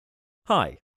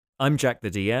Hi, I'm Jack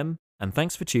the DM, and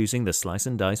thanks for choosing the Slice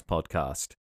and Dice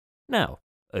podcast. Now,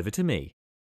 over to me.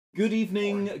 Good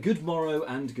evening, good morrow,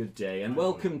 and good day, and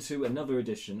welcome to another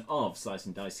edition of Slice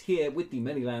and Dice here with the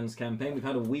Many Lands campaign. We've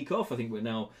had a week off. I think we're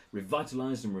now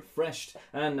revitalised and refreshed,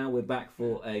 and now we're back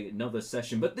for another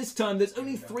session. But this time, there's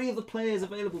only 3 of the players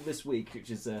available this week,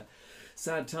 which is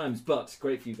sad times, but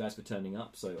great for you guys for turning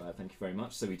up, so thank you very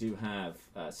much. So we do have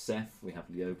Seth, we have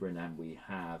Leobrin, and we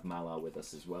have Malar with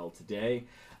us as well today.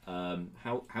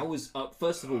 How was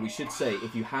first of all, we should say,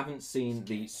 if you haven't seen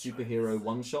the superhero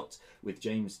one-shot with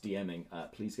James DMing,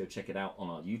 please go check it out on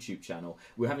our YouTube channel.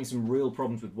 We're having some real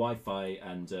problems with Wi-Fi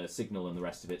and signal and the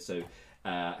rest of it, so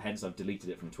hence I've deleted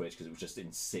it from Twitch because it was just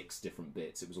in 6 different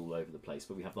bits. It was all over the place,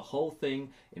 but we have the whole thing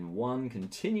in one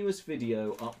continuous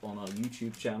video up on our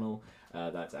YouTube channel.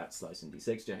 That's at Slice and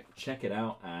D6. Check it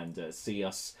out and see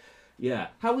us. Yeah,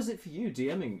 how was it for you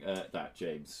DMing that,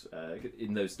 James?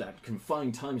 In that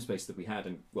confined time space that we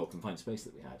had, confined space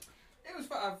that we had. It was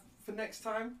for next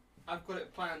time. I've got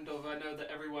it planned. Of I know that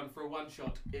everyone for a one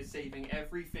shot is saving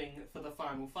everything for the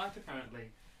final fight.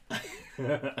 Apparently,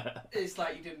 it's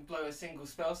like you didn't blow a single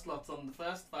spell slot on the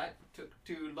first fight. Took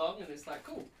too long, and it's like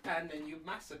cool, and then you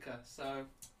massacre. So.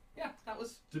 Yeah, that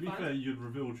was To be fun. fair, you'd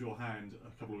revealed your hand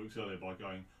a couple of weeks earlier by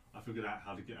going, I figured out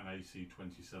how to get an AC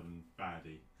 27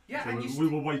 baddie. Yeah, So and we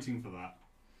were waiting for that.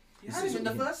 you had him in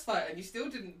the first fight, and you still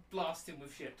didn't blast him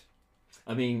with shit.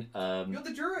 I mean, You're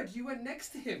the druid. You went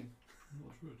next to him.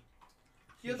 What's rude?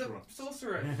 You're the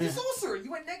sorcerer. The sorcerer. You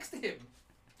went next to him.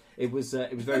 it was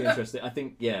very interesting. I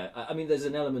think, I mean, there's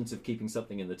an element of keeping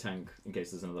something in the tank in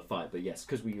case there's another fight, but yes,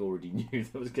 because we already knew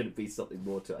there was going to be something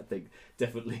more to it, I think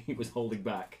definitely he was holding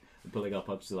back and pulling up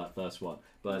to that first one.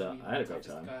 But I had a great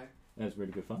time. It was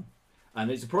really good fun. And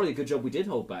it's probably a good job we did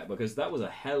hold back, because that was a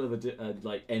hell of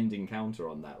a end encounter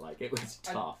on that. Like, it was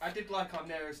tough. I did like our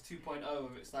Neris 2.0,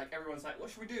 where it's like everyone's like, what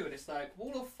should we do? And it's like,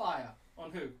 wall of fire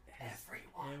on who?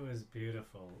 Everyone. It was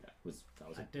beautiful. That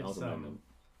was a moment.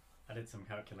 I did some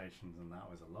calculations, and that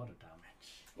was a lot of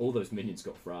damage. All those minions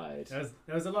got fried. There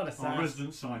was a lot of sass. Our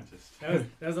resident scientist. There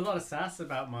was a lot of sass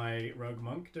about my rogue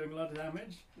monk doing a lot of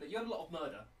damage. You had a lot of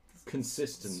murder.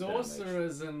 Consistent damage.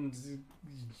 Sorcerers and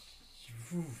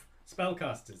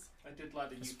spellcasters. I did like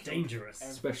that you It's killed dangerous.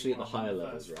 Especially at the everyone higher in the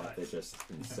levels, first right? fight. They're just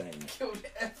insane. Killed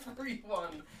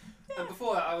everyone. And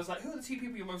before that, I was like, who are the 2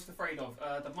 people you're most afraid of?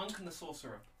 The monk and the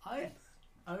sorcerer. I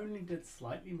only did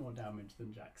slightly more damage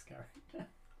than Jack's character.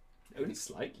 Only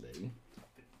slightly.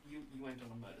 You went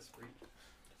on a murder spree.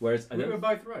 Whereas We were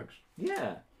both rogues.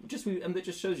 Yeah, and it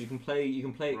just shows you can play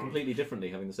it completely differently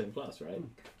having the same class, right?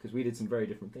 Because we did some very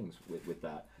different things with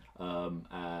that.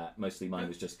 Mostly mine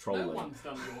was just trolling. No one's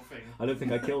done your thing. I don't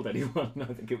think I killed anyone.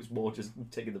 I think it was more just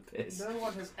taking the piss. No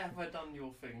one has ever done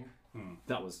your thing.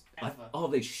 That was Ever.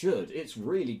 they should. It's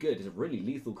really good. It's a really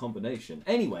lethal combination.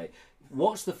 Anyway,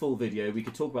 watch the full video. We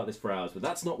could talk about this for hours, but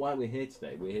that's not why we're here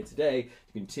today. We're here today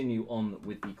to continue on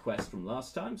with the quest from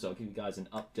last time. So I'll give you guys an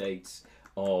update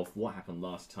of what happened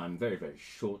last time very, very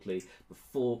shortly.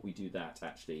 Before we do that,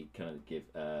 actually, can I give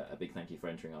a big thank you for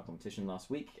entering our competition last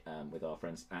week with our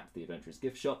friends at the Adventurous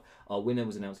Gift Shop. Our winner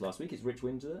was announced last week. It's Rich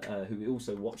Windsor, who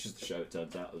also watches the show, it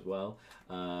turns out, as well.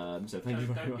 So thank you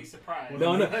very Don't much. be surprised.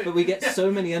 No, but we get so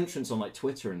many entrants on like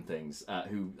Twitter and things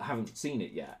who haven't seen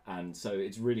it yet, and so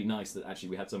it's really nice that actually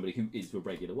we had somebody who is a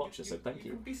regular watcher. So thank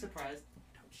you. Don't be surprised.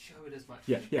 Don't show it as much.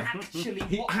 Yeah.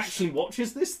 He watch. actually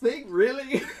watches this thing,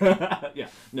 really? Yeah.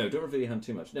 No, don't reveal your hand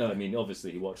too much. No, I mean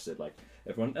obviously he watches it like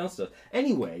everyone else does.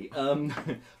 Anyway,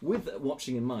 with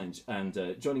watching in mind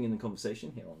and joining in the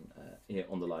conversation here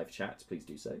on the live chat, please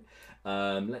do so.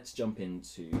 Let's jump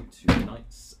into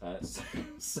tonight's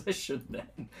session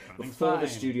then, before the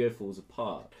studio falls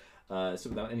apart. So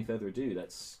without any further ado,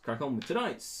 let's crack on with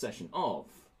tonight's session of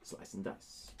Slice and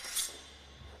Dice.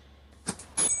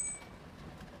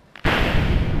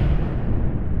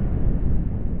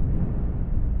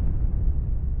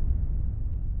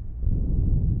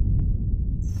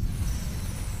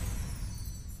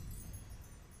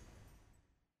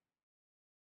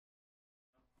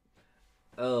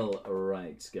 All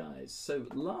right, guys. So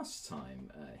last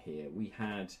time here we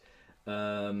had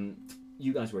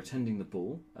you guys were attending the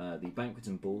ball, the banquet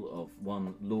and ball of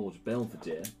one Lord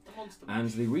Belvedere, and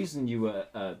the reason you were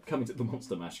coming to the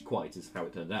Monster Mash, quite is how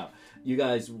it turned out. You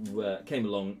guys came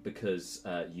along because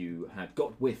you had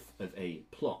got whiff of a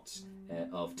plot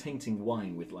of tainting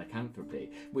wine with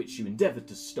lycanthropy, which you endeavoured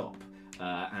to stop.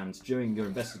 And during your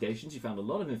investigations, you found a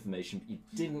lot of information, but you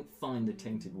didn't find the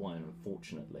tainted wine,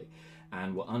 unfortunately,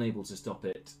 and were unable to stop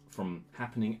it from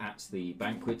happening at the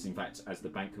banquet. In fact, as the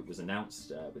banquet was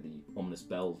announced, with the ominous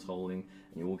bell tolling,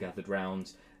 and you all gathered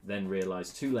round, then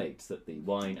realised too late that the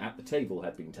wine at the table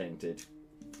had been tainted,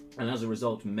 and as a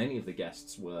result, many of the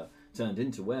guests were turned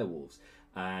into werewolves.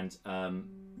 And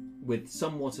with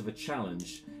somewhat of a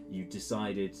challenge, you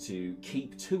decided to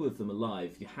keep 2 of them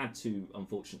alive. You had to,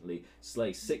 unfortunately,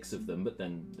 slay 6 of them, but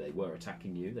then they were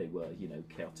attacking you. They were,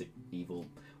 chaotic, evil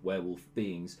werewolf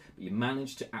beings. But you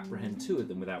managed to apprehend 2 of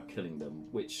them without killing them,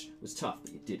 which was tough,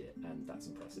 but you did it, and that's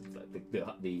impressive.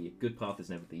 The good path is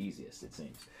never the easiest, it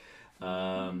seems.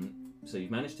 So you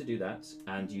managed to do that,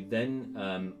 and you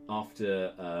then,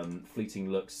 after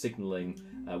fleeting looks signalling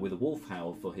with a wolf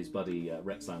howl for his buddy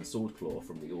Rexland Swordclaw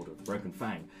from the Order of the Broken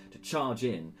Fang to charge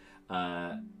in,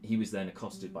 he was then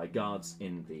accosted by guards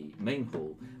in the main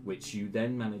hall, which you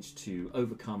then managed to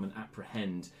overcome and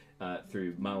apprehend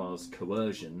through Malar's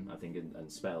coercion, I think,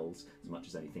 and spells, as much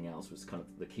as anything else, was kind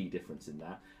of the key difference in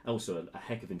that. Also, a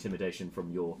heck of intimidation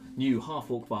from your new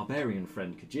half-orc barbarian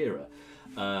friend, Kajira.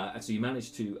 And so you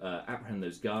managed to apprehend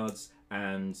those guards,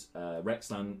 and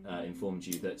Rexland informed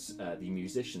you that the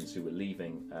musicians who were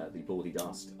leaving the Baldy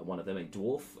Dust, one of them, a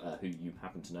dwarf who you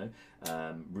happen to know,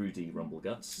 Rudy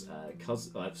Rumbleguts,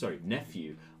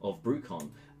 nephew of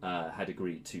Brucon, had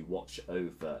agreed to watch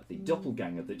over the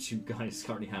doppelganger that you guys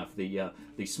currently have,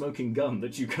 the smoking gun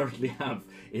that you currently have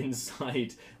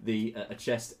inside a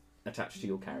chest attached to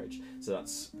your carriage. So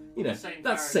that's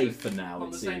that's safe for now.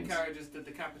 On the same carriage as the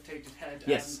decapitated head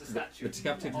and the statue. The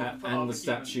decapitated head and the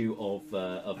statue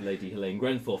of Lady Helene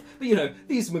Grenforth. But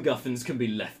these MacGuffins can be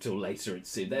left till later.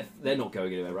 They're not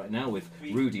going anywhere right now with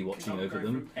Rudy watching over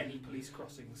them. Any police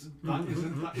crossings?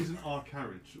 That isn't our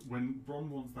carriage. When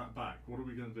Bron wants that back, what are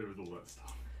we going to do with all that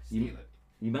stuff? Steal it.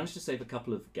 You managed to save a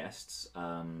couple of guests,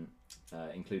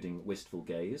 including Wistful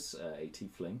Gaze, a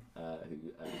tiefling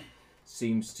who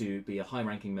seems to be a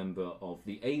high-ranking member of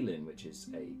the Aelin, which is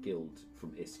a guild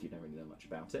from Isk. You don't really know much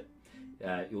about it.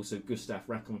 Also Gustav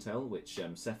Racontel, which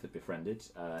Seth had befriended,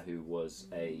 who was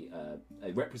a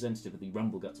representative of the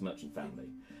Rumbleguts merchant family.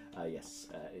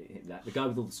 The guy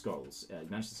with all the scrolls. You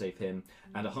managed to save him,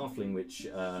 and a halfling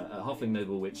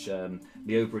noble, which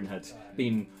Leobrin had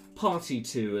been party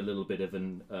to a little bit of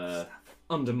an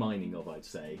undermining of, I'd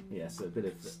say. Yes, a bit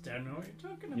of. Don't know what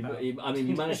you're talking about.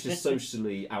 You managed to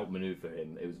socially outmaneuver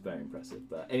him. It was very impressive.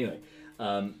 But anyway,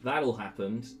 that all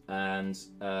happened, and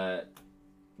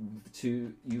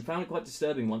you found it quite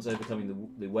disturbing once overcoming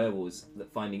the werewolves,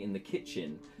 that finding in the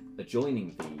kitchen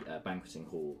adjoining the banqueting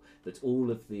hall that all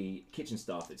of the kitchen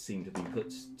staff that seemed to have been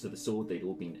put to the sword, they'd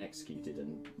all been executed,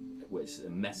 and it was a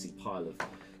messy pile of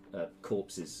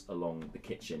corpses along the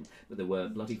kitchen, but there were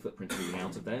bloody footprints leading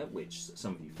out of there, which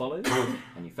some of you followed,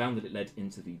 and you found that it led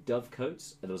into the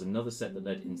dovecote. There was another set that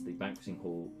led into the banqueting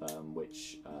hall,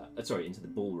 into the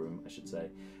ballroom, I should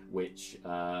say, which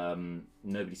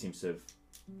nobody seems to have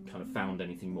kind of found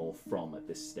anything more from at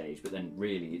this stage, but then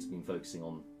really it's been focusing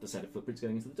on the set of footprints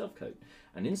going into the dovecote.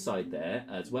 And inside there,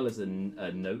 as well as a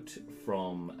note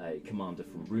from a commander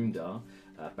from Rundar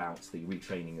about the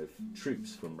retraining of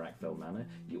troops from Ragfell Manor,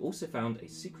 you also found a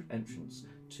secret entrance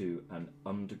to an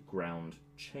underground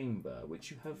chamber,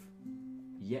 which you have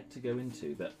yet to go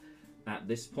into. But at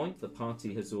this point, the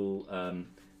party has all,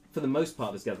 for the most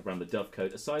part, has gathered around the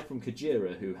dovecote, aside from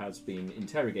Kajira, who has been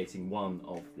interrogating one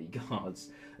of the guards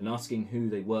and asking who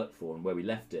they worked for and where we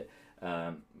left it.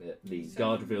 The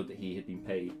guard revealed that he had been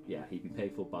paid. Yeah, he'd been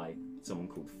paid for by someone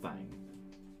called Fang,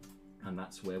 and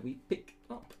that's where we pick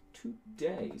up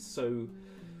today. So,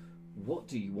 what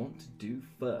do you want to do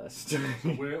first? So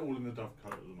we're all in the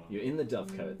dovecote at the moment. You're in the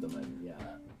dovecote at the moment. Yeah.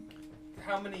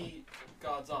 How many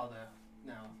guards are there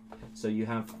now? So you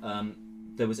have.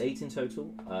 There was 8 in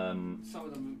total. Some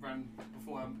of them ran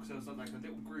before because there was like a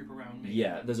little group around me.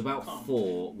 Yeah, there's about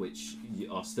 4 which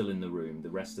are still in the room. The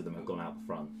rest of them have gone out the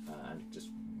front and just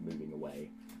moving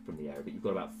away from the area. But you've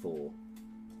got about 4.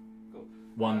 Cool.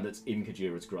 One that's in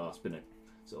Kajira's grasp in a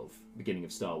sort of beginning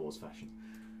of Star Wars fashion.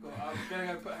 Cool. I'm going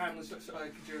to put a hand on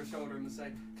Kajira's shoulder and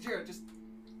say, Kajira, just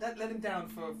let him down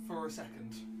for a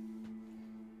second.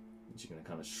 And she's going to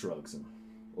kind of shrugs and,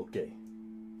 okay,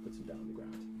 puts him down on the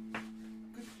ground.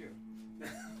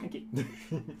 Thank you.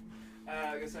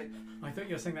 I'm gonna say, I thought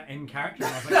you were saying that in character.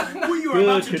 And I was like, oh, you were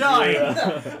about to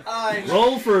die!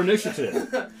 Roll for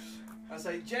initiative. I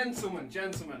say, gentlemen,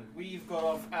 we've got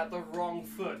off at the wrong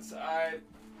foot. I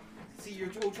see you're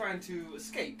all trying to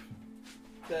escape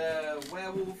the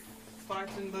werewolf fight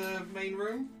in the main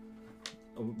room.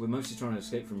 We're mostly trying to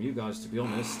escape from you guys, to be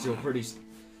honest. You're pretty,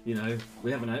 we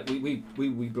haven't.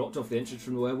 We blocked off the entrance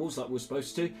from the werewolves like we were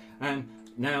supposed to, and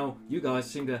now you guys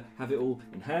seem to have it all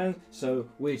in hand, so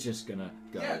we're just gonna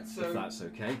go, if that's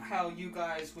okay. How you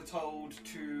guys were told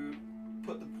to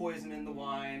put the poison in the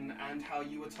wine, and how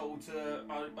you were told to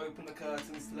open the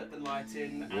curtains to let the light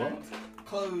in, and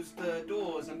close the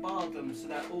doors and bar them so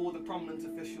that all the prominent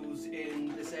officials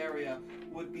in this area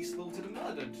would be slaughtered and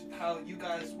murdered. How you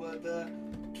guys were the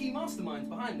key masterminds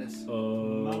behind this. Mal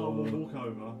will walk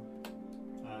over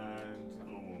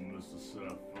and, Mr.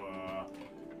 Seth,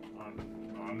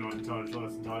 I'm not entirely sure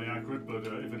that's entirely accurate, but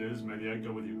if it is, maybe I'd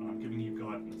go with you. I'm giving you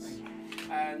guidance.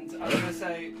 And I'm going to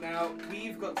say, now,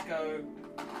 we've got to go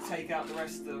take out the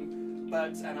rest of them,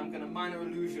 and I'm going to minor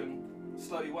illusion,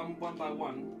 slowly, one by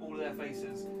one, all of their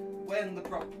faces. When we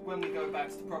go back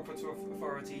to the proper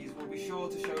authorities, we'll be sure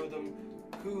to show them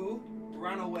who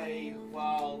ran away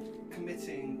while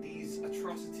committing these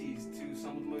atrocities to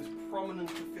some of the most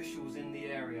prominent officials in the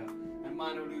area. And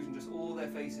minor illusion, just all their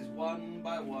faces, one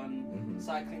by one,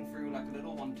 cycling through like a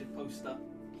little wanted poster.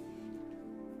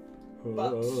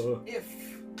 But if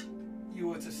you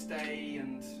were to stay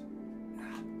and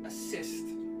assist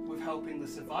with helping the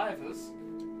survivors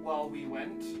while we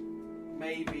went,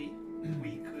 maybe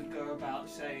we could go about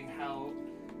saying how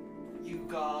you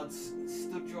guards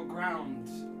stood your ground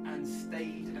and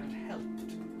stayed and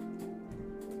helped.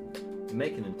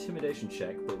 Make an intimidation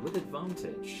check, but with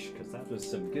advantage, because that was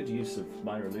some good use of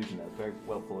minor illusion. That was very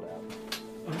well thought out.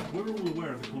 We're all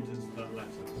aware of the contents of that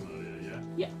letter from earlier,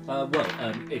 yeah?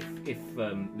 If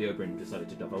the Oberyn decided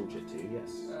to divulge it to you,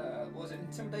 yes. Was it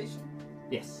intimidation?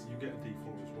 Yes, You get a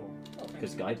D4 as well.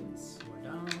 because guidance.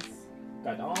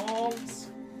 Guidance.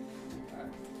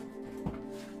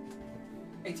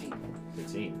 18.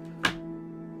 15.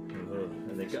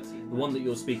 And they got, the one that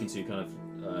you're speaking to, kind of,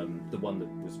 the one that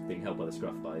was being held by the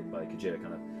scruff by Kajira,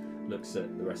 kind of looks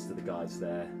at the rest of the guys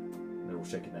there. And they're all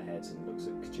shaking their heads and looks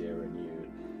at Kajira and you.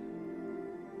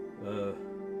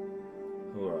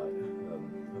 All right.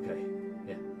 Okay.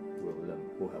 Yeah.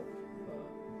 We'll help.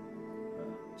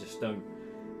 Just don't.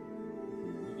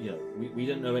 We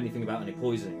don't know anything about any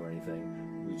poisoning or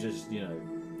anything. We just,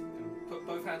 Put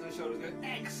both hands on his shoulders and go,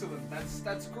 excellent,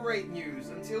 that's great news.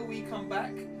 Until we come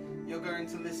back, you're going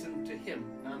to listen to him.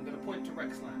 And I'm going to point to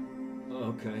Rexland.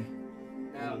 Okay.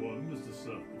 Now, Mr.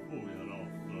 Seth, before we head off,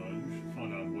 you should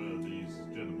find out where these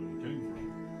gentlemen came from.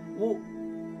 Well,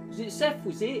 was it Seth?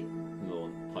 Was it?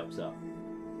 Lorne pipes up.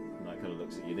 And I kind of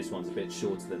looks at you. This one's a bit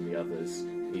shorter than the others.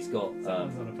 He's got.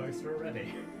 Someone's on a poster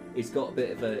already. He's got a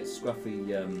bit of a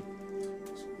scruffy,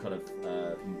 kind of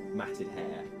matted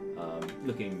hair.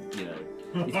 Looking,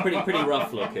 he's pretty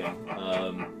rough looking.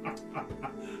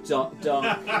 Dark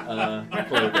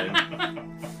clothing.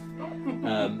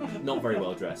 Not very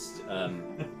well dressed.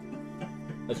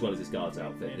 As well as his guard's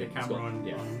outfit. The He's camera got- on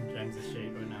James's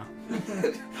sheet right now.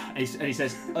 and he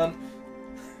says,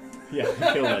 yeah,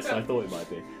 kill this. I thought it might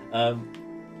be.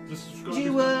 Just describe Did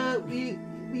you, his- were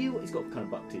you? He's got kind of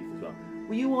buck teeth as well.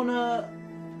 Were you on a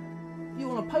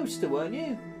poster, weren't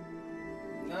you?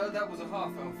 no, that was a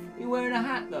half elf. You wearing a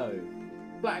hat though,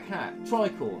 black hat,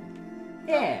 tricorn.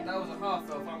 Yeah. That was a half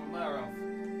elf. I'm a mare elf.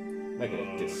 Make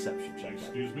a deception check.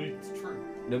 Excuse me? It's true.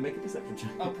 No, make a deception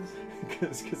check. Oh,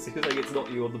 Because you're like it's not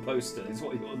you on the poster. It's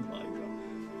what you're on the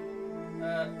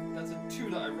that's a 2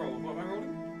 that I rolled. What am I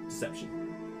rolling? deception.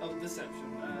 Oh, deception.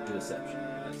 Deception.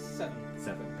 7.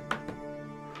 7.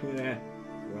 Yeah.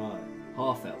 Right.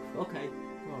 Half elf. Okay.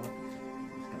 Right.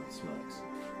 He kind of smirks.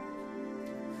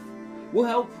 We'll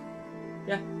help.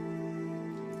 Yeah.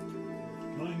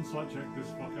 Can I insight check this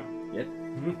fucker? Yep.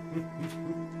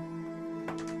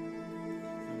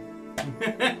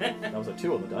 That was a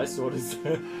 2 on the dice. So what is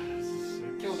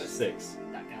Kill this. 6?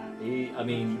 That guy. He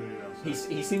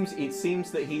seems. It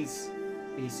seems that he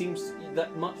seems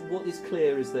that much. What is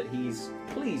clear is that he's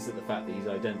pleased at the fact that he's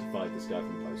identified this guy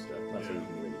from the poster. That's all you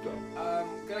can really get. I'm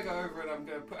going to go over and I'm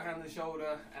going to put a hand on the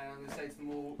shoulder and I'm going to say to them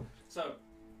all, so,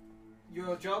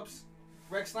 your jobs,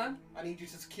 Rexland, I need you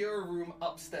to secure a room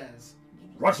upstairs.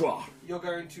 Rajwa. You're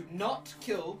going to not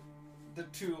kill the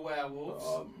 2 werewolves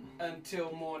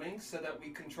until morning so that we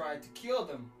can try to cure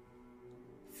them.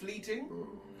 Fleeting,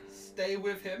 stay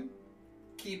with him,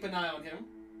 keep an eye on him.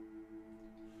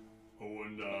 Oh,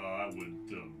 and I would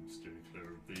steer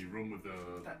clear of the room with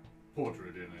the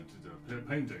portrait in it, the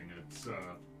painting. It's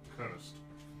cursed.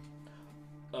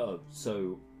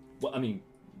 So, well, I mean,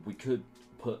 we could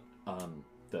put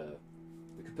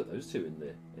those 2 in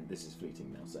this is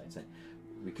fleeting now. Saying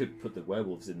we could put the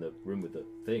werewolves in the room with the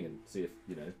thing and see if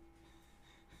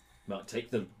might take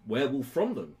the werewolf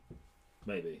from them.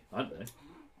 Maybe, I don't know.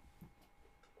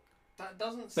 That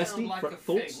doesn't sound Bestie, like a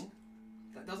thoughts? thing.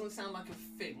 That doesn't sound like a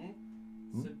thing.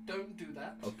 So don't do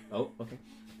that. Okay. Oh, okay.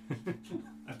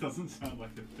 That doesn't sound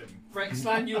like a thing.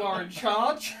 Rexland, you are in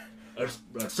charge. That's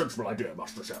a sensible idea,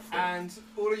 Master Chef. And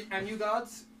you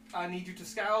guards, I need you to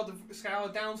scour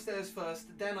downstairs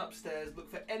first, then upstairs. Look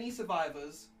for any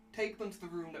survivors. Take them to the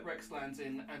room that Rex lands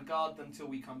in, and guard them till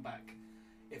we come back.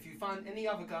 If you find any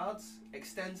other guards,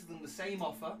 extend to them the same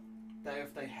offer. That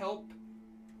if they help,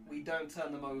 we don't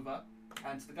turn them over.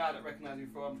 And to the guy that recognises you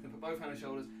for, I'm just going to put both hands on his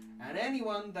shoulders. And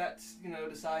anyone that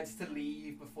decides to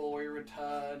leave before we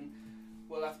return,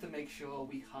 we'll have to make sure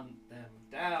we hunt them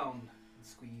down and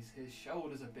squeeze his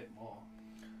shoulders a bit more.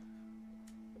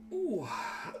 Ooh.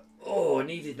 Oh, I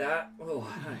needed that. Oh.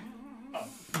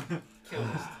 Killed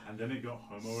us. And then it got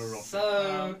homoerotic.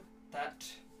 So that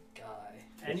guy.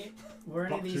 Were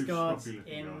any of these Buck-toothed, guards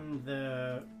scruffy-looking in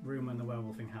the room when the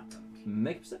werewolf thing happened?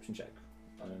 Make a perception check.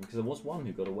 Because there was one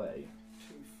who got away.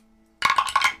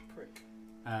 Prick.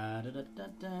 That's I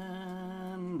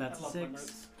love my 6.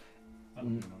 notes.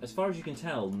 As far as you can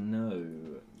tell, no.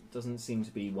 Doesn't seem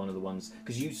to be one of the ones...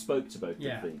 Because you spoke to both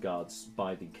Yeah. of the guards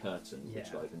by the curtain, which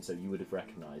Yeah. opened, so you would have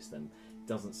recognised them.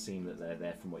 Doesn't seem that they're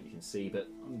there from what you can see, but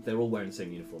they're all wearing the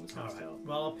same uniform, it's hard to Alright. tell.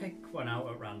 Well, I'll pick one out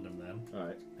at random then.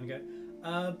 Alright. And go.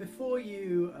 Before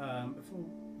you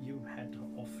head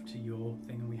off to your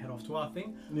thing and we head off to our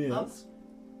thing.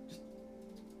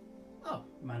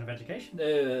 Man of education.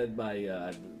 There's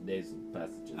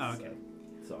passages. Oh, okay.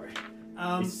 Sorry.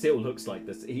 He still looks like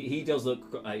this. He does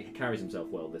look... he carries himself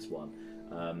well, this one.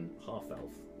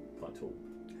 Half-elf, quite tall.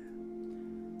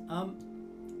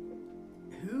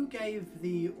 Who gave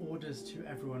the orders to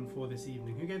everyone for this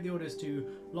evening? Who gave the orders to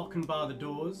lock and bar the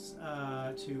doors,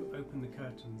 to open the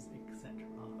curtains, etc.?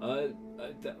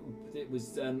 It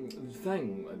was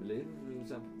Fang, I believe. Was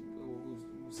that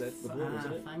said before,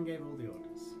 wasn't it? Fang gave all the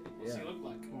orders. What's he look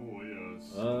like? Oh,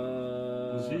 yes.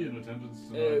 Was Was he in attendance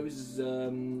tonight? It was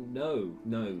no.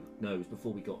 It was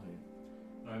before we got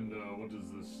here. And what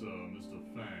does this Mr.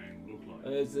 Fang look like?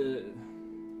 It's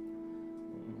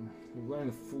wearing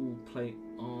a full plate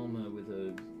armor with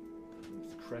a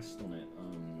crest on it.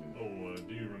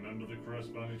 Do you remember the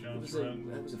crest by any It chance, was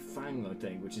friend? it was a Fang, I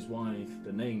think, which is why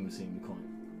the name seemed quite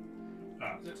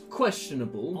Ah,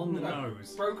 questionable. On the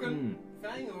nose. Broken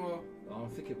Fang or? I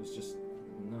think it was just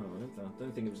no. I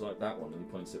don't think it was like that one. And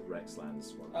he points at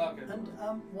Rexland's one. Oh, okay. And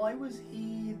why was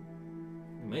he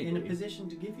Maybe in a position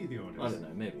to give you the orders? I don't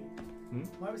know. Maybe.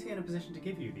 Why was he in a position to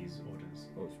give you these orders?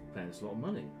 Oh, it's paying us a lot of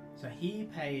money. So he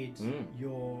paid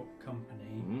your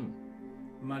company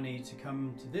money to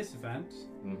come to this event,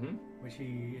 which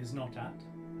he is not at.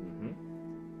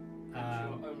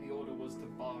 Your only order was to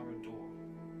bar a door.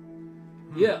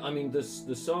 Yeah, I mean, the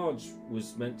Sarge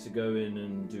was meant to go in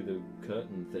and do the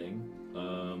curtain thing.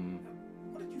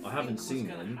 What did you think I haven't seen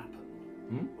was him. gonna happen?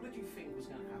 What did you think was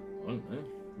going to happen? I don't know.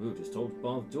 We were just told to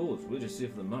bar the doors. We're just here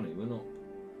for the money.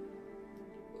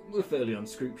 We're fairly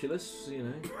unscrupulous, you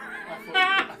know.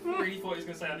 I really thought he was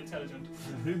going to say unintelligent.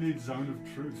 Who needs Zone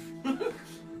of Truth?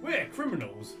 We're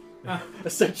criminals.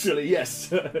 Essentially,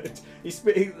 yes.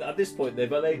 At this point,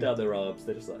 they've laid down their arms.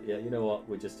 They're just like, yeah, you know what?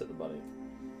 We just took the money.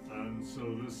 And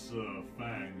so this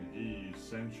Fang, he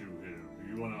sent you here.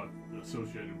 You are not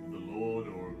associated with the Lord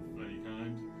or of any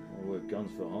kind? Well, we're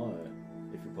guns for hire,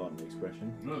 if you pardon the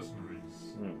expression.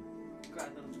 Mercenaries. Glad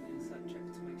none of them inside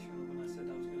checked to make sure when I said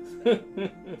I was going to say.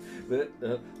 But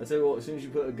I tell you what, as soon as you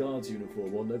put a guard's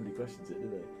uniform on, nobody questions it, do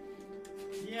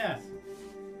they? Yes.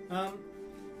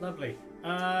 Lovely.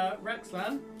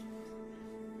 Rexland?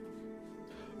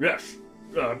 Yes,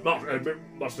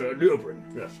 Master Leobrin.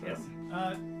 Yes.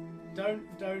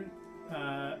 Don't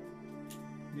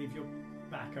leave your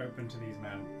back open to these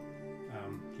men.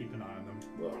 Keep an eye on them.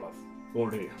 Well, I've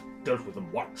already dealt with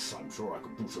them once. I'm sure I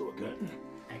could do so again.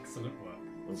 Excellent work.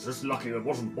 It's just lucky there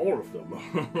wasn't more of them.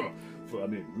 For, I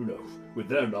mean, you know, with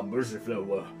their numbers, if there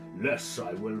were less,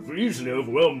 I will easily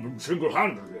overwhelm them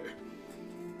single-handedly.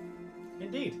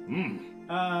 Indeed.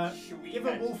 Should we Give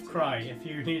a head wolf to cry if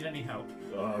you need any help.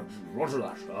 Roger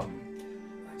that.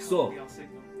 So, Be our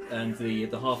signal. and the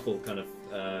half orc kind of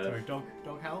Sorry, dog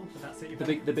howl? Did that say you?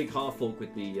 the big half orc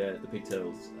with the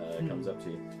pigtails comes up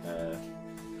to you.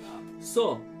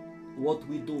 So, what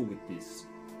we do with this?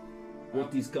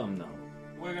 What is come now?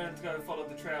 We're going to go follow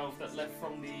the trail that led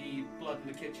from the blood in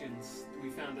the kitchens. We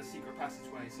found a secret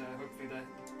passageway, so hopefully the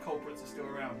culprits are still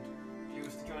around. Do you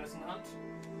wish to join us in the hunt?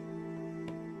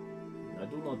 I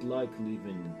do not like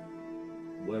leaving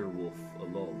werewolf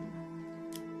alone.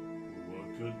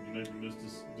 Well, maybe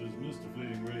does Mr.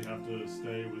 Fleeting really have to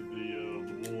stay with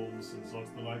the wolves and such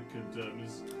the like? Could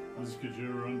Miss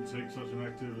Kajura undertake such an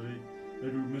activity?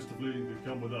 Maybe Mr. Fleeting could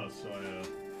come with us. I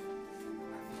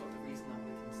forgot the reason I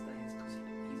let him stay is because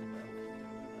he's a werewolf.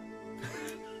 We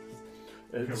don't know that.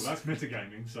 Okay, well, that's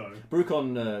metagaming, so...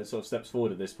 Brucon sort of steps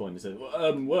forward at this point and says,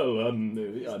 I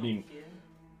mean,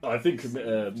 I think,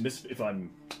 if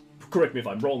I'm... Correct me if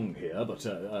I'm wrong here, but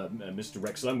Mr.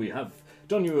 Rexland, we have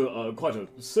done you quite a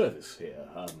service here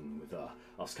with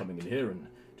us coming in here and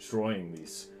destroying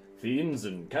these fiends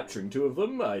and capturing 2 of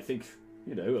them. I think,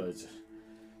 as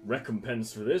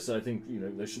recompense for this, I think,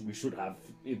 we should have...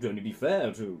 It would only be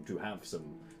fair to have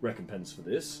some recompense for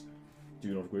this. Do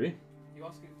you not agree? You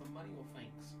asking for money or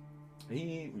thanks?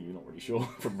 You're not really sure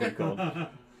from Brucon.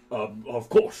 Of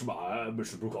course,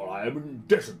 Mr. Brucon, I am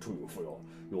indebted to you for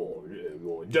your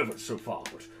endeavours so far,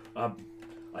 but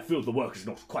I feel the work is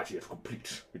not quite yet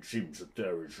complete. It seems that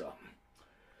there is,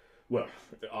 well,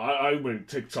 I will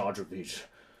take charge of these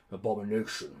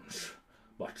abominations,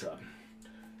 but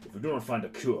if we do not find a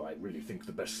cure, I really think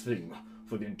the best thing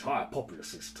for the entire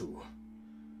populace is to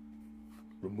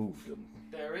remove them.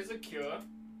 There is a cure.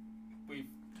 We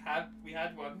had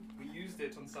one. We used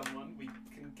it on someone. We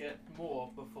can get more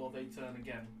before they turn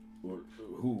again. Well,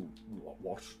 who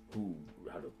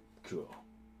had a cure?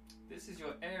 This is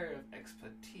your area of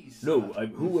expertise. No, sir.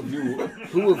 who of you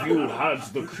had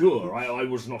the cure? I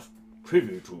was not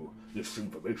privy to this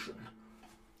information.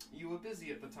 You were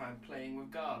busy at the time playing with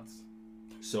guards.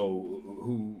 So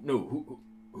who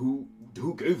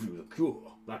gave you the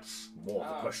cure? That's more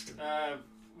the question.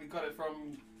 We got it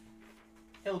from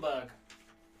Hilberg.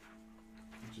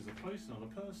 Which is a place, not a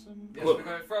person. Yes, Well- we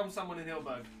got it from someone in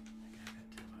Hilberg.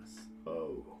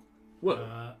 Oh,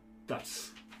 well,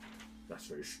 that's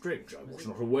very strange. I was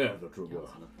not aware that there were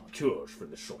cures for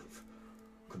this sort of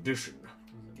condition.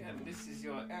 Again, this is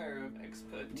your area of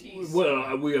expertise.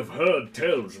 Well, we have heard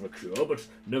tales of a cure, but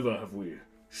never have we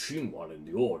seen one in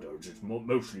the Order. It's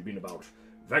mostly been about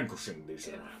vanquishing these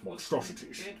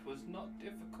monstrosities. It was not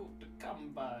difficult to come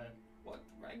by. What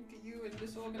rank are you in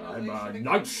this I'm organization? a again?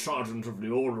 Knight Sergeant of the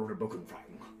Order of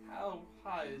Buchenfang. How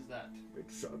high is that?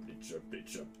 It's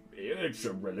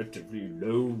a relatively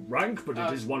low rank, but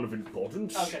it is one of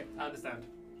importance. Okay, I understand.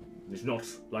 It's not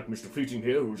like Mr. Fleeting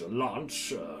here, who's a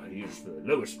lance. He is the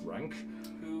lowest rank.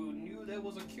 Who knew there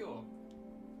was a cure?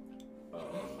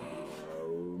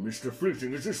 Mr.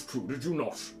 Fleeting, is this true? Did you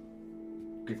not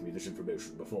give me this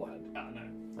information beforehand? Ah, no.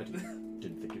 I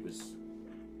didn't think it was...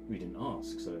 We didn't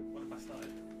ask, so... What if I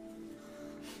started?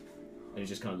 And he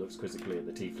just kind of looks quizzically at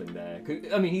the tiefling there.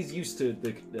 I mean, he's used to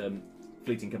the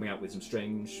Fleeting coming out with some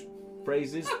strange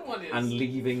phrases Someone is. and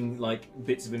leaving like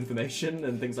bits of information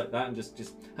and things like that, and just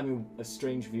having a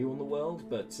strange view on the world.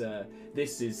 But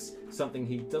this is something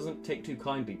he doesn't take too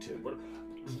kindly to. But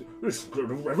this could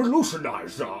have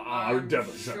revolutionized our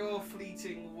endeavors. I'm sure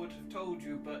Fleeting would have told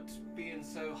you, but being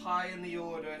so high in the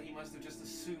order, he must have just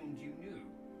assumed you knew.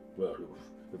 Well,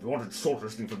 if you wanted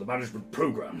shortlisting for the management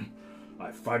program,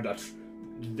 I find that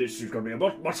this is going to be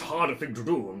a much harder thing to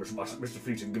do, Mr.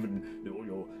 Fleeting, given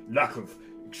your lack of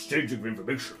exchanging of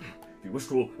information. If you wish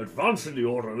to advance in the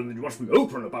Order, then you must be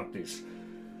open about this.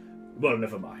 Well,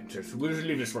 never mind. We'll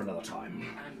leave this for another time.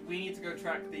 And we need to go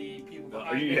track the people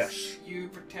behind yes. this. You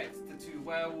protect the 2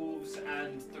 werewolves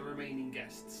and the remaining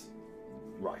guests.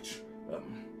 Right.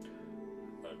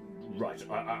 Right.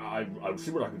 I'll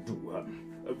see what I can do.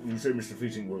 You say Mr.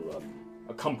 Fleeting will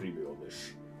accompany me on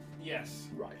this? Yes.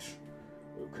 Right.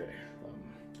 Okay.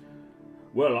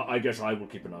 Well, I guess I will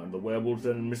keep an eye on the werewolves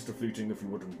then, Mr. Fleeting, if you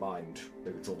wouldn't mind.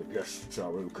 Making sure the guests are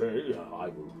okay, I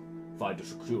will find a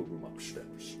secure room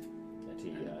upstairs. And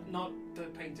he, Not the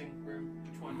painting room.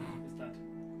 Which one is that?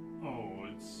 Oh,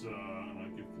 it's, and I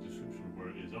give the description of where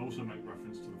it is. I also make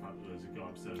reference to the fact that there's a guy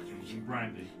upstairs drinking some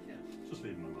brandy. Yeah. Just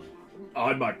leave him alone.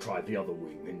 I might try the other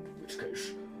wing, in which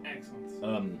case.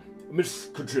 Excellent. Miss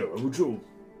Kajira, would you...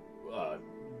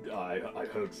 I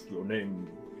heard your name,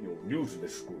 you're new to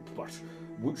this group, but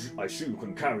I see you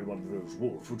can carry one of those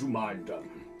wolves. Would you mind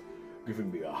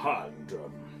giving me a hand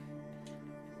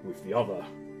with the other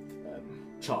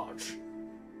charge?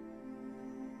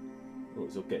 oh,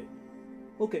 it's okay.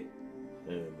 Okay.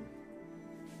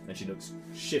 And she looks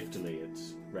shiftily at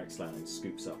Rexland and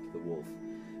scoops up the wolf.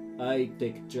 I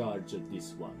take charge of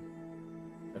this one.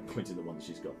 I point to the one that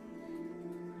she's got.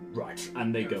 Right.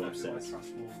 And they go Exactly what I upstairs.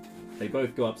 trust more. They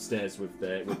both go upstairs with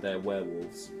their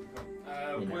werewolves.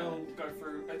 You know. We'll go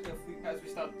through as we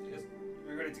start. Are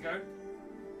we ready to go?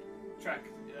 Track.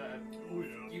 Oh, yeah.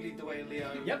 You lead the way,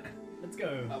 Leo. Yep, let's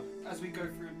go. As we go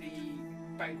through the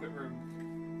banquet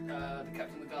room, the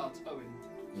captain of the guards, Owen,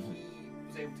 he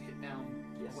was able to hit down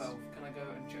Yes. a well. Can I go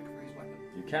and check for his weapon?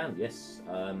 You can, yes.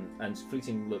 And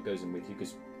Fleeting Look goes in with you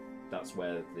because that's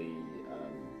where the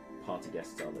party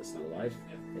guests are that are still alive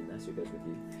Yeah. in there, so it goes with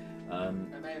you. I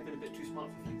may have been a bit too smart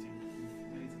for Fleeting.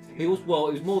 He needs to He was well.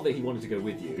 It was more that he wanted to go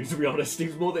with you. To be honest, it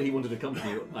was more that he wanted to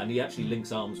accompany you, and he actually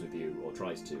links arms with you, or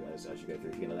tries to, as you go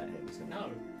through. If you're going to let him, he's going to.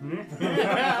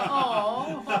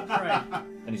 No. Oh, great.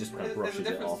 And he just kind of There's a brushes it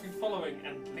difference off. between following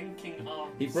and linking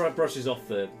arms. He brushes off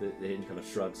the and kind of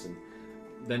shrugs, and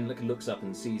then looks up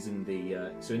and sees in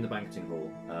the so in the banqueting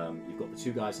hall, you've got the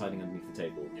two guys hiding underneath the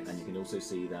table, Yes. and you can also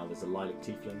see now there's a lilac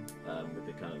tiefling with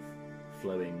the kind of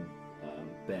flowing,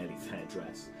 barely fair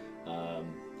dress.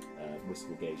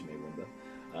 Wistful Gage, you may remember,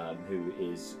 who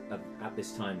is at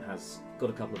this time has got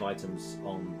a couple of items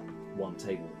on one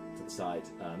table to the side,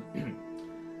 and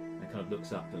kind of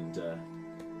looks up, and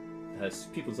her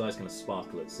pupil's eyes kind of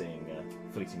sparkle at seeing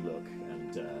Fleeting look,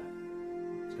 and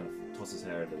just kind of tosses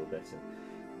her head a little bit.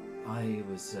 And I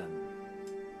was,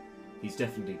 he's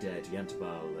definitely dead.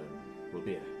 Yantarbal will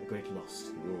be a great loss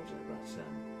to the Order, but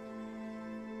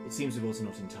it seems it was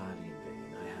not entirely in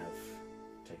vain. I have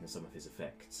taken some of his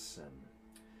effects.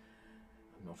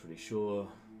 I'm not really sure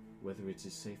whether it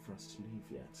is safe for us to leave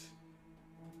yet.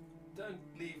 Don't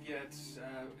leave yet.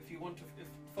 If you want to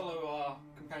follow our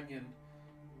companion,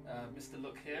 Mr.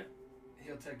 Look here,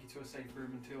 he'll take you to a safe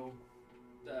room until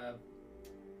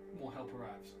more help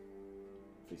arrives.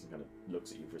 Fleeting kind of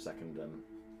looks at you for a second,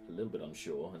 a little bit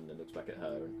unsure, and then looks back at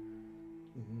her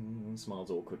and smiles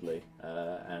awkwardly,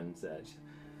 oh,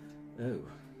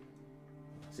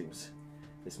 seems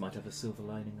this might have a silver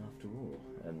lining after all,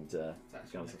 and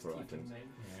That's counts up her items. name.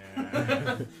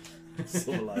 Yeah.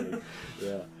 Silver lining,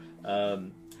 yeah.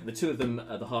 The two of them,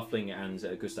 the halfling and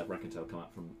Gustav Rackentail, come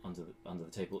out from under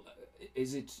the table.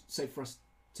 Is it safe for us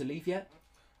to leave yet?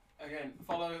 Again,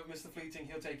 follow Mr. Fleeting.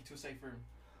 He'll take you to a safe room.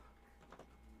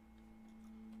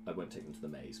 I won't take them to the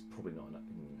maze. Probably not.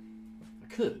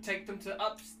 I could. Take them to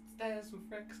upstairs with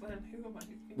Rexland. Who am I?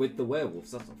 Thinking? With the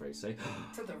werewolves, that's not very safe.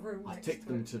 To the room. I'll next take to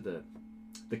them it. to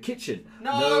the kitchen.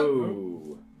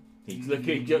 No! He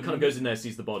kind of goes in there,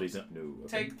 sees the bodies. No.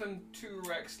 Okay. Take them to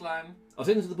Rexland. I'll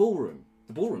take them to the ballroom.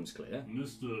 The ballroom's clear.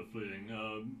 Mr. Fleeting,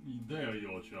 they are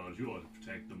your charge. You are to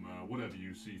protect them. Whatever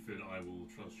you see fit, I will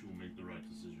trust you will make the right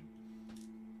decision.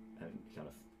 And he kind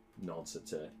of nods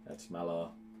at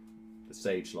Malar, the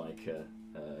sage-like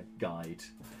guide.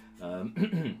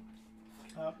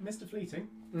 Mr. Fleeting,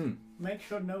 Mm. make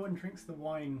sure no one drinks the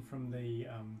wine from the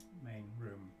main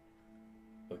room.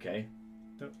 Okay.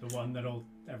 The one that'll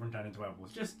everyone turn into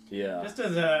werewolves. Just Yeah. as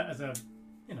a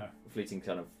Fleeting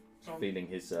kind of So, feeling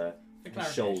his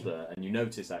clarification. shoulder, and you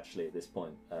notice actually at this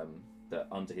point that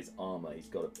under his armour he's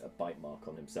got a bite mark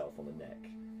on himself on the neck.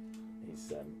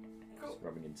 He's Cool.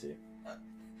 rubbing into.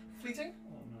 Fleeting.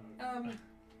 Oh no. I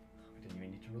didn't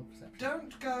even need to roll perception.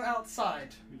 Don't go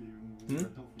outside. Hmm?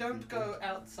 Don't go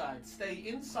outside. Stay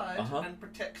inside Uh-huh. and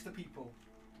protect the people.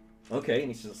 Okay,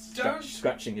 and he's just Don't-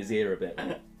 scratching his ear a bit.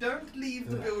 Don't leave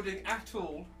the building at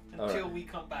all until Alright. we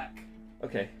come back.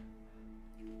 Okay.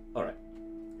 All right.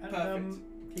 And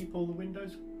Perfect. keep all the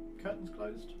windows curtains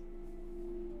closed.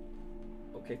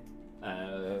 Okay.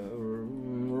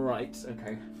 Right.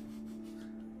 Okay.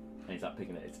 And he's like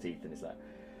picking at his teeth, and he's like,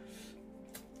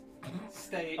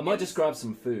 Stay. I might just grab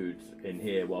some food in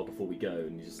here before we go,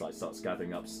 and he just like starts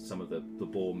gathering up some of the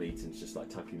boar meat and just like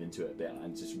tucking into it a bit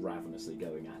and just ravenously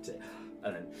going at it,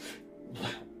 and then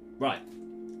right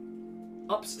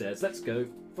upstairs. Let's go.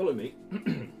 Follow me.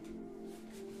 And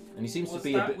he seems Was to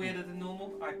be that a bit. weirder than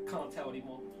normal? I can't tell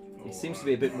anymore. He seems to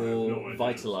be a bit more no idea.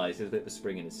 vitalised. There's a bit of a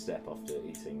spring in his step after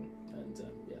eating, and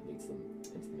leads them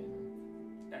into the main room.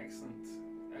 Excellent.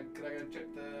 Could I go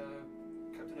check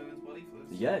the Captain Owen's body for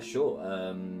this? Yeah, sure.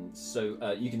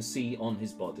 So you can see on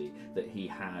his body that he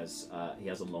has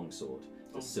a longsword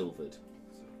that's silvered.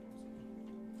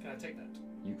 Can I take that?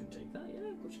 You can take that, yeah,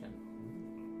 of course you can.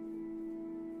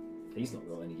 He's not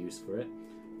got any use for it.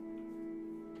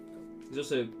 He's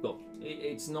also got.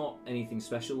 It's not anything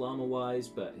special armor-wise,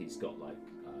 but he's got like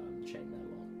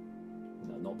chainmail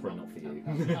on. No, not for you.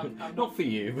 I'm Not for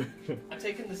you. I'm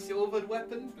taking the silvered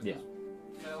weapon because Yeah.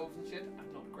 elves and shit.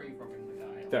 I'm not grave robbing the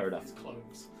guy. Fair enough. His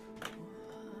clothes.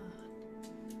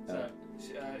 Uh,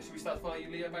 So, should we start to follow you,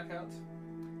 Leo, back out?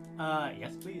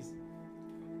 Yes, please.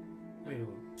 We'll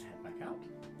head back out.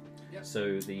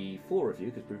 So the four of you,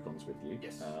 because Brucon's with you,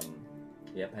 Yes.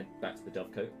 head back to the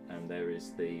Dovecote, and there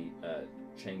is the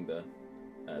chamber,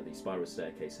 the spiral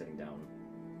staircase heading down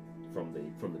from the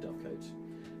Dovecote.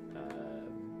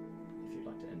 If you'd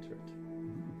like to enter it,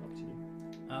 up to you.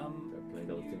 There are plenty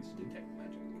of other things to do. Detect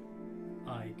magic.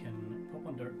 I can pop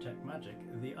under Detect Magic.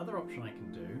 The other option I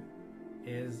can do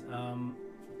is,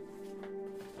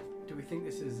 do we think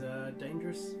this is a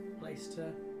dangerous place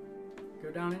to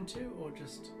go down into, or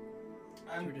just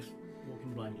should we just walk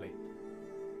in blindly?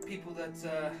 people that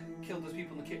killed those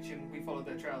people in the kitchen, we followed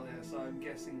their trail here, so I'm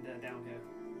guessing they're down here.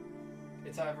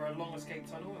 It's either a long escape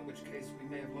tunnel, in which case we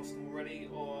may have lost them already,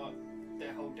 or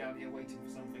they're holed down here waiting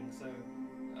for something, so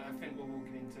I think we're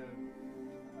walking into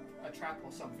a trap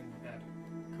or something like that.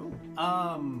 Cool.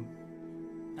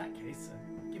 In that case,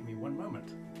 give me one moment.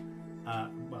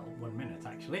 Well, 1 minute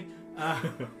actually.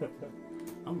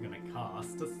 I'm gonna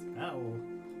cast a spell.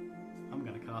 I'm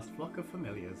gonna cast Flock of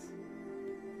Familiars.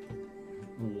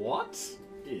 What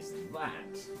is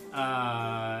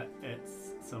that?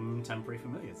 It's some temporary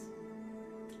familiars.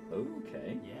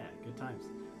 Okay. Yeah, good times.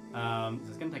 So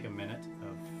it's gonna take a minute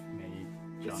of me.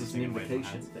 Is this an chancing and waving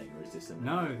invocation hands. thing, or is this an?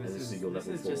 No, this this is your this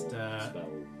level is 4 just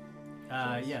spell.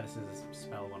 yeah, this is a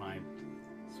spell when I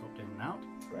swapped in and out.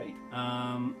 Great.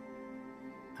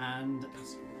 And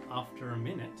after a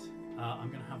minute,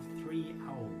 I'm gonna have 3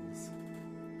 owls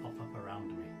pop up around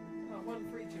me. Oh, 1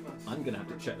 for each of us. I'm gonna have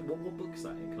to check. What book is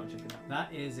that in? Can I check it out?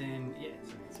 That is in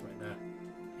it's right there.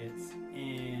 It's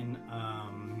in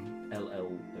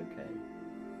LLOK.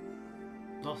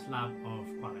 Lost Lab of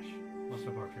Qualish. Lost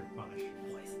Laboratory of Qualish.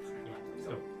 What is that? Yeah, so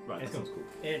Right, it's that sounds cool.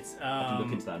 it's I can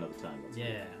look into that another time. That's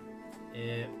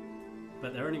yeah.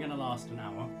 But they're only going to last an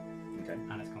hour, cool. Okay.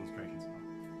 and it's concentration spell,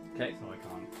 Okay. so I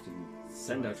can't. So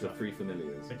send out your 3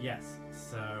 familiars. But yes,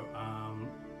 so Oh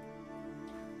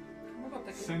my god,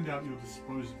 they can... Send out your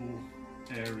disposable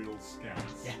aerial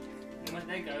scouts. Yeah. And when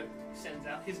they go, he sends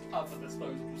out his other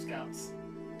disposable scouts.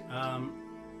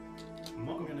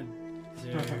 what I'm going to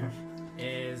do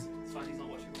is It's fine, he's not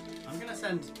watching. I'm going to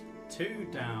send 2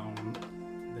 down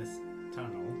this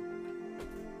tunnel,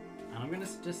 and I'm going to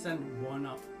just send 1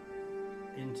 up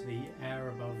into the air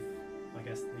above, I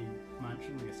guess, the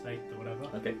mansion, the estate, or whatever.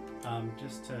 Okay.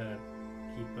 Just to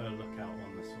keep a lookout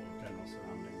on the sort of general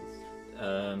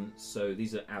surroundings. So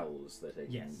these are owls that are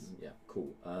taking. Yes. Yeah.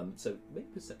 Cool. So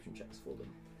make perception checks for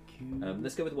them. Cute.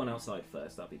 Let's go with 1 outside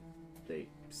first. That'll be the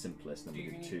simplest, and Do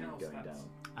we'll you do need 2 owl going stats? down.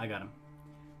 I got him.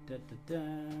 Da, da, da.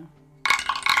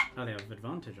 Oh, they have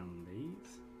advantage on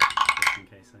these, just in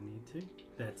case I need to.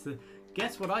 That's the.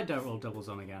 Guess what? I don't roll doubles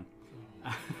on again.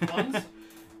 Ones?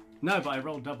 No, but I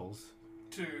rolled doubles.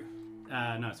 2.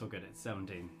 No, it's all good. It's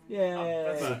 17.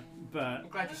 Yeah. But I'm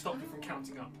glad you stopped me from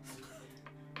counting up.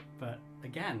 but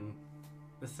again,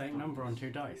 the same number on 2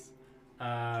 dice.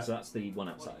 So that's the 1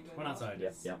 outside. 1 outside. Yeah.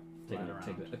 is Yeah. Taking right it.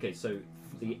 Taking around. it. Okay. So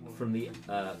from the.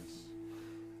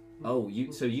 Oh,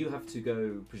 you have to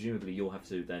go. Presumably, you'll have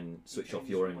to then switch off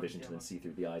your own vision to then see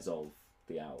through the eyes of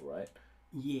the owl, right?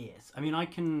 Yes. I mean, I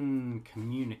can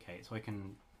communicate, so I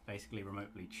can basically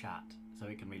remotely chat, so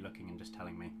it can be looking and just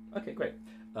telling me. Okay, great.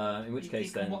 In which He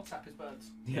case can then. WhatsApp his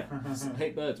birds. Yeah. Hey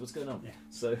birds, what's going on? Yeah.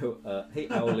 So, hey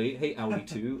Owly, hey Owly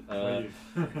 2.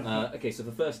 Okay, so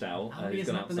the first owl, How he's is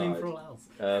gone not outside. the name for all owls?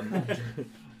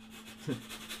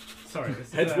 Sorry, this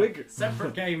is Hedwig? a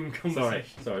separate game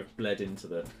conversation. Sorry, bled into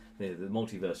the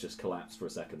multiverse just collapsed for a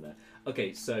second there.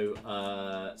 Okay, so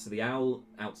so the owl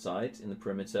outside in the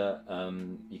perimeter,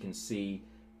 you can see.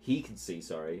 He can see,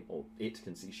 or it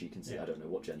can see, she can see. Yeah. I don't know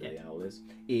what gender Yeah. the owl is.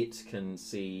 It can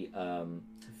see.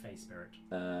 Fey spirit.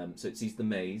 So it sees the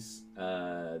maze.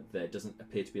 There doesn't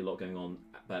appear to be a lot going on,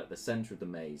 but at the centre of the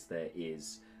maze there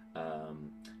is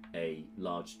a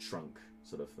large trunk,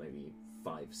 sort of maybe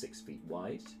 5-6 feet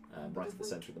wide, right at the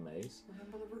centre of the maze.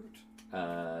 Remember the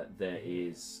route. There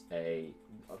is a.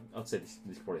 I'd say this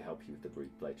could probably help you with the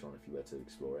route later on if you were to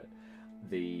explore it.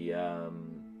 The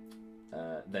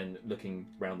then looking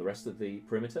around the rest of the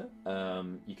perimeter,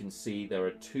 you can see there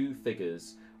are 2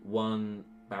 figures, one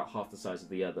about half the size of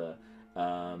the other,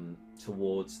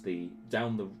 towards the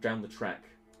down the track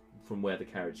from where the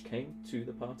carriage came to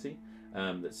the party,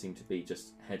 that seem to be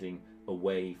just heading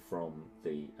away from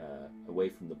the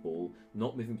ball,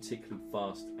 not moving particularly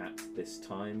fast at this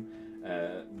time.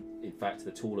 In fact,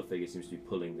 the taller figure seems to be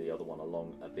pulling the other one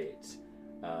along a bit.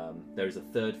 There is a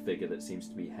 3rd figure that seems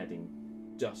to be heading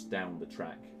just down the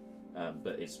track,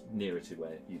 but it's nearer to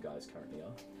where you guys currently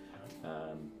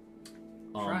are.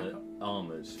 Armoured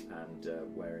and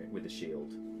wearing with a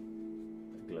shield,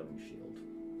 a glowing shield.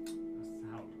 That's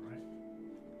Howland, right?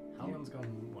 Howland's gone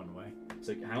one way.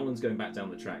 So Howland's going back down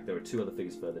the track. There are 2 other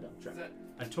figures further down the track. Is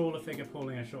that A taller figure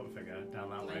pulling a shorter figure down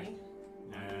that way. Laney?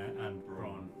 And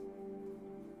Braun.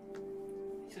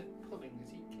 He said pulling. Is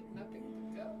he kidnapping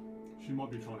the girl? She might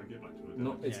be trying to get back to her dad.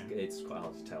 Not, Yeah. it's quite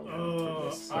hard to tell now Oh, from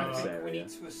this I Uh, think we area. need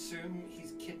to assume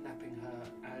he's kidnapping her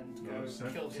and No, go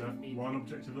Seth, kill Seth, him immediately. one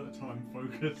objective at a time,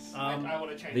 focus. I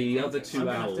want to change the the other focus. 2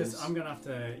 owls. I'm gonna have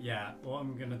to. Yeah. What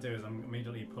I'm gonna do is I'm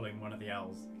immediately pulling one of the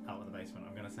owls out of the basement.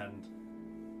 I'm gonna send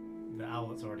the owl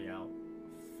that's already out,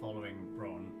 following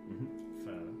Braun Mhm.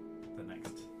 for the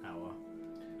next hour.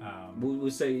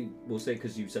 We'll say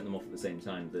because you sent them off at the same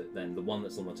time that then the one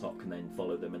that's on the top can then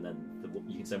follow them, and then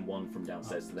you can send one from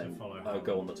downstairs to then follow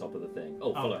go on the top of the thing.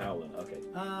 Oh, follow okay. Howland. Okay,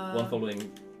 Uh, one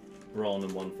following Bron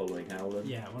and one following Howland.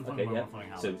 Yeah, one Okay, following yeah. one following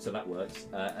Howland. So that works,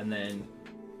 and then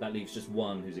that leaves just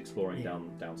one who's exploring Yeah.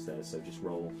 downstairs. So just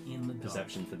roll in the dark.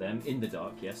 perception for them in the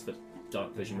dark. Yes, but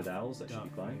dark vision with owls. That should be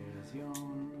Dark fine.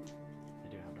 vision. They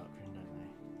do have dark vision, don't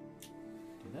they?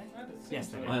 Do they? I'd assume Yes,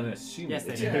 they so. do. I'm assuming. Yes,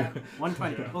 they do. Yeah.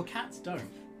 120. Yeah. Well, cats don't.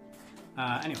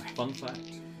 Anyway, Fun fact.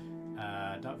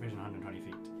 dark vision 120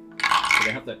 feet. So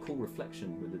they have that cool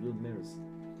reflection with the little mirrors.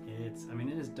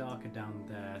 It is darker down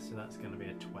there, so that's going to be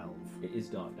a 12. It is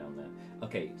dark down there.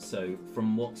 Okay, so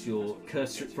from what your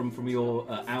cursory, from your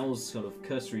owl's sort of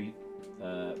cursory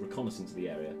reconnaissance of the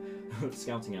area,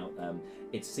 scouting out,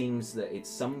 it seems that it's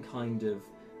some kind of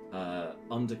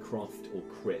undercroft or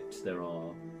crypt. There are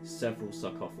several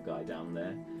sarcophagi down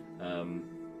there,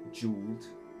 jeweled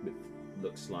with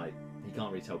looks like he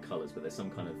can't really tell colours, but there's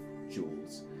some kind of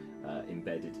jewels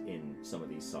embedded in some of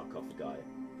these sarcophagi,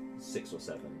 6 or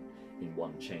 7 in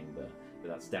one chamber. But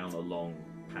that's down a long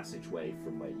passageway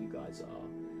from where you guys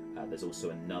are. There's also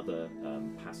another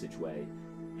passageway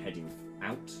heading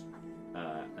out,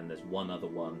 and there's one other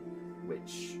one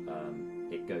which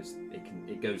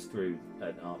it goes through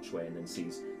an archway and then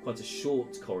sees quite a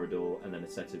short corridor and then a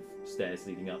set of stairs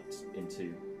leading up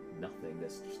into nothing.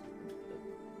 There's just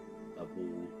a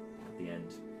wall at the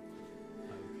end,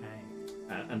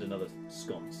 Okay. and another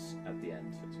sconce at the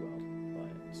end as well.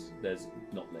 But there's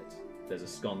not lit. There's a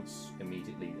sconce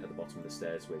immediately at the bottom of the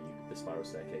stairs the spiral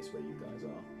staircase where you guys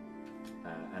are.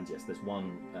 And yes, there's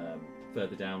one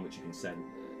further down which you can send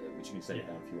Yeah.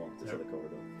 down if you want. This Yep. other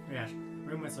corridor. Yeah,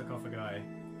 room with sarcophagi,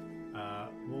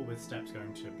 wall with steps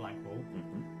going to blank wall,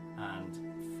 and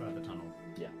further tunnel.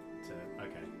 Yeah.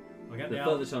 Okay. We'll get The the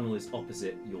further tunnel is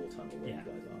opposite your tunnel where Yeah.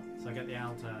 you guys are. So I get the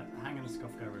owl to hang in a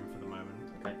sarcophagi room for the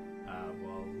moment. Okay.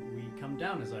 While we come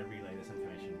down as I relay this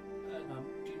information.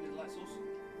 Do you need a light source?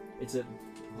 It's at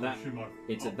that Shoot my-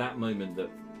 it's at that moment that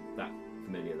that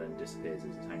familiar then disappears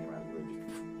as it's hanging around the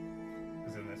room.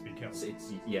 As in it's been killed.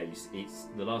 It's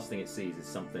the last thing it sees is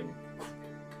something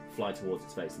fly towards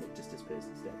its face and it just disappears.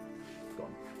 It's dead.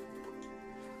 Gone.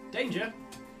 Danger!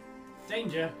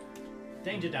 Danger!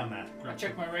 Danger down there. I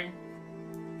check my ring.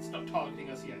 It's not targeting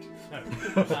us yet. No.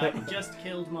 I just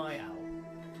killed my owl.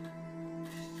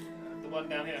 The one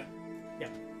down here. Yeah.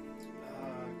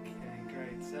 Okay,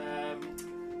 great.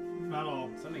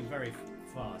 Malor, Something very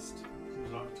fast.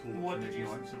 seems like a torch. What and did he you-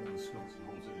 lights up with the sconce and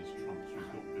holds it in his trunk so he's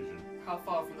got vision. How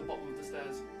far from the bottom of the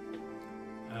stairs?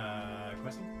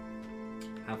 Question?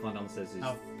 How far downstairs is?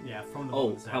 From the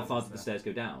Oh, bottom how far is did the stairs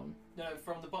go down? No,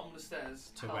 from the bottom of the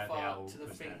stairs. To how where the far owl to the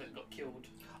was thing dead. that got killed?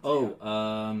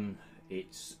 Oh,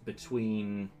 it's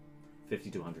between 50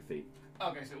 to 100 feet.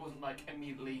 Okay, so it wasn't like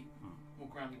immediately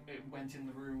walk around. It went in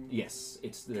the room. Yes,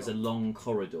 there's a long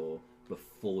corridor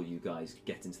before you guys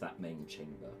get into that main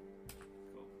chamber.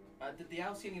 Did the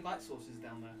owl see any light sources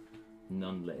down there?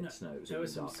 None lit. No, it was There all were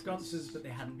some darkness. sconces, but they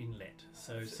hadn't been lit.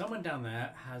 So someone down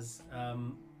there has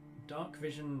dark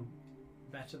vision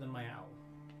better than my owl.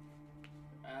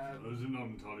 Is it not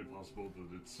entirely possible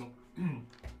that it's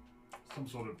some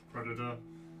sort of predator?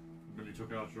 Maybe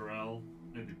took out your owl?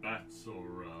 Maybe bats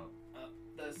or.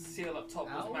 The seal up top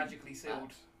Owl? was magically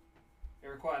sealed. It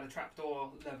required a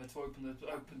trapdoor lever to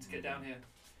open to get down here.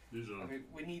 These are I mean,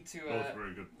 we need to both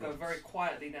very good go points. very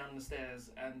quietly down the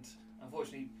stairs, and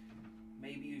unfortunately,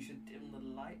 maybe you should dim the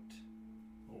light.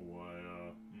 Oh,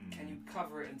 Can you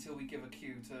cover it until we give a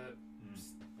cue to?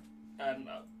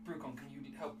 Brucon, can you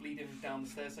help lead him down the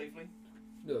stairs safely?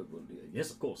 Well,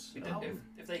 yes, of course.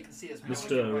 If they can see us, Mr.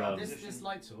 we can our This position.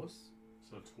 light source.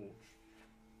 It's a torch.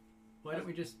 Why don't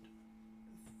we just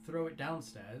throw it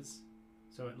downstairs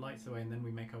so it lights the way, and then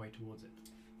we make our way towards it?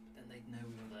 Then they'd know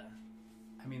we were there.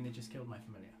 I mean, they just killed my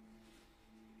familiar.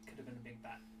 Could have been a big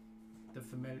bat.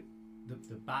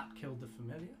 The bat killed the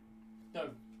familiar. No,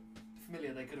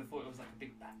 familiar. They could have thought it was like a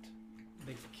big bat.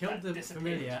 They killed That the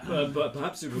disappeared. familiar. But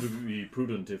perhaps it would be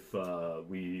prudent if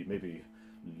we maybe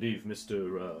leave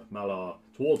Mr. Malar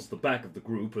towards the back of the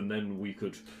group, and then we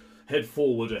could head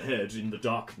forward ahead in the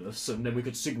darkness, and then we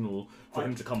could signal for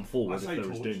him to come I forward if say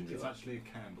there is torch, danger. it's actually a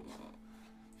candle.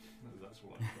 No, that's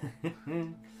what I've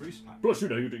got. Grease pack. Plus, you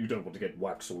know, you don't want to get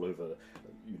wax all over.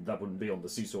 That wouldn't be on the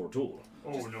seesaw at all.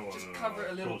 Oh, no, Just no, cover it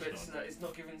a of little course bit not. so that it's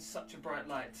not giving such a bright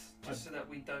light, just so that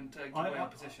we don't give I away our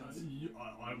positions.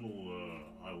 I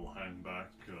will hang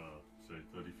back, say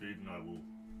 30 feet, and I will.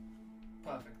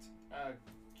 Perfect.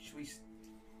 Should we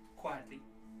quietly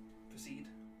proceed?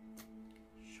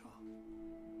 Sure.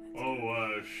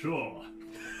 Sure.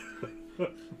 I'm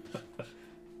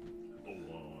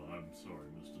sorry,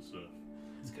 Mr. Surf.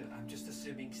 It's good. I'm just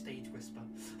assuming stage whisper.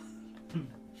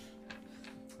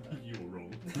 You were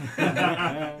wrong.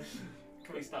 Can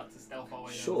we start to stealth our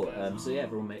way Sure. downstairs? So yeah,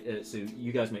 everyone make. So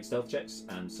you guys make stealth checks,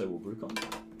 and so will Brucon.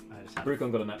 I just have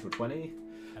Brucon got a natural 20.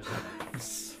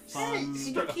 Hey,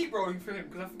 you keep rolling for him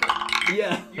because I forgot.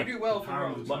 Yeah. You do well for Power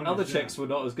of rolls. the My other checks were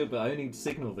not as good, but I only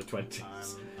signaled the 20s.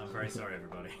 I'm very sorry,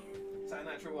 everybody. Is that a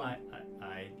natural one?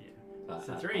 Yeah.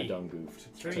 So I 3. done goofed.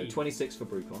 3. So 26 for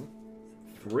Brucon.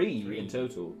 3 3. in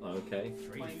total. Okay.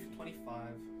 3. 25.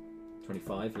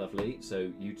 25, lovely.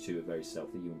 So you two are very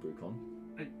stealthy, you and Brucon.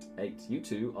 8. You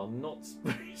two are not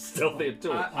very stealthy at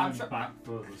all. I'm back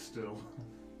further still.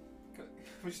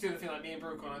 We're just doing the thing like me and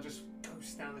Brucon. I just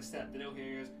goes down the step, then he'll hear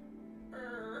he goes,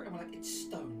 "Err," and we're like, it's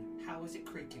stone. How is it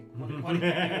creaking? What are you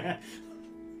doing?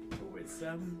 Oh, it's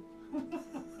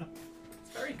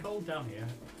it's very cold down here.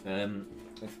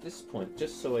 At this point,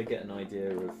 just so I get an idea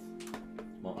of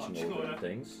marching Marching order order. and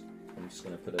things, I'm just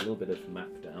going to put a little bit of map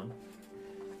down.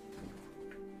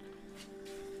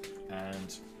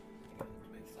 And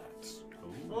with that.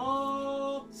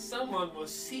 Oh, someone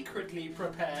was secretly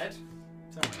prepared.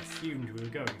 Someone assumed we were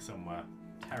going somewhere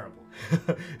terrible.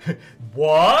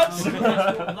 What?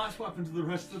 That's what happened to the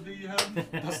rest of the.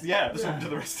 That's happened to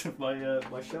the rest of my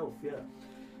my shelf. Yeah.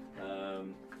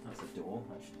 That's a door.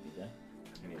 That should be there.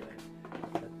 Anyway,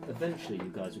 eventually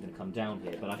you guys are going to come down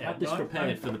here, but I've had this no,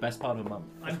 prepared for the best part of a month.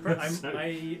 So-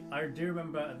 I do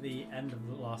remember at the end of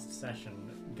the last session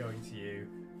going to you,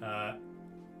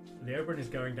 the Oberon is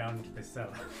going down into the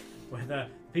cellar. Whether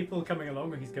people coming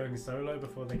along or he's going solo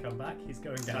before they come back, he's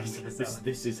going down into the cellar.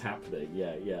 This is happening.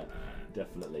 Yeah.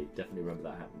 Definitely remember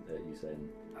that happened. You saying?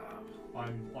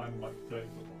 I'm like 30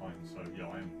 foot behind, so yeah,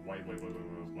 I am way in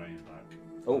back.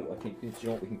 Oh, I think do you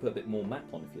know what? We can put a bit more map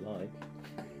on if you like.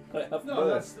 I have No, more.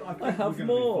 that's. I think I have we're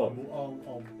more. Gonna be fine.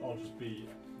 I'll just be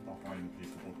behind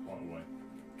people quite a way.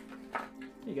 There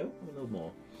you go. A little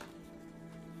more.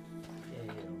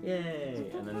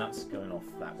 Yay! And then that's going off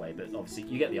that way, but obviously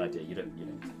you get the idea. You don't.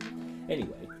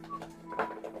 Anyway,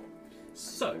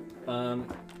 so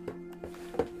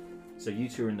so you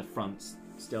two are in the front,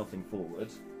 stealthing forward.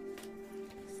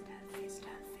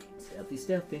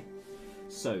 Stealthy.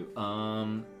 So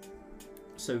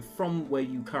so from where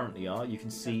you currently are, you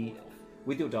can see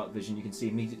with your dark vision, you can see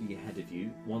immediately ahead of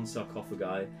you one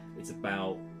sarcophagi. It's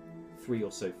about 3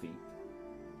 or so feet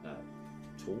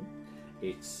tall.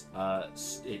 It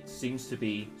seems to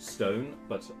be stone,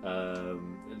 but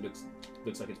it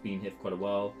looks like it's been here for quite a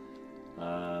while.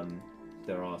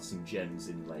 There are some gems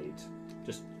inlaid.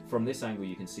 Just from this angle,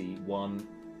 you can see one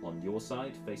on your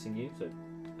side facing you, so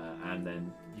and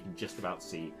then you can just about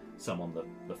see some on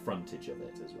the frontage of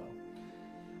it as well.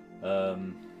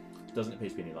 Doesn't appear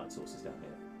to be any light sources down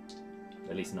here.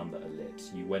 At least none that are lit.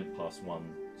 You went past one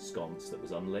sconce that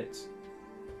was unlit.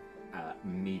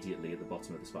 Immediately at the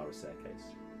bottom of the spiral staircase.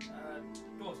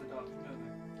 Doors are dark, don't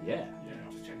Yeah.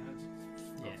 they? Just checking out.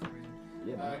 Yeah. For some reason.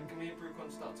 Yeah. Can me and Brucon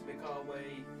start to make our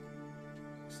way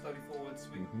slowly forwards?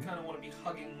 We Mhm. kind of want to be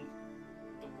hugging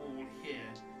the wall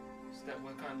here, so that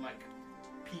we're kind of like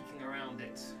peeking around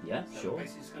it. Yeah, So sure. we're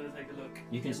basically just going to take a look.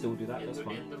 You can still do that, in that's the,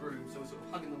 fine. In the room, so we're sort of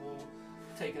hugging the wall,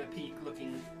 taking a peek,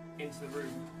 looking into the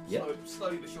room. Yep.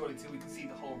 Slowly but surely, till we can see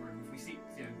the whole room. If we see,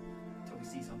 till we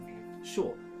see something.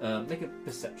 Sure. Make a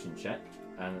perception check,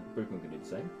 and Brucon can do the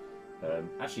same.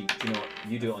 Actually, do you know what?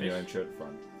 You do it on your own chair at the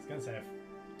front. I was going to say,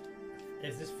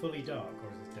 is this fully dark or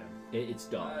is this dim? It's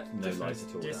dark, no just lights at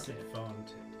all down here.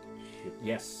 Disadvantage.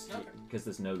 Yes, Okay. because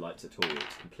there's no lights at all.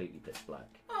 It's completely pitch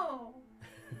black. Oh.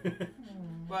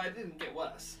 Well, it didn't get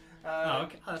worse. Oh,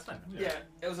 okay. Oh, that's fine. Yeah,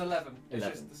 it was 11. It's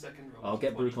 11. just the second roll. I'll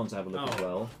get 20. Brucon to have a look as Oh.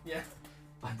 well. Yeah.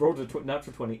 I rolled a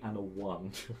natural 20 and a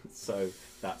 1, so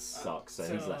that sucks. So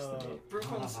he's less than you.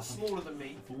 Brucon's smaller than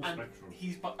me, Full and spectrum.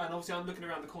 and obviously I'm looking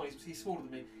around the corner. He's smaller than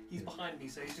me. He's behind me,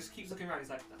 so he just keeps looking around. He's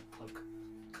like, cloak.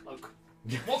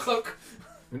 What cloak?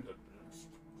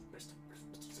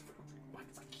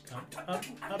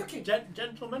 looking.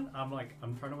 Gentlemen, I'm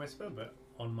trying to whisper, but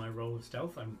on my roll of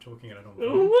stealth, I'm talking at a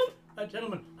normal tone.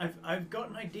 Gentlemen, I've got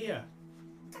an idea.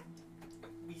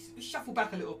 We shuffle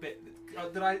back a little bit.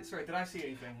 Did I see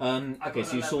anything? I Okay, got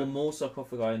so you saw 11. more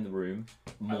sarcophagi in the room,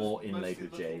 more mostly inlaid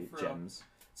with looking for a gems.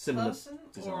 Similar Person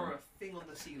design. or a thing on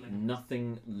the ceiling?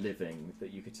 Nothing living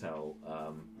that you could tell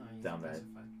Oh, you down there.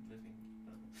 specified living.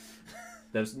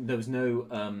 There was no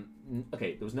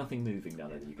okay. There was nothing moving down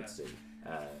there that you could see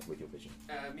with your vision.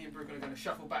 Me and Brooke are going to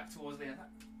shuffle back towards the end.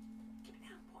 Get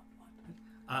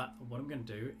it out. What? What I'm going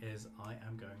to do is I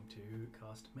am going to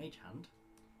cast Mage Hand,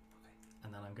 Okay.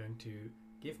 and then I'm going to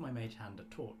give my mage hand a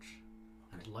torch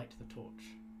and light the torch.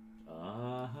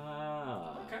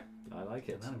 Aha. Okay. I like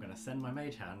it. And then I'm going to send my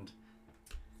mage hand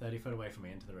 30 foot away from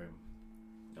me into the room.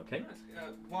 Okay.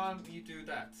 Nice. While you do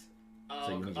that,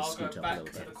 So you need to I'll scoot go up a back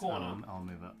little to bit. the corner. I'll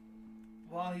move up.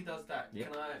 While he does that,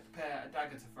 Yep. can I prepare a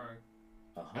dagger to throw?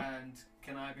 Uh-huh. And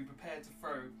can I be prepared to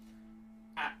throw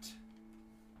at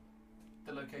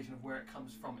the location of where it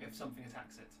comes from if something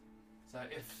attacks it? So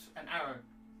if an arrow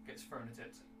gets thrown at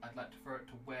it, I'd like to throw it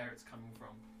to where it's coming from.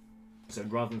 So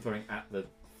rather than throwing at the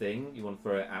thing, you want to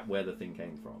throw it at where the thing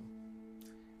came from.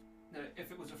 No, if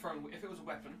it was a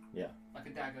weapon, Yeah. like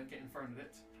a dagger getting thrown at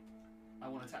it, I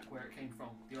want to attack where it came from.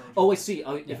 The origin. Oh, I see.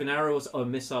 Oh, Yeah. If an arrow or a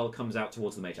missile comes out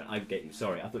towards the mage hand, I get you.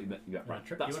 Sorry, I thought you meant you. Right, That's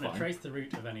you want fine. to trace the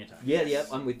route of any attack. Yeah, yeah,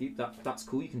 I'm with you. That's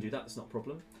cool. You can do that. That's not a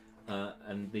problem.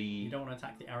 And You the don't want to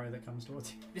attack the arrow that comes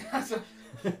towards you. Yeah, so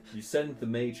you send the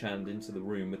mage hand into the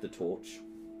room with the torch.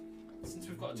 since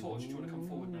we've got a torch, do you want to come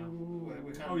forward now?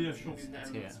 We're kind Oh, of yeah, sure. using that It's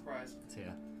element here. of surprise. It's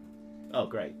here. Oh,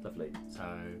 great, lovely.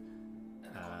 So,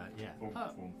 yeah. Full,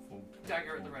 Oh, full.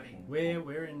 Dagger at the ready.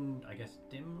 we're in, I guess,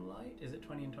 dim light? Is it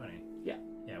 20 and 20? Yeah.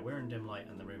 Yeah, we're in dim light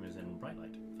and the room is in bright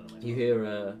light for the most You part.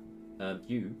 hear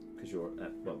you because you're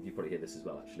well. You probably hear this as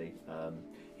well actually.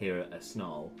 Hear a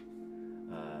snarl,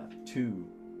 two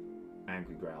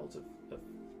angry growls of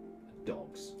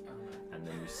dogs, Oh, no. and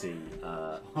then you see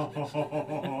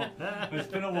It's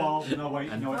been a while. No, wait,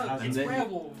 And- no, it No, hasn't. it's then-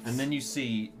 werewolves. and then you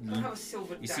see I don't have a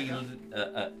silver you see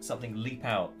dagger. something leap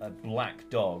out. A black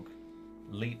dog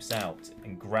leaps out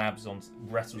and grabs on,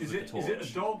 wrestles Is with it, the is torch. it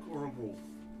a dog or a wolf?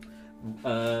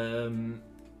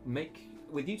 Make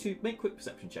with you two make quick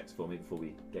perception checks for me before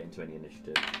we get into any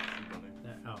initiative.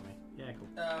 Oh, me. Yeah, cool.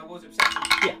 What was it?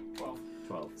 Perception? Yeah. 12.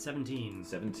 12. 17.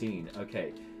 17.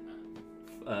 Okay.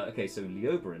 Okay, so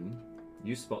Leoberin,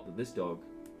 you spot that this dog,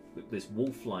 this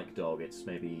wolf-like dog, it's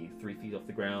maybe 3 feet off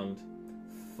the ground,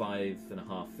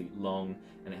 5.5 feet long,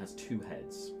 and it has 2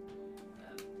 heads.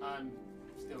 I'm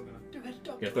still gonna.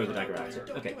 Gonna throw the dagger at it.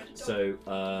 Okay, so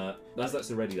as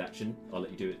that's a ready action, I'll let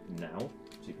you do it now.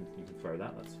 So you can throw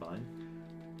that. That's fine.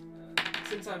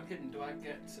 Since I'm hidden, do I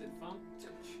get advantage?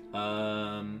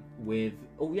 With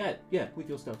with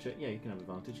your stealth check, yeah, you can have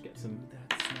advantage. Get some.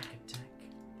 That sneak attack.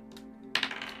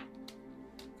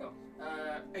 Cool.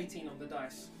 18 on the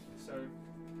dice, so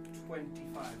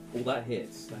 25. Oh, that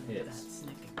hits. That That hits.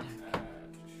 sneak attack.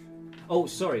 Oh,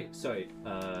 sorry.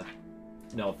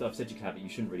 No, I've said you can have it. You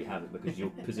shouldn't really have it because your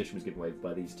position was given away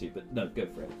by these two. But no, go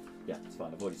for it. Yeah, it's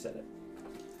fine. I've already said it.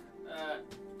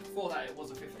 For that, it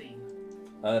was a 15.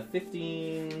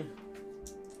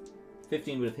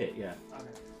 15 would have hit. Yeah. Okay.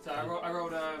 So I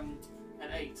rolled an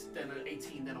 8, then an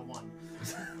 18, then a 1.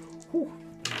 It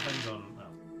depends on.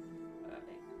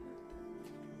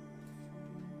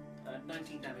 Oh,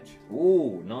 19 damage.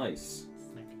 Oh, nice.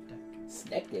 sneak attack.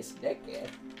 Sneaky.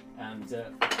 And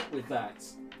with that,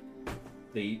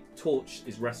 the torch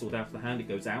is wrestled out of the hand. It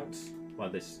goes out by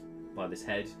this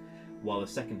head, while the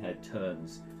second head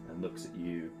turns and looks at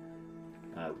you.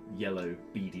 Yellow,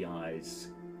 beady eyes,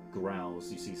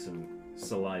 growls. You see some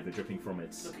saliva dripping from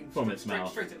its Looking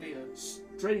mouth. Straight at Leo.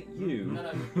 Straight at you.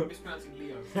 No, mispronouncing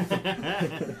Leo.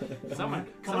 Someone,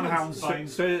 Come on, Houndbane.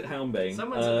 Straight at Houndbane.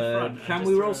 Someone's at the front. Can and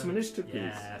we just roll throw some initiative, please?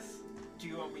 Yes. Do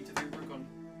you want me to do Brugon?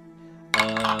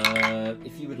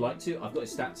 If you would like to, I've got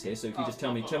his stats here. So if you just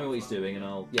tell me what he's doing, and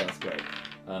I'll. Yeah, that's great.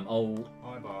 Hi,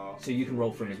 Bar. So you can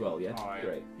roll for him as well. Yeah. Hi.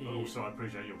 Great. But also, I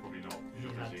appreciate you're probably not.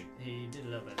 You're busy. He did a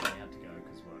little bit, then he had to go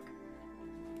because work.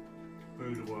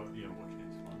 Food or work, yeah, watch it,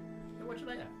 it's fine. You'll watch it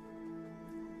later.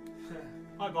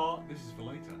 Hi, Bart. This is for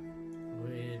later.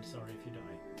 Weird, sorry if you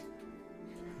die.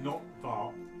 Not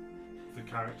Bart, the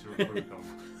character of Brucon.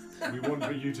 We want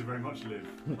for you to very much live.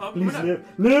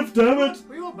 Live, damn it!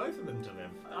 We want both of them to live.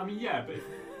 I mean, yeah, but.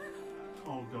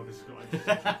 Oh god, this has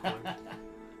got.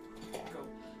 Cool.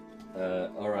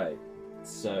 Alright,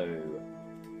 so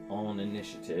on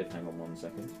initiative, hang on 1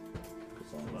 second,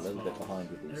 because I'm a little bit behind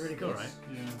with these. They're really cool, Yes.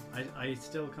 right? Yeah. I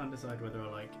still can't decide whether I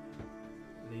like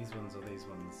these ones or these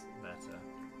ones better.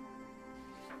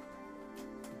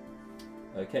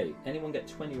 Okay, anyone get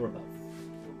 20 or above?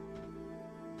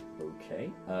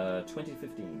 Okay, 20 to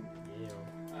 15. Yeah.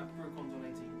 Brucon's on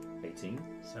 18. 18.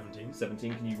 17.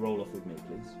 17, can you roll off with me,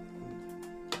 please?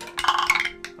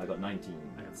 I got 19.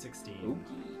 I got 16. Okay.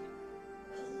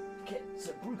 Okay,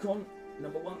 so Brucon,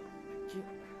 number 1. Thank you.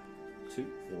 2,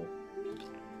 4.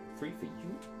 3 for you.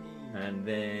 And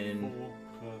then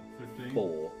 4 for 15.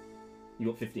 4. You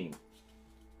got 15. There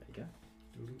you go.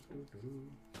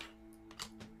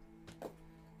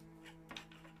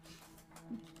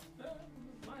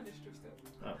 My initiative still.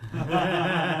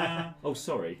 Oh, oh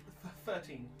sorry.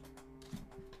 13.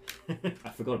 I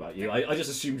forgot about you. I just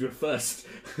assumed you were first.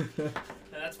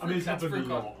 That's I mean, it's that's happened a Brucon.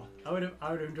 lot. I would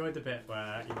have enjoyed the bit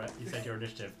where you said your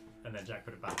initiative and then Jack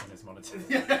put it back on his monitor.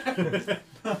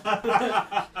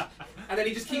 And then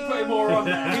he just keep putting more on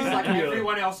there. He's like,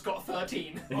 everyone else got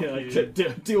 13.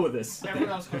 Deal with this. Everyone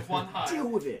else got 1 higher. Deal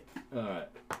with it. All right.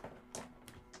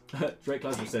 Drake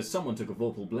Clasper says someone took a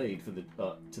Vorpal blade for the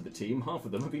to the team. Half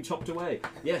of them have been chopped away.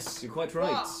 Yes, you're quite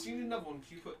right. Do you need another one?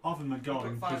 Do you put? Half of them are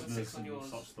going put 5 and prisoners 6 on and yours.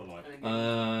 such the like. And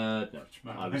then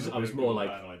No. I was more like,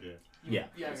 Bad idea. yeah,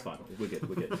 Yeah, it's yeah. fine. We're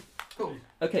good. Cool.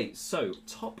 Okay, so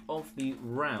top of the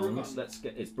round. Brucon. Let's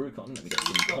get it's Brucon. Let me get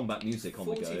some He's got combat music on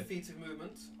the 40 go. feet of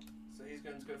movement. So he's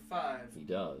going to go 5, He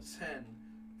does. 10,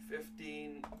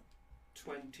 15,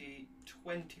 20,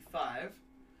 25.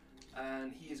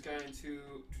 And he is going to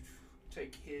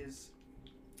take his...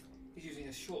 He's using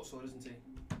a short sword, isn't he?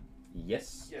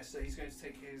 Yes. Yes, so he's going to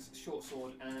take his short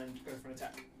sword and go for an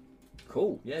attack.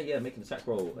 Cool. Yeah. Make an attack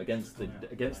roll against the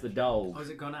dowel. Oh, has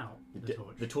it gone out? The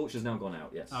torch. The torch has now gone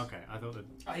out. Yes. Okay, I thought that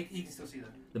Oh, he can still see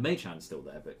them. The mage hand's still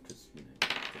there, but because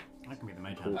I can be the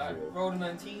mage Cool. hand. Rolled a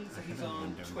 19, so he's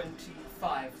on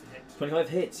 25 to hit. 25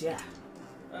 hits. Yeah.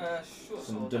 Short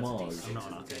Some sword, damage. that's a I'm D6, not an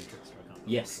isn't arcane it? trickster, I can't.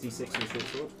 Yes. D6 for the short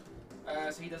sword.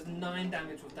 So he does 9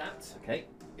 damage with that. Okay.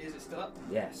 Is it still up?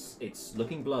 Yes. It's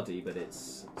looking bloody, but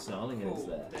it's snarling and it's Cool.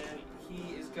 there. Then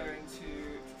he is going to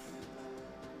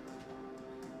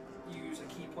use a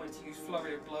key point to use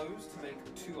flurry of blows to make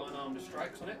 2 unarmed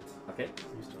strikes on it. Okay.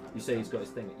 Used to have You say he's got his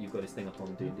thing. You've got his thing up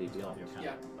on D&D Beyond. your hand.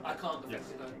 Yeah, I can't affect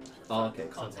it though. Oh, okay.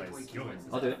 Can't take away key You're points.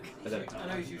 I'll do it. He's I'll do it. I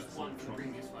know he's used 1 for the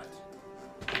previous fight.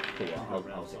 Cool.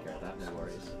 I'll take care of that. No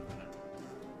worries.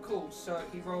 Cool, so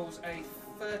he rolls a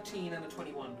 13 and a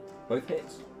 21. Both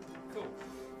hits. Cool.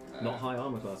 Not high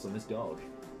armor class on this dog.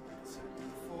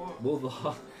 4. Will the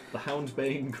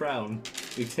Houndbane crown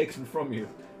be taken from you?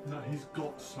 No, he's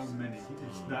got so many.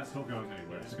 That's not going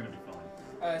anywhere. It's going to be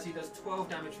fine. So he does 12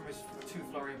 damage from his 2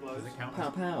 flurry of blows. Does it count Pow,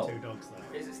 as pow. 2 dogs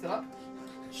though? Is it still up?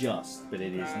 Just, but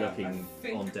it is I looking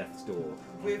think- on death's door.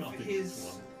 With I think his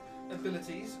it's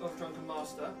abilities of Drunken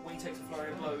Master, when he takes a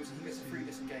flurry of blows, he gets a free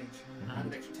disengage and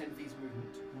an extra 10 feet of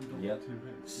movement. Yep.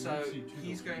 So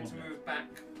he's going to move back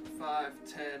 5,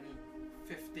 10,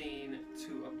 15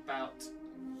 to about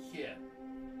here.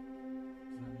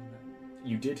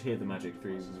 You did hear the magic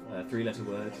 3-letter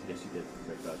word. Yes, you did.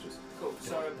 Great badges. Cool.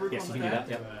 So Brucon Yes, was you can do there, that.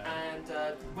 Yep.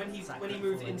 and when he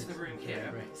moved into the room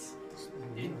here,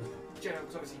 in general,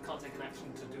 because obviously you can't take an action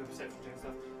to do a perception check and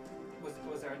stuff.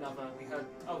 Was there another? We heard.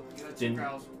 Oh, you heard 2 Didn't-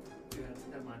 growls. 2 heads.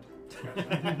 Never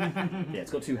mind. Yeah, it's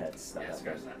got 2 heads. Yeah,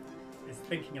 scratch that. It's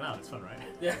thinking aloud, it's fun, right?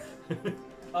 Yeah.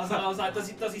 I was like,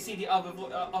 does he see the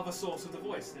other source of the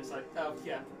voice? And it's like, oh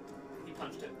yeah, he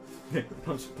punched it.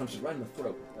 Punch it right in the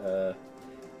throat.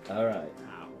 All right.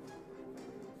 Ow.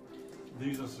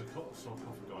 These are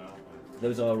sarcophagi, aren't they?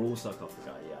 Those are all sarcophagi.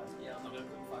 Yeah. Yeah, I'm not gonna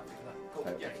put 5 feet for that. Cool. I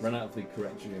Yeah. ran out of the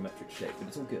correct geometric shape, but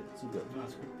it's all good. It's all good. No,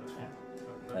 that's good. That's fine.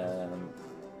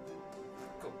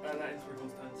 Cool. That ends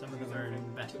Brucon's turn. Some of them are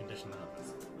in better condition than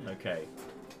others. Okay.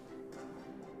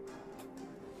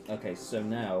 Okay, so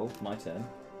now my turn.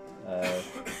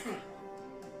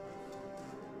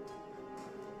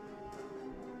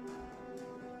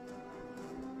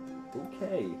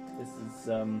 Okay, this is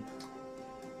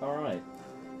all right.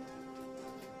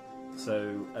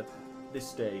 So at this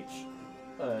stage,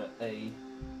 a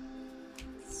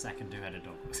Second 2-headed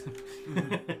dog.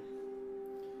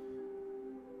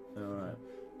 all right.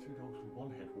 2 dogs with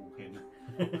 1 head walk in.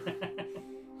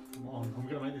 Come on, I'm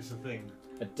going to make this a thing.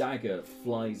 A dagger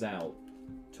flies out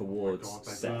towards Oh my God,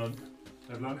 Seth.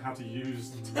 they've learned how to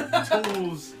use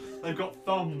tools. They've got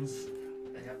thumbs.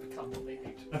 They have become what they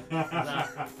hate.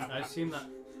 I assume that.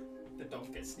 The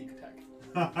dog gets sneak attack.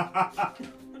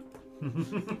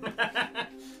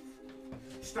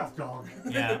 Stuff dog.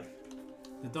 Yeah.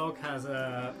 The dog has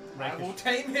a I will rakish.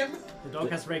 tame him. The dog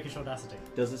has rakish audacity.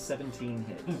 Does a 17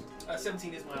 hit?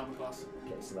 17 is my armor class.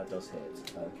 Okay, so that does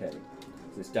hit. Okay.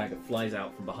 So this dagger flies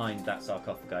out from behind that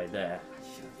sarcophagi there.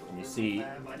 And you see-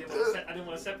 I didn't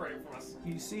want to separate it from us.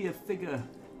 You see a figure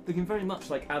looking very much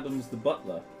like Adams the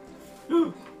butler.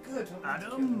 Good.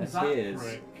 Adam! That's That his.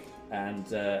 prick. And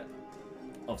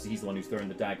obviously he's the one who's throwing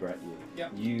the dagger at you.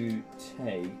 Yep. You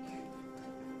take...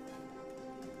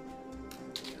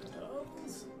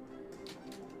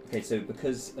 Okay, so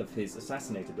because of his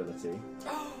assassinate ability,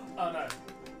 Oh no.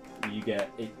 you get...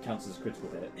 It counts as a critical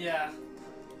hit. Yeah.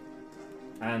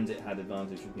 And it had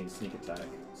advantage from being sneak attack.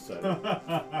 So...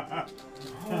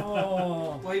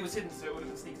 Oh! Well, he was hidden, so it would have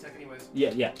been sneak attack anyways.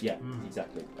 yeah, Mm.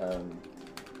 exactly.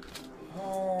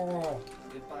 Oh!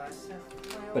 Goodbye,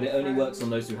 Seth. But it only works on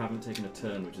those who haven't taken a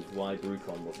turn, which is why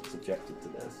Brucon wasn't subjected to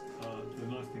this. The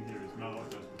nice thing here is Malak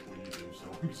goes before you do, so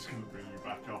I'm just going to bring you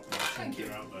back up and Thank send you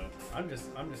you. out there. I'm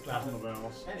just glad One that, of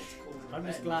ours. And it's called I'm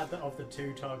just revenge. glad that of the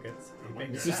 2 targets he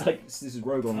picked. It's just like this is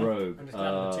rogue on rogue. I'm just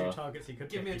glad of the 2 targets he could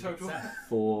Give pick, me a he picked total. Seth.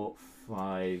 4,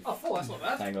 5. Oh, 4, that's not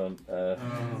bad. Hang on. Oh,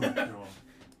 God.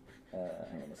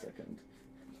 Hang on a second.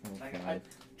 Like, 5,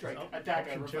 Drake, Op- a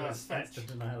dagger, option 2 reverse is fetch.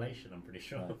 instant annihilation, I'm pretty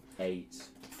sure. 8.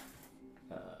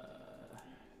 I'm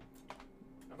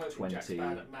hoping 20. Jack's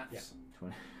bad at maths.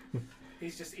 20.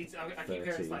 He's just, I keep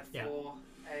hearing it's like Yeah. 4,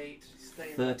 8,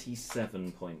 stay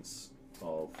 37 points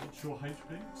of What's your HP?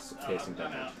 piercing I'm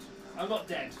damage. out. I'm not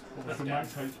dead. What I'm was the dead.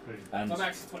 max HP? And My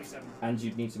max is 27. and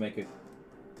you'd need to make a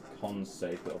con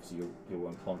save, but obviously you're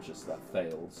unconscious. That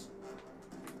fails.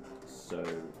 So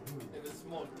It was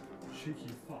more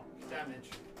Cheeky fuck. damage.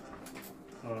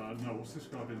 No, what's this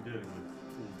guy been dealing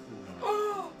with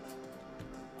all night?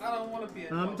 I don't want to be a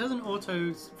It dog. doesn't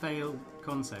auto fail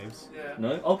con saves. Yeah.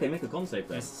 no. Okay, make a con save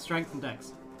then. It's strength and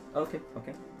dex. Okay.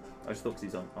 I just thought 'cause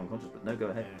he's unconscious, but no. Go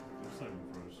ahead. You're saving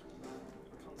throws.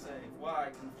 Can't say why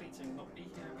can fleeting not be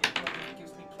here. Be a dog that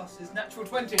gives me pluses. Natural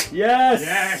 20. Yes.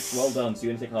 Yes! Well done. So you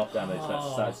only take half damage.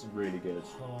 Oh. That's really good.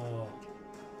 Oh.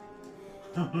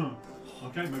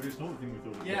 Okay, maybe it's not the thing we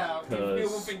thought it was. Yeah, Because-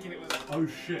 people were thinking it was. Oh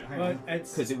shit, hang Well, on.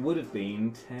 it's Because it would have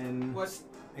been 10. Was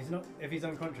he's not. If he's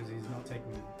unconscious, he's not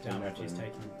taking damage. He's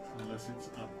 11. taking. Unless it's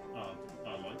like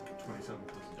 27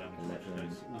 plus damage. 11.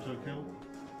 Which is auto kill.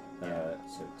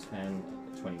 So 10,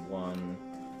 21,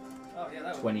 oh yeah,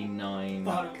 that was. 29.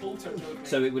 But it auto killed me.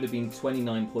 So it would have been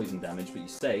 29 poison damage, but you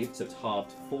saved, so it's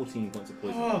halved 14 points of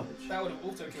poison Oh. damage. that would have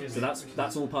auto killed me. So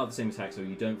that's all part of the same attack, so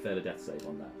you don't fail a death save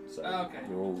on that. So Oh, okay.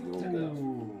 you're all good.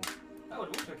 Ooh. That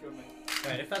would have auto killed me.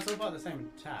 Wait, if that's all part of the same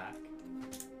attack,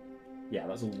 Yeah,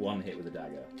 that's all one hit with a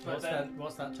dagger. But then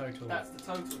what's that total? that's the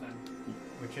total then.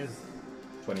 Which is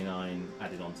 29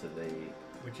 added onto the.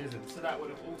 which isn't. So that would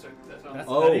have auto. That's,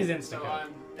 Oh. that is insta So kill.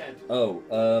 I'm dead. Oh,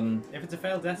 If it's a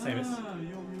failed death save, it's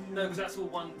No, because that's all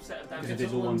one set of damage. If it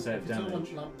is all one set of if it's all damage.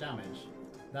 one lump damage,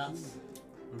 that's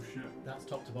Oh shit.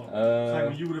 top to bottom. So hang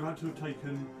on, you would have had to have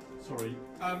taken,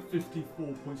 54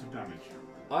 points of damage.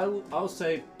 I'll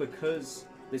say because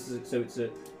this is so it's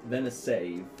then a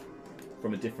save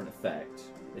from a different effect.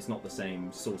 It's not the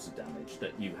same source of damage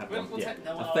that you have. We'll take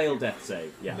no one a failed argue. death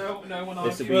save. Yeah. No one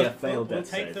This would argued. be a failed we'll death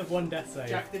take save. the one death save.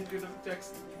 Jack didn't do the. Jack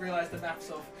realised the maths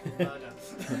of murder.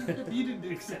 But you didn't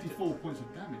do Accept it. 54 points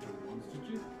of damage all at once,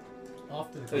 did you?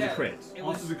 After the It was Yeah. a crit. It After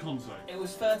was. the con save. It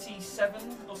was 37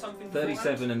 or something. beforehand.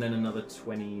 37 and then another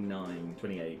 29,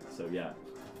 28. So yeah,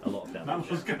 a lot of damage. That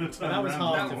was going to turn that was around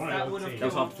half that to way. that would have 14. That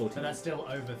was half to So 14. that's still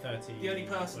over 30. The only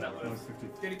person that would No, have. 50.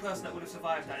 The only person that would have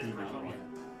survived that is You're Brugon. right.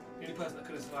 The only person that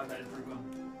could have survived that is Brugon.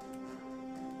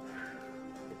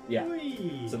 Yeah.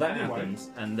 Whee! So that Anyway. happens,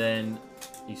 and then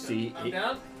you see, I'm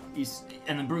down.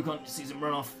 and then Brucon sees him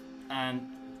run off and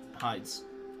hides.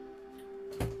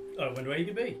 Oh, I wonder where he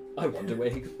could be. I wonder where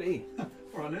he could be.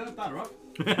 Alright, Leo, batter up.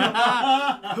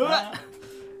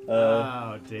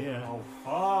 Oh dear. Oh,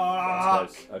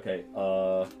 That's fuck! close. Okay.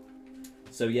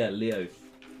 So yeah, Leo,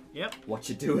 Yep. what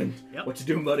you doing? Yep. What you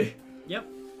doing, buddy? Yep.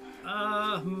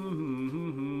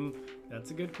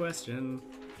 That's a good question.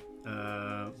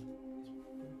 Health-wise,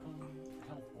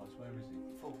 where is he?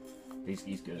 Full. He's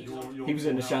good. You're He was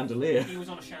in the full health. chandelier. He was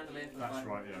on a chandelier for the That's fight.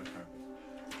 right, yeah, okay.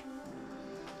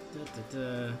 That's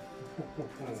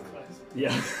close.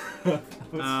 Yeah.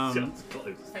 Um, Just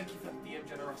close. Thank you for the DM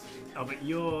generosity. Oh, but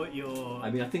you're. I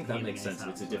mean, I think that healing makes sense. If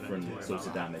it's a yourself, so don't different worry source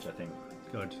of about damage, I think. that.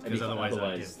 Good, I because mean, otherwise,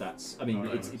 otherwise that's. I mean,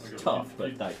 Alright, it's okay. tough, You-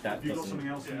 but that Have you got something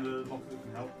doesn't. else in the locker that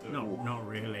can help? No, not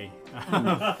really.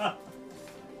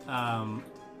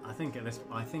 I think at this.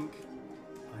 I think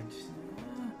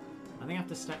I have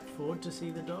to step forward to see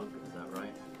the dog. Is that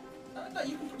right? No,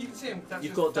 you can see him. That's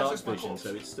You've just, got that's dark just my vision, corpse.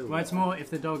 so it's still. Well, it's more if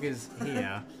the dog is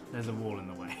here. There's a wall in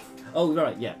the way Oh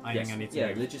right, yeah. I yes. think I need to Yeah,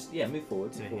 move they just move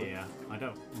forward. to move forward. here. I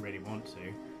don't really want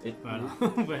to, It, but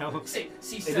well. See it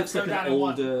steps looks go like down an in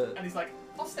one, older. and he's like,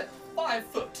 I'll step 5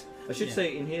 foot. I should Yeah.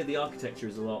 say in here the architecture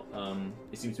is a lot.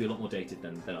 It seems to be a lot more dated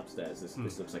than upstairs. This Hmm.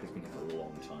 looks like it's been here for a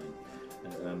long time.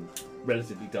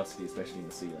 Relatively dusty, especially in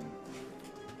the ceiling.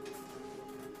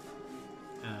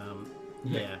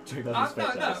 Yeah. Check out this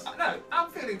fake dice. No, I'm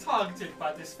feeling targeted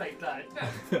by this fake die. No.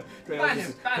 Check Ban out him,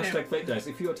 this ban him. hashtag fake dice.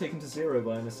 If you are taken to 0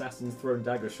 by an assassin's thrown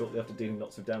dagger shortly after dealing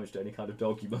lots of damage to any kind of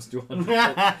dog, you must do 100. You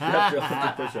have to do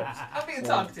 100 push-ups. I'm being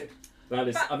targeted. That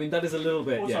is, I mean, that is a little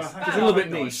bit, Also, yes, hashtag it's a little bit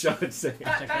fake niche, I would say.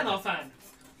 Ban our fan.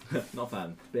 Not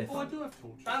fan, beer Oh, I fan. do have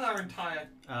torches. Ban our entire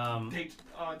Um,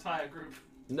 our entire group.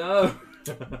 No.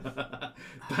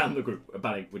 Ban the group.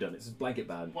 Banning. We're done. It's a blanket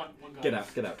ban. One guy. Get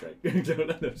out. Get out, Drake. no,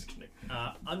 just kidding.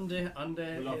 Under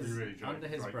love you really, under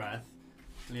his Drake. breath,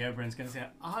 Leobrin's going to say,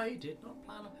 "I did not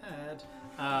plan ahead,"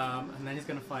 and then he's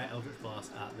going to fire Eldritch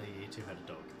Blast at the two-headed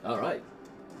dog All right.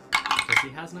 because he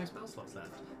has no spell slots left.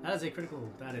 That is a critical.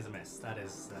 That is a miss. That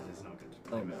is not good.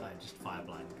 Oh, no. I just fire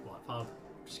blind.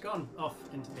 Just gone off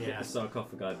into the Hit air. the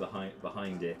sarcophagi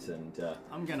behind it, and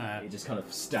I'm gonna it just kind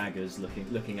of staggers,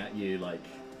 looking at you like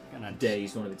gonna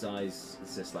dazed. One of its eyes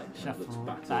is just like kind of looks shuffle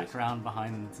battered. back around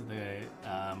behind the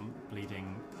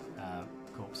bleeding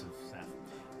corpse of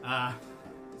Seth.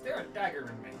 Is there a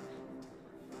dagger in me?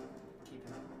 Keep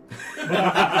it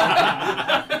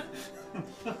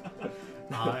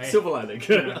up. Silver lining.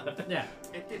 Yeah.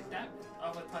 It did damage.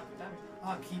 Other type of damage. Oh,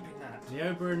 I'm keeping that.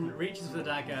 Leobrin reaches for the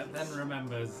dagger, then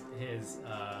remembers his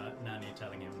nanny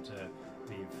telling him to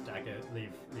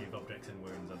leave objects in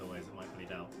wounds, otherwise it might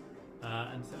bleed out,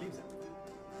 and so leaves it.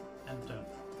 And turn.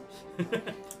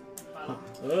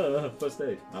 First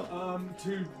aid.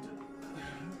 To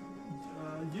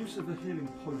use of a healing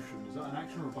potion, is that an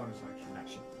action or a bonus action?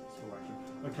 Action. It's full action.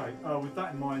 Okay, with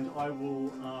that in mind, I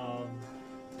will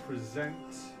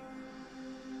present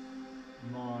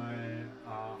my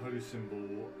holy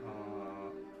symbol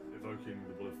evoking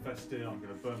the Bull of Festir. I'm going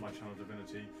to burn my Channel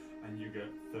Divinity, and you get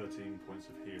 13 points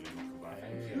of healing off the back.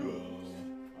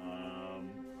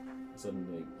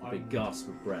 Suddenly, a big gasp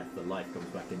of breath, the life comes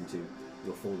back into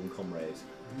your fallen comrade.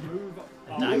 Move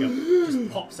A up. dagger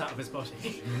just pops out of his body.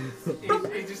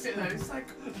 He's just sitting there. It's like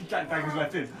Dagger's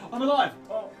left in. I'm alive!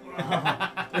 Oh.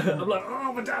 I'm like,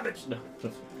 oh, the damage! No.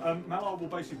 Malar will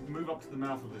basically move up to the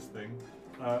mouth of this thing,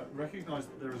 recognise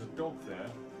that there is a dog there.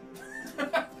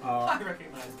 I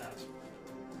recognise that.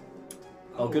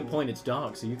 Oh, good point. It's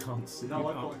dark, so you can't see. No,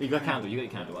 I've got You got a candle. You got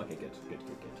your candle. Okay, good.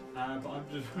 But I'm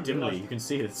just Dimly, you can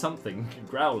see there's something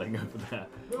growling over there.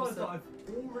 realised that I've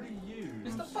already used.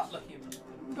 Is the butler human?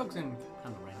 Dog's in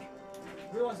handle range.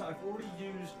 Realised that I've already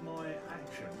used my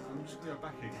action. I'm just going to go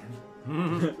back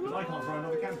again. But I can't throw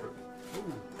another cantrip.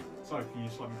 Ooh. So, can you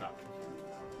slide me back?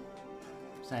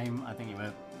 Same, I think you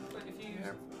were But if you use...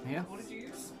 here. What did you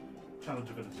use? Channel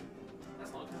Divinity.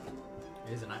 That's not a cantrip.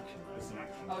 It is an action though. It's an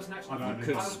action. Oh, it's an action. I know, You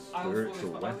could I was spiritual thought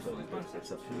it was weapon, bonus but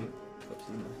it's up to you. It's up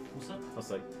to you, man. What's that? I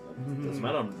was like, doesn't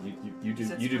matter. You do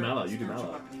Said Malar. You do spiritual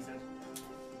Malar. weapon, he said.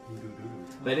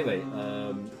 But anyway,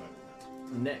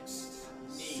 next,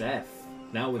 Seth.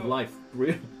 Now with Cool. life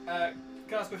Can I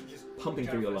ask a question? Just pumping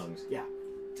through your lungs. Yeah.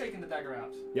 Taking the dagger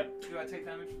out. Yep. Do I take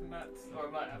damage from that? Or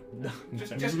am I... No,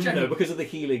 Just no, checking. because of the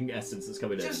healing essence that's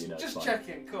coming in. Just, You know, it's just fine.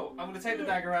 checking. Cool. I'm going to take the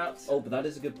dagger out. Oh, but that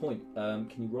is a good point. Can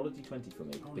you roll a d20 for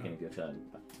me, Oh, beginning of your turn?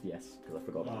 Yes, because I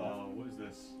forgot about What is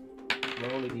this?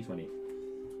 that. Roll a d20.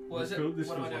 What is This it? feels- this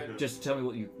What am I feels like doing? a- Just tell me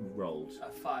what you rolled.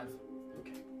 5.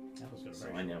 Okay. That was good. So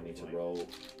I now need to roll.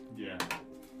 Yeah. 5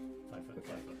 foot,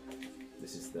 Okay. 5 foot.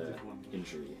 This is the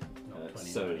injury. Not 20,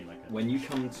 So 20 like a- when you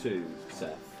come to,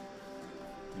 Seth,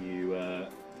 you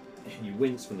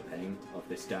wince from the pain of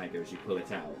this dagger as you pull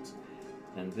it out,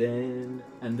 and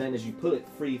then as you pull it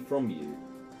free from you,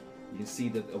 you can see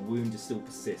that a wound still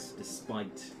persists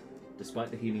despite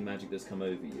the healing magic that's come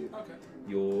over you. Okay.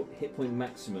 Your hit point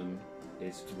maximum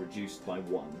is reduced by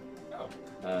 1.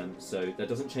 Oh. So that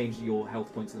doesn't change your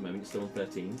health points at the moment. It's still on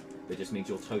 13. That just means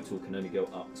your total can only go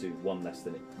up to 1 less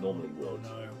than it normally Oh would. no,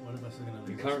 one of us is going to lose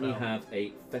You a currently spell. have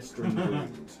a festering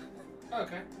wound.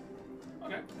 Okay.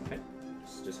 Okay. Okay.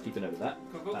 Just keep a note of that.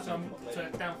 Cool. That So might I'm come up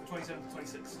later. down from 27 to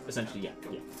 26. Essentially, yeah.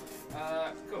 Cool.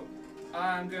 Yeah. Cool.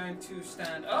 I'm going to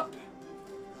stand up.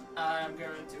 I'm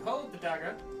going to hold the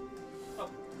dagger. Oh,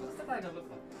 what's the dagger look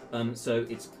like? So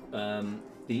it's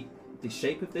the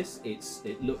shape of this.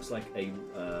 It looks like a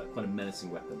quite a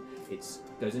menacing weapon. It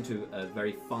goes into a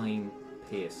very fine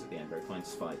pierce at the end, very fine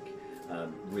spike,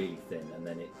 really thin, and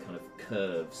then it kind of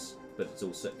curves, but it's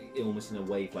also almost in a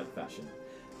wave-like fashion,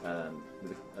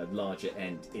 with a larger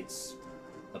end. It's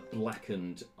a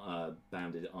blackened,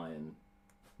 bounded iron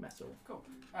metal. Cool.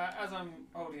 As I'm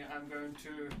holding it, I'm going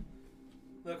to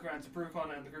look around to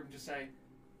Brucon and the group and just say,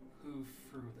 "Who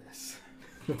threw this?"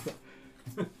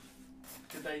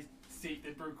 Did they see?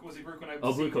 Was it Brucon over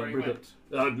Oh, to see where he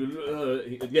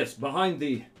went? Yes, behind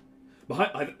the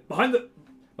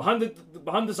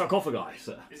sarcophagi,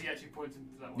 sir. Is he actually pointing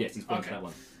to that one? Yes, he's pointing Okay. to that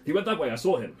one. He went that way. I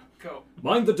saw him. Cool.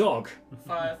 Mind the dog.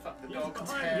 5, fuck the dog.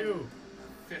 behind 10, you.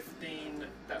 15.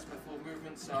 That's my full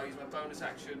movement, so I'll use my bonus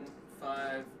action.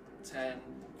 5, 10,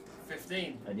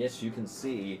 15. And yes, you can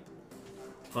see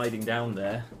hiding down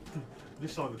there.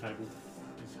 This side of the table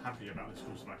is happy about this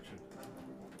course of action.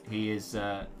 He is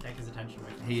Take his attention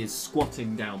away. he is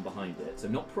squatting down behind it, so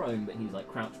not prone, but he's like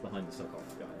crouched behind the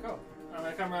sarcophagus. Cool. I'm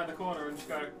going to come around the corner and just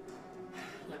go,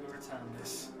 let me return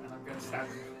this. And I'm going to stab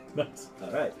him. Nice.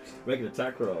 All right, make an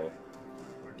attack roll.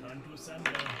 Return to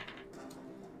sender.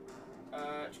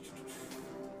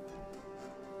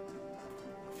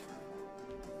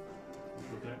 What's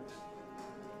your dex?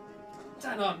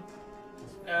 10 on.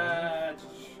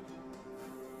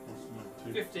 What's number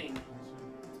 2? 15.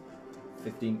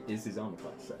 15 is his armor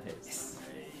class. That hits.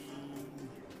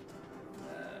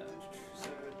 So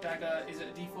dagger, is it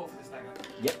a D4 for this dagger?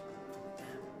 Yep.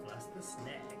 Plus the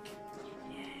snack.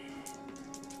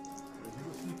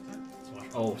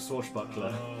 Oh,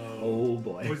 swashbuckler. Oh. Oh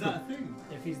boy. Was that a thing?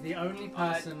 If he's the only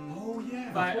person. Oh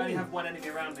yeah. If I only have one enemy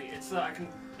around me, it's that I can.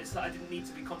 It's that I didn't need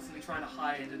to be constantly trying to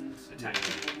hide and attack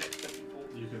people next to people.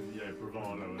 You can,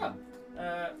 bravado.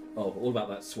 And, Oh, all about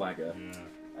that swagger.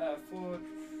 yeah. 4,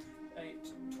 8,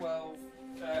 12.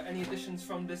 Any additions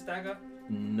from this dagger?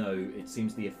 No, it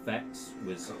seems the effect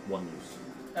was one use.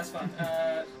 That's fine.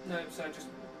 No, so just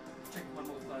check my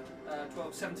multiplier.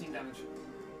 12, 17 damage.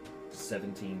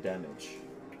 17 damage.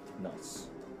 Nice.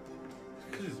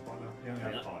 Because it's about now. He only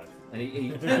had 5.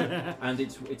 And and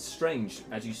it's strange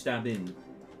as you stab in.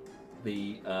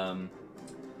 The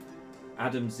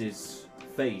Adams's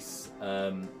face.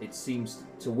 It seems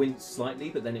to wince slightly,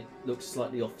 but then it looks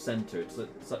slightly off center. It's like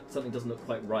something doesn't look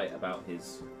quite right about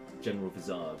his general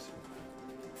visage.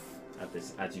 At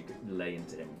this, as you lay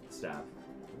into him, stab.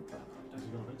 Has he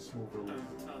got a bit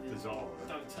Smallville bizarre?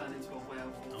 Don't turn into a I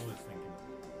werewolf. was thinking.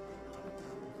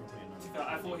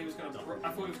 I thought he was going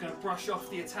to brush off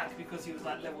the attack because he was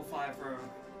like level 5 for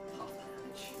half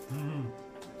damage.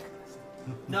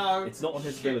 No. It's not on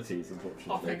his Shit. abilities,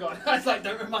 unfortunately. Oh thank God! I was like,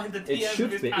 don't remind the DM It should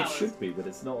of his be. powers. It should be, but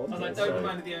it's not on I was there. like, don't so-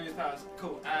 remind the DM of his powers.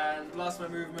 Cool. And last of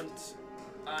my movement,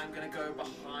 I'm gonna go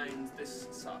behind this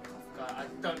sarcophagus. I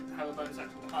don't have a bonus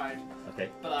action to hide, Okay.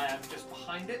 but I am just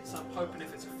behind it. So I'm hoping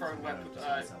if it's a thrown weapon,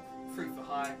 3 foot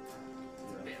high.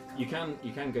 You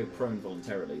can go prone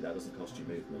voluntarily. That doesn't cost you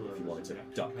movement if you wanted to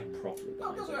duck properly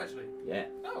Oh, behind does it it. actually? Yeah.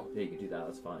 Oh, Yeah, you can do that.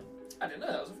 That's fine. I didn't know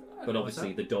that was. But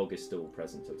obviously the dog is still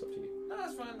present, so it's up to you. No,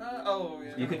 that's fine. Oh,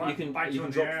 yeah. You can Bite you you can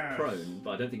on drop the ass. prone,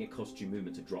 but I don't think it costs you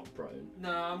movement to drop prone.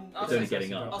 No, I'll It's stay only getting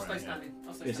standing. up. I'll stay standing.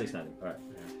 I'll stay You stay standing. standing.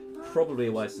 All right. Probably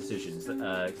a wise decision.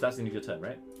 'Cause that's the end of your turn,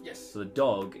 right? Yes. So the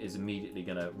dog is immediately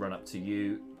going to run up to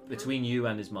you, between you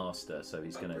and his master. So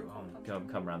he's going to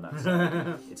come around that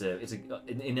side. It's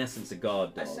in essence a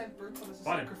guard I dog. said brutal as a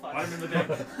Bite him. sacrifice. Bite him in the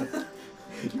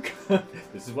dick.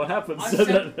 This is what happens.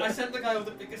 I sent the guy with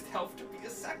the biggest health to be a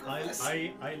sacrifice.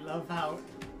 I love how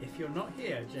if you're not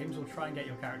here, James will try and get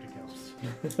your character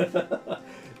killed.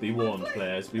 Be warned,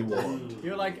 players. Be warned.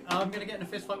 You're like, I'm gonna get in a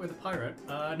fist fight with a pirate.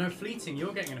 No, fleeting.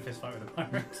 You're getting in a fist fight with a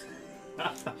pirate.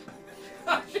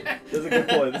 Oh, shit. That's a good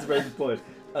point. That's a very good point.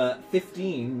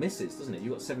 15 misses, doesn't it? You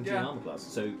got 17 Yeah. armor class.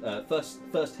 So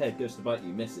first head goes to bite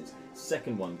you, misses.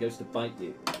 Second one goes to bite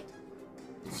you.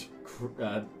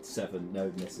 7,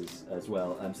 no misses as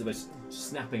well. So they're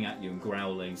snapping at you and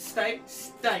growling. Stay.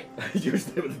 You're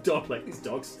staying with the dog like these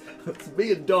dogs. It's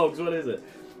me and dogs. What is it?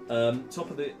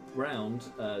 Top of the round.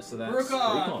 So that's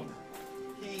Rukon. Rukon.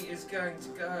 He is going to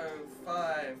go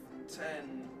 5, 10,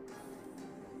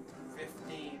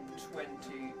 15,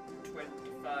 20,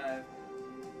 25,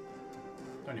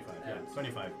 25. Yeah,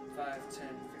 25. 5, 10,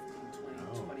 15, 20,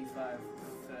 Oh. 25,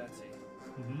 30.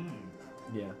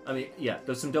 Yeah. I mean, yeah.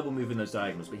 There's some double move in those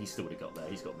diagonals, but he still would have got there.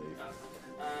 He's got move.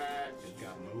 Good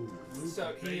job, move.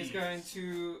 So he is going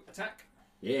to attack.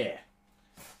 Yeah.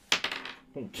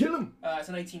 Kill him. It's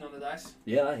an 18 on the dice.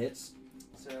 Yeah, that hits.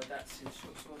 So that's his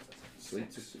short sword. That's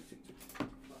Sweet. 6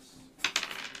 plus.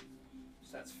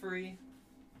 So that's 3.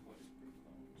 What is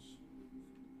Brucon's?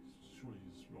 Surely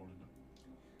he's rolling a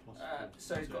plus.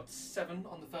 So he's got 7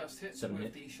 on the first hit 7 with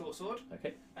hit. the short sword.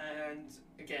 Okay. And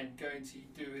again, going to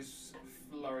do his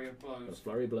flurry of Got blows.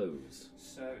 flurry of blows.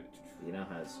 So, He now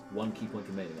has 1 key point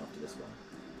remaining after this one.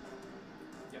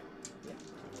 Yep. Yeah.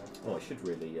 Oh, I should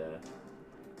really.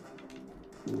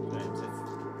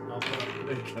 I'll put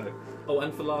There you go. Oh,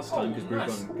 and for last time, because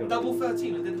nice. Brucon got Double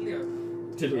 13 and did Leo.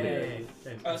 Did Leo. Hey,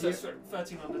 So it's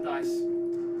 13 on the dice.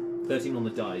 13 on the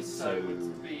dice, So so. it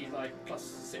would be like plus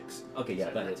 6. Okay, yeah,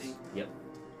 so that hits. 19. Yep.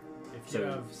 If you So-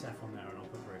 have Seth on there and I'll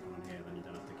put Broken on here, then you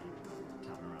don't have to keep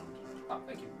tapping around. Oh,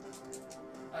 thank you.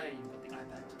 Oh, yeah, you've got the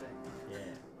iPad today. Yeah.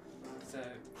 So,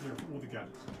 Yeah, all the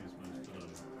gadgets and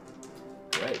gizmos.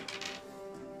 Great.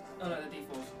 oh no, the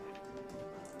D4s.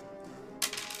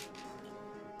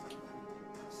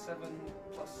 7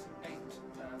 plus 8,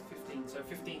 15. So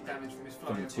 15 damage from his From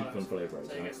flurry the of two blows. flurry blows,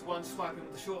 So he right? gets one swiping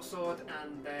with the short sword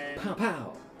and then Pow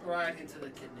pow! right into the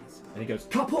kidneys. And he goes,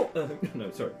 parkour! No,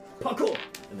 sorry, parkour!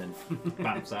 And then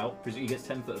bamps out. He gets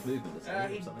 10 foot of movement, doesn't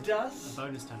he? He Or something? does. A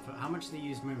bonus 10 foot. How much do they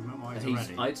use movement wise He's,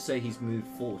 already? I'd say he's moved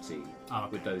 40 Oh,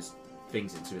 okay. with those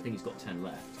things in, so I think he's got 10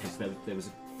 left. Because there was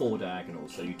 4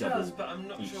 diagonals, so you He double. does, but I'm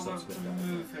not each sure whether to subsequent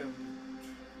damage. move him.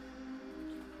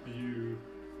 Are you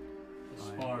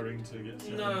aspiring to get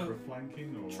to No. him for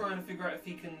flanking, or Trying to figure out if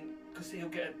he can, because he'll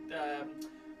get a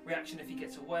reaction if he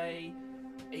gets away.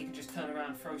 He can just turn around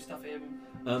and throw stuff at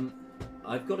him.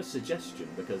 I've got a suggestion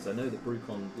because I know that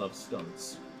Brucon loves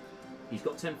stunts. He's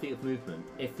got 10 feet of movement.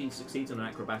 If he succeeds on an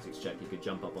acrobatics check, he could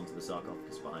jump up onto the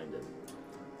sarcophagus behind him.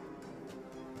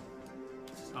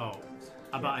 Oh,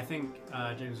 but I think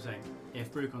James was saying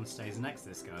if Brucon stays next to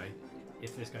this guy,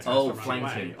 if this guy tries Oh, to run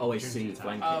flanking. away, Oh, I opportunity see, attack.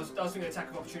 flanking. I was thinking attack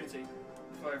of opportunity.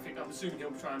 So I'm assuming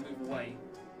he'll try and move away.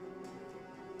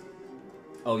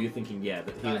 Oh, you're thinking, yeah,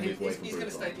 that he'll move away from he's going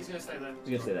to Brucon. stay. He's going to stay there. He's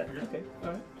going to stay there. Okay,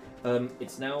 alright.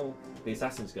 It's now the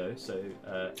assassin's go, so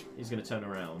he's going to turn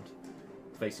around,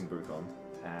 facing Brucon,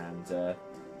 and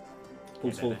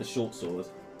pulls forward the short sword,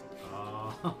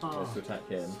 Oh. tries to attack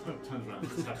him. turns around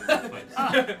and stabs him in the face?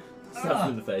 Stabs him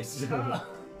in the face.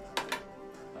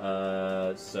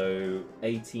 So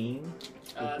 18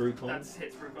 with Brucon. That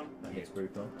hits Brucon. That hits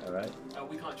Brucon, alright.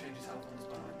 We can't change his health on this,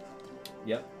 by the way.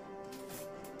 Yep.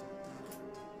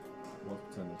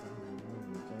 What turn is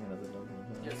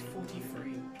Yes,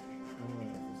 43.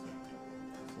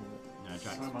 No, So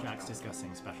much Jack's power.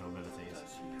 discussing special abilities.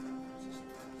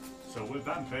 So we're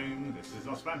vamping. This is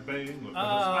us vamping. Look at Ah.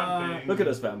 us vamping. Look at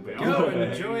us vamping. Go Okay.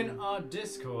 and join our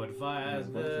Discord via Yeah,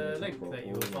 the Vulcan link Temple, that you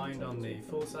all will the find on the Vulcan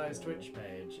full-size Temple. Twitch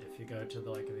page. If you go to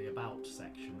the About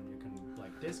section, you can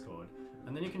Discord,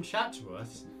 and then you can chat to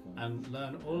us and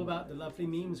learn all about the lovely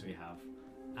memes we have,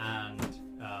 and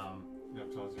The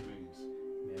advertising means.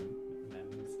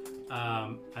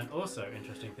 and also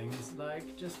interesting things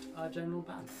like just our general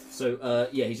ban. So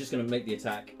he's just going to make the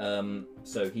attack.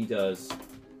 So he does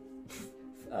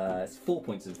 4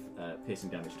 points of piercing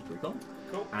damage to Brucon.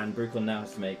 Cool. And Brucon now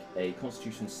has to make a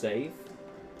Constitution save.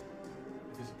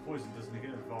 If it's a poison, doesn't he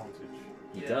get advantage?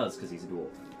 He Yeah. does because he's a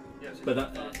dwarf. Yeah, so But it's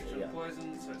that- advantage on yeah.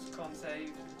 poison, so it's con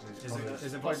save.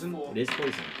 Is it Plus poison? 4. It is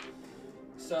poison.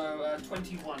 So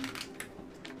 21.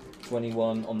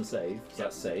 21 on the save. So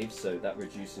that's save. So that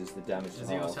reduces the damage Does to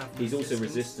he half. also have He's also resistance?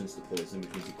 resistance to poison,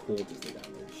 which means he quarters the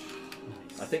damage.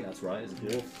 I think that's right as a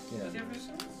dwarf. Does he Yeah. have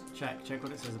resistance? Check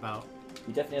what it says about.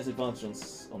 He definitely has advantage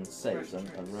on saves. I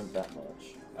remember that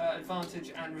much.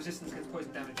 Advantage and resistance against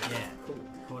poison damage. Yeah. Cool.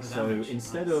 Quarter So damage.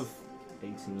 instead Nice. of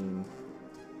 18,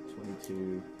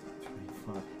 22,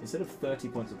 25, instead of 30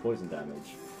 points of poison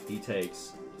damage, he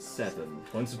takes 7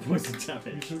 points of poison You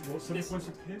damage. took what, 7 points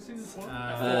of piercing as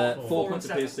well? 4 4 points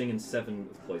of and 7. piercing and 7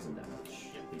 of poison damage.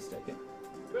 He's taken.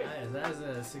 That is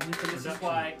a significant This is reduction.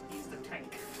 why he's the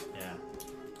tank. Yeah.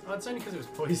 Oh, it's only because it was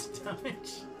poison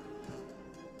damage.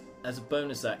 As a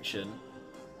bonus action,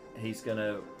 he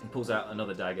pulls out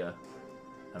another dagger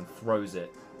and throws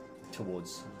it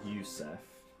towards you, Seth.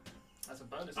 As a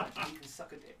bonus action, he can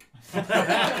suck a dick.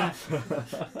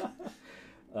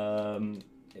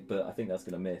 But I think that's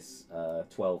going to miss.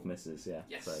 12 misses, yeah.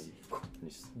 Yes. So he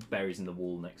just buries in the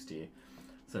wall next to you.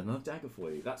 So another dagger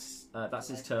for you. That's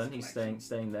his turn. He's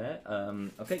staying there.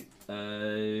 Okay,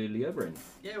 Leobrin,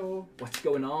 Yeah, well. what's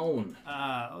going on?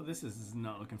 This is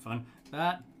not looking fun.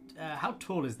 That. How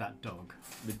tall is that dog?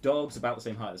 The dog's about the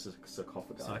same height as a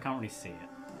sarcophagus. So I can't really see it.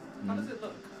 How does it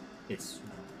look? It's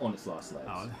on its last legs.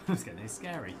 Oh, it's getting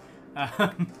scary.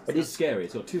 It is scary.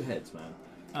 It's got 2 heads,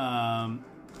 man.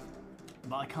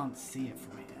 But I can't see it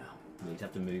from here. You'd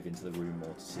have to move into the room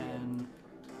more to see it. 10,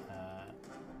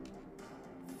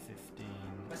 15.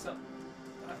 Mess up.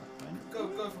 Go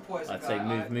for poison. I'd say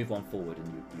move one forward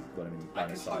and you've got him in I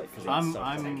line of can sight. hope 'cause for- it's I'm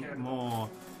so- Take care of I'm more.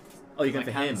 Oh, you're going I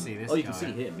for can him. see this Oh, you can guy.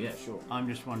 see him. Yeah, sure. I'm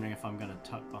just wondering if I'm going to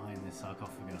tuck behind this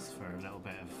sarcophagus for a little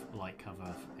bit of light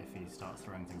cover if he starts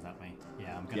throwing things at me.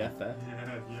 Yeah, I'm gonna. Yeah, fair.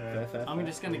 Yeah. Fair. I'm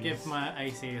just going to give my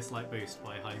AC a slight boost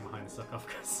by hiding behind the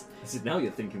sarcophagus. This is now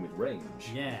you're thinking with range.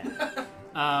 Yeah.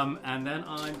 And then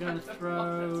I'm going to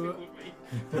throw.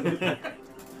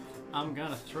 I'm going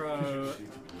to throw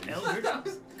Eldritch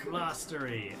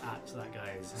Blastery at that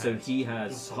guy's head. So he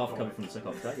has half cover from the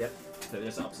sarcophagus, right? Yep. So it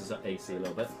just ups his AC a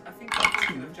little bit. I think I'm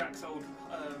thinking of Jack's old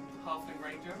halfling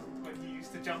ranger when he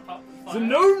used to jump up and It's fire. a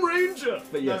gnome ranger!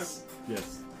 But yes,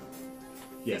 yes.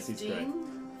 Yes, he's great.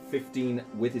 15? 15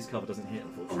 with his cover doesn't hit,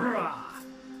 unfortunately.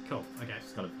 Cool. Okay.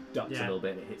 Just kind of ducks a Yeah. little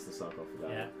bit and it hits the sarcophagus.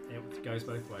 Yeah, it goes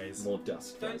both ways. More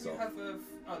dust. Don't flies you off. have a?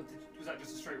 Was that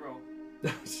just a straight roll?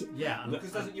 Yeah.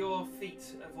 Because doesn't your feet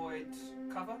avoid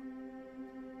cover?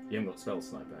 You haven't got spell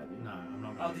sniper, have you? No, I'm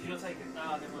not. Oh, Gonna did you not take it?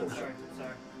 Ah, never mind. Oh, Sorry,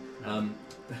 sorry. Um,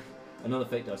 another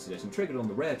fate dice suggestion. Triggered on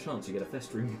the rare chance you get a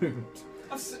festering wound.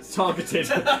 I'm s- Targeted.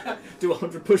 Do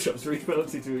 100 push-ups for each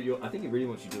penalty to your... I think it really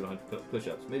wants you to do 100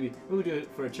 push-ups. Maybe we'll do it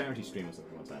for a charity stream or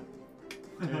something one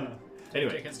time.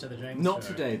 Anyway, Tickets to the James not show.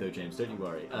 today though, James. Don't you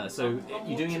worry. So, I'm you doing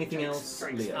watching anything James else,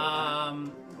 straight Leo?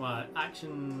 Well,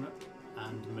 action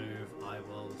and move. I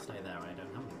will stay there. I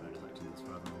don't have any bonus actions as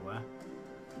far as I'm aware.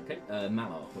 Okay,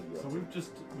 Malar, what do you So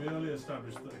got? we earlier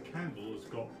established that a candle has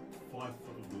got 5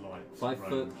 foot of light. 5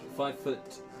 foot, range. 5 foot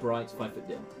bright, 5 foot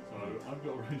dim. So I've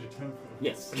got a range of 10 foot.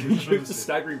 Yes, With you're just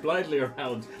staggering blindly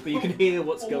around, but you can hear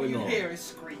what's All going you on. hear is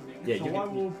screaming. Yeah, So you I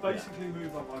can- will basically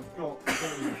move up. I've got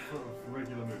 30 foot of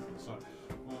regular movement. So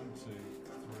 1,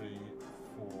 2, 3,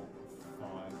 4,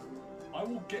 5. I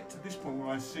will get to this point where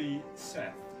I see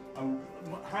Seth. I will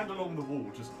hand along the wall,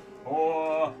 just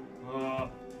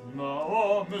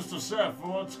no, Mr. Seth,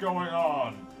 what's going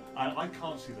on? And I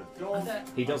can't see the dog.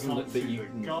 He doesn't I look, can't but see you,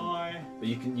 the guy. but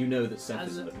you know that Seth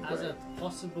As isn't a, looking as great. a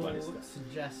possible Minus that.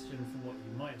 suggestion for what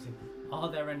you might have seen, are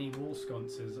there any wall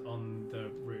sconces on the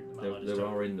route? There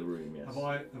are in the room, yes.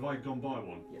 Have I gone by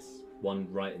one? Yes, one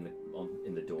right in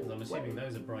the door. Because I'm assuming way.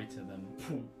 those are brighter than.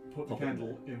 Put the Pop it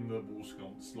candle in the wall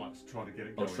sconce, like to try to get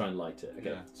it I'll going. try and light it. Okay,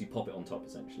 Yeah. so you pop it on top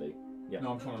essentially. Yeah.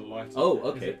 No, I'm trying to light it. Oh, Is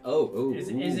okay. it- Oh,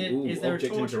 Is there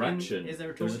object a torch interaction. Is there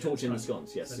a torch There's a torch in the front?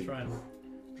 sconce. Yes, So so try and.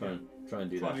 try and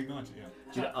do Try that. and ignite it, yeah.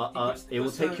 Do you know, He puts- it will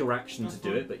puts take the- your action to that's do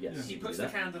fine. it, but yes, Yeah. you He can puts do the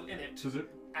that. candle in it Does it?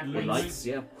 and It Wait, waits. lights,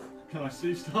 yeah. Can I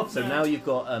see stuff? So now you've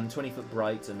got 20 foot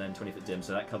bright and then 20 foot dim,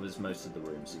 so that covers most of the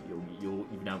room. So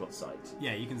you've now got sight.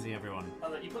 Yeah, you can see everyone.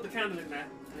 You put the candle in there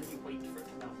and then you wait for it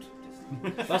to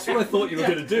melt. Just That's what I thought you were Yeah.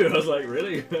 going to do. I was like,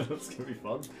 really? That's going to be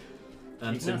fun.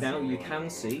 You So can now see. you can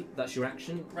see. That's your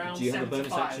action. round Do you have a bonus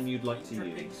 75, action you'd like to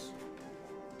dripping. use?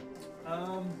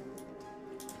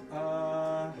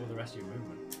 Or the rest of your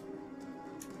movement.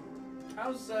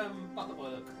 How's Butler Boy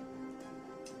look?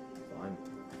 Fine.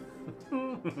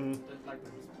 Don't like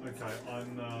them. Okay,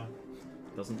 I'm.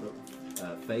 Doesn't look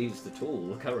phased at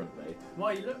all currently.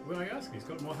 Why are you asking? He's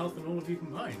got more health than all of you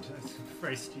combined. That's a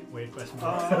very weird question.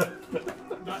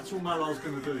 That's all Malar's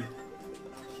going to do.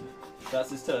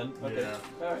 That's his turn. Okay. Yeah.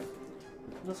 All right.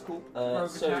 That's cool. Rogue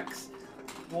So attacks,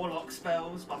 warlock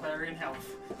spells, barbarian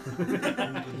health.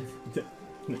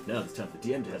 now it's time for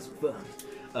DM to have some fun.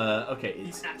 Okay.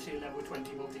 It's He's actually a level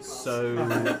 20 multi-class. so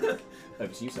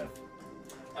over to you, Seth.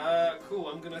 Cool,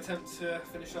 I'm going to attempt to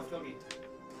finish off Doggy.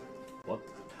 What?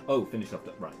 Oh, finish off.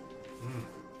 Right.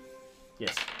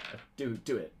 Yes. Do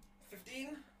it. 15?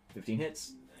 15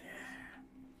 hits.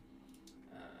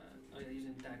 Oh yeah,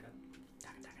 using dagger.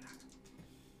 Dagger.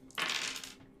 5,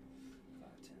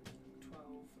 10,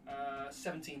 12,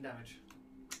 17 damage.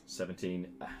 17.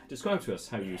 Describe to us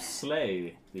how you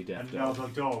slay the death dog.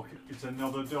 Another dog. It's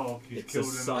another dog. He's It's a killed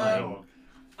another sign. dog.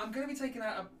 I'm going to be taking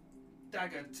out a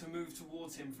dagger to move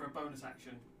towards him for a bonus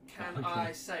action. Can Okay.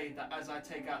 I say that as I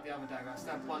take out the other dagger, I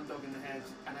stab one dog in the head,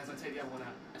 and as I take the other one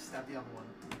out, I stab the other one?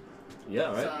 Yeah,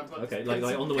 all right. So I've got Okay, pincer-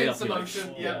 like on the way up. pincer You're like,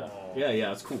 motion, yeah. Oh. yeah,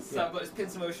 that's cool. So Yeah. I've got this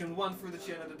pincer motion, one through the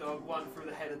chin of the dog, one through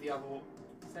the head of the other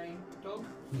same dog,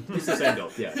 It's the same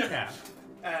dog. Yeah. Yeah.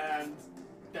 and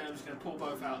then I'm just going to pull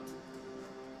both out.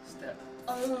 Step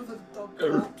over the dog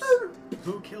Er. corpse.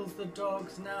 Who kills the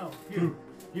dogs now? You.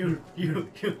 Who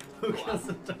kills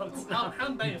the dogs now?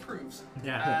 Houndbane approves.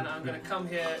 Yeah. And I'm going to come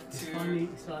here He's to...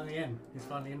 finally in. He's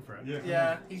finally in for it. Yeah.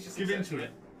 Yeah, he's just Give accepting into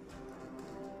it.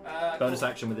 Bonus cool.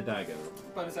 action with the dagger.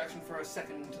 Bonus action for a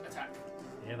second attack.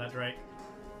 Yeah, that Drake.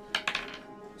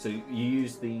 So you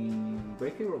use the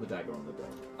rapier or the dagger on the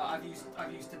dog? I've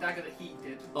used the dagger that he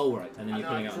did, Oh, right. And then and you're then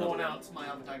pulling I've out drawn another one. out my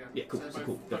other dagger. Yeah, cool. So So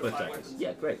cool. They're both both light daggers. weapons.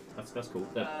 Yeah, great. That's cool.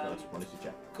 I just wanted to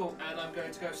check. Cool, and I'm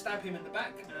going to go stab him in the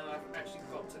back, and I've actually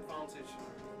got advantage.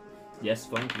 Yes,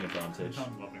 flanking advantage.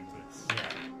 I'm loving this. Yeah.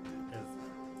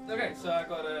 'Cause Okay, so I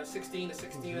got a 16, a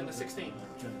 16, and a 16.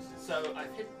 So I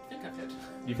think I've hit.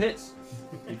 You've hit.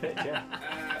 You've hit. Yeah.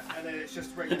 And then it's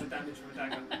just regular damage from a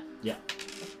dagger. Yeah.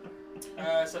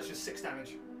 So it's just 6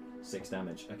 damage. 6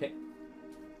 damage. Okay.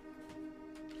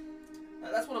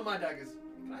 That's one of my daggers.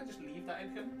 Can I just leave that in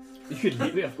him? You could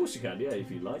leave it. Of course you can. Yeah, if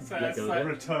you like. So Let that's go of like- it.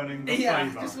 Returning the Yeah, I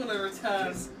favour. just want to return.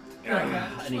 Yes. Dagger. I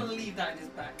And just he- want to leave that in his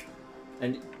back.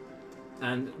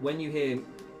 And when you hear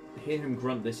him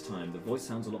grunt this time, the voice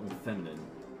sounds a lot more feminine,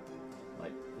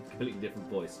 like a completely different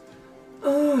voice.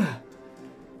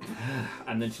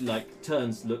 And then she like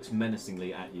turns, looks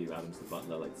menacingly at you, Adams the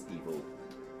butler, like this evil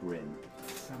grin.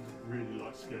 Sounds really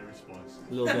like Scary Spice.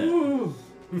 A little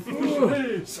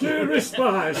bit. Scary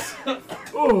Spice!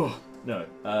 Oh! No.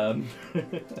 Oh.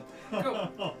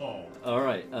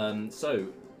 Alright, so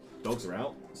dogs are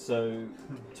out. So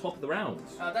top of the round.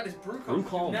 That is Brucon.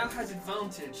 Brucon. Who now has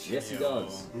advantage. Yes, he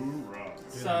does. Hoorah.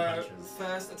 So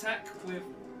first attack with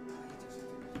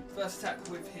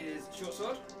his short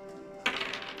sword.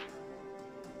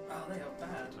 Oh, they are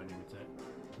bad. I need to.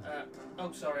 Oh,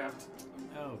 sorry, I've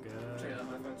Oh, checked good. out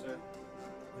my phone. Sorry.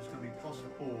 It's going to be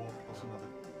 +4 plus another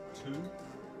 2.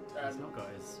 He's not got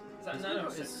his. Is that He's no? not No,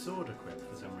 got his sword equipped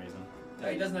for some reason.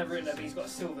 he doesn't have it written there, but he's got a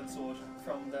silvered sword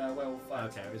from the werewolf fight.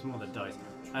 Okay, it was more the dice.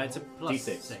 It's a plus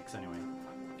D6. 6 anyway.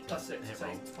 Plus 6, Hit so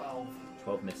roll. 12.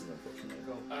 12 misses, unfortunately.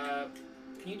 Cool.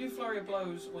 Can you do flurry of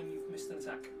blows when you've missed an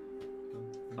attack?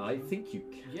 I think you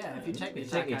can. Yeah, if you take the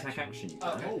attack attack action, you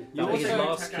Oh, can. okay. You That was his also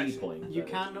last attack key action. point. You though.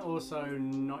 can also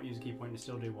not use a key point and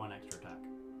still do one extra attack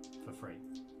for free.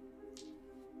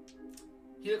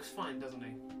 He looks fine, doesn't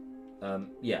he?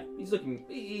 Yeah,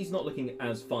 he's not looking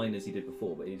as fine as he did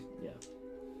before, but he's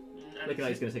looking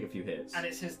like he's going to take a few hits. And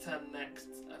it's his turn next.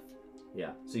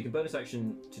 Yeah, so you can bonus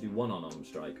action to do one unarmed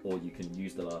strike, or you can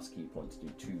use the last key point to do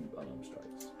 2 unarmed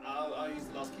strikes. I'll use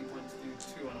the last key point to do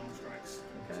 2 unarmed strikes.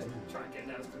 Okay. Try and get it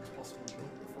out as quick as possible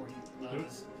before he Do it.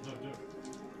 learns. No, do it.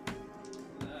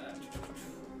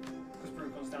 Because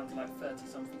Brucon's down to like 30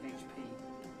 something HP.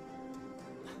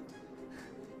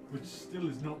 Which still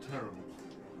is not terrible.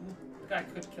 The guy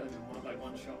could kill him in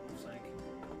one shot, I'm saying.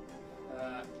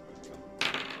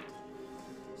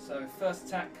 So first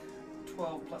attack,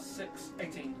 12 plus 6,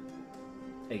 18.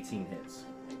 18 hits.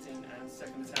 18, and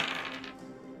second attack,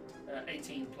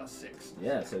 18 plus 6.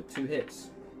 Yeah, so 2 hits.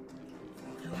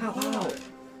 Pow,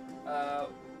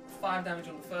 5 damage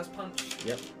on the first punch.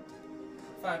 Yep.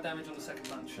 5 damage on the second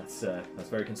punch. That's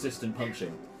very consistent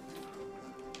punching.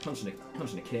 Punching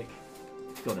a kick.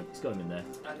 It's got him in there.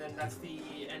 And then that's the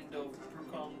end of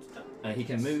Brucon's turn. He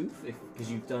can move because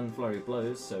you've done flurry of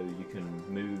blows, so you can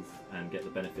move and get the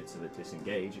benefits of a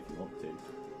disengage if you want to.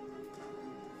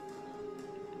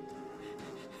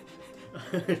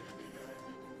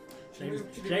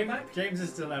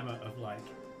 James's dilemma of like,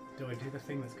 do I do the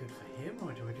thing that's good for him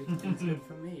or do I do the thing that's good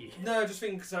for me? No, just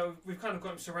think so. We've kind of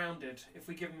got him surrounded. If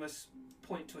we give him a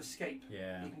point to escape,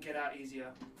 Yeah. he can get out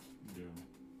easier. Yeah.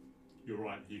 You're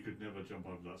right, he could never jump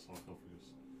over that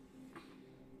sarcophagus.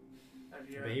 And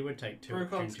But he would take two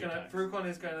opportunity attacks. Brucon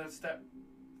is going to step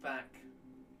back.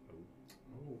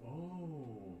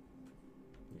 Oh.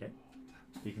 Okay.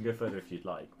 You can go further if you'd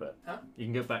like, but Huh? you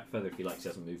can go back further if you like. 'Cause he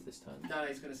hasn't moved this turn. No,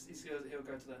 he'll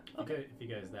go to there. Okay. If he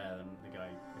goes there, then the guy,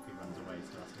 if he runs away,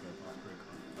 still has to go past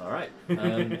Brucon. All right.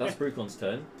 That's Brucon's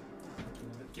turn.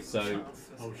 Give him So- a chance.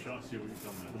 Oh, shit, I see what you've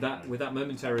done there. With that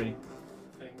momentary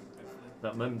Thing,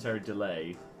 hopefully.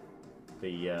 delay,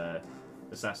 the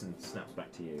assassin snaps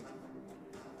back to you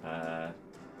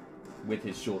with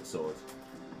his short sword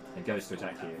and goes to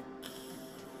attack you.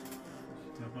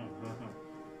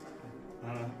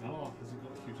 Nala hasn't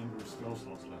got a huge number of spell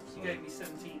slots left, so... You gave me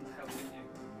 17 health, didn't you?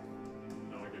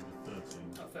 No, I gave you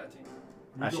 13. Oh, 13.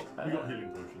 We Actually, got healing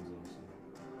potions though, so...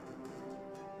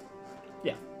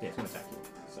 Yeah, he's going to attack you.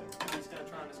 So He's going to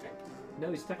try and escape.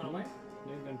 no, he's attacking Run you. away.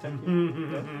 No, he's going to attack you. No?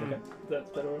 Okay, is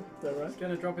that right? He's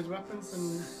going to drop his weapons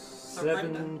and...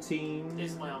 17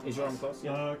 Is my arm is your arm class. class?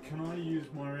 Yeah. Can I use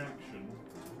my reaction?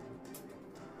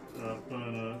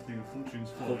 Burn a thing of Fortune's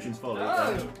Folly. Fortune's Folly.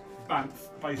 Oh! Bamf,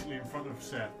 basically in front of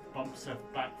Seth. Bump Seth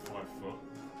back 5 foot.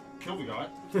 Kill the guy.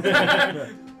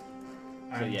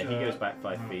 So yeah, he goes back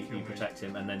 5 no, feet. kill You me. protect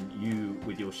him, and then you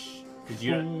with your because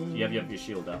you have your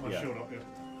shield up. My Yeah. shield up, yeah.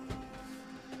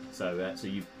 So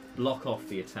you block off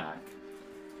the attack.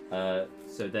 So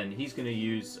then he's going to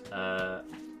use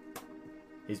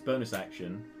his bonus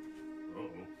action Uh-oh.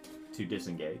 to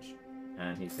disengage,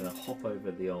 and he's going to hop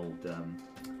over the old.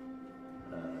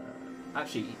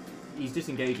 Actually, he's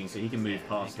disengaging, so he can move Yeah,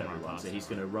 past he can run everyone. past So he's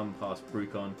going to run past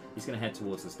Brucon. He's going to head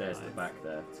towards the stairs at the back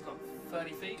there. It's got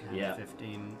 30 feet. 10, Yeah.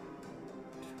 15,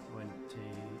 20...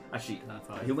 Actually,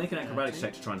 25, he'll make an acrobatics 30.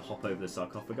 check to try and hop over the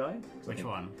sarcophagi. Which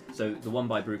one? So the one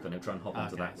by Brucon, he'll try and hop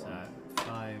onto Okay, that so one.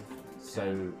 5,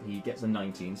 So he gets a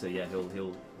 19. So yeah, he'll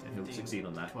 15, succeed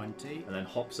on that. 20... And then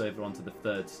hops over onto the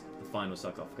final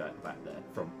sarcophagi at the back there.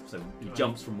 So he 20.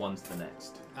 jumps from one to the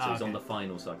next. So Ah, he's on okay. the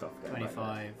final sarcophagi. right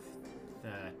 25,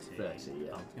 30. there. 30, yeah. I'm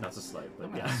gonna- That's a slope, but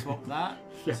I'm going yeah. to swap that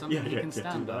for something he can do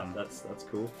stand that. on. That's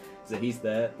cool. So he's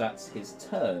there. That's his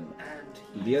turn.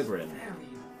 And he's Leoberin. very,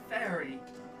 very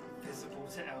visible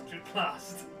to Eldritch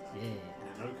Blast. Yeah.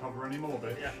 No cover anymore,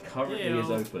 bitch. Yeah. Currently Yeah.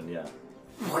 is open. Yeah.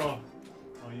 Oh,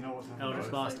 you know what's happening? Eldritch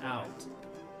though? Blast out.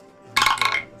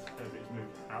 if it's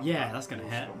moved out. Yeah, that's gonna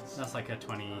War hit. sconce. That's like a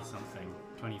 20 something.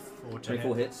 24 to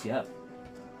 24 hit. hits, yeah.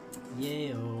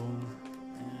 Yeah.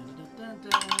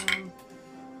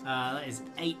 That is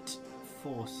 8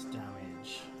 force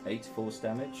damage. 8 force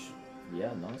damage.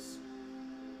 Yeah, nice.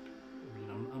 I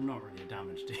mean, I'm not really a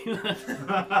damage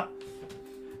dealer.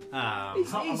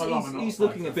 He's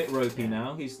looking a bit ropey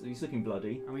now. He's looking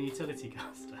bloody. I'm a utility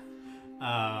caster.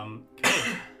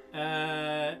 Cool.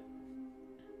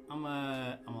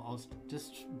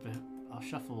 I'll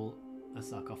shuffle a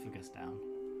sarcophagus down,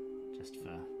 just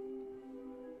for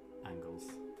angles.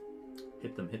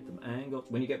 Hit them. Angle.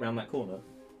 When you get round that corner,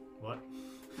 What?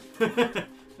 I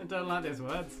don't like those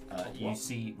words. You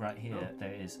see right here,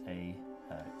 there is a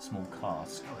small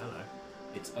cask. Oh, hello.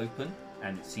 it's open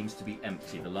and it seems to be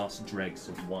empty. The last dregs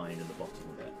of wine in the bottom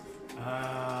of it.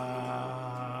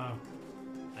 I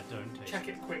don't taste. Check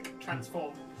it quick.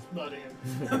 Transform. Murder him.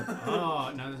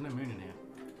 Oh no, there's no moon in here.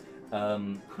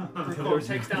 Brucon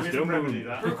takes down his Don't remedy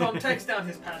that. Brucon takes down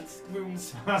his pants.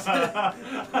 Moons.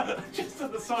 Just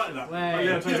at the sight of that. Wait. Oh,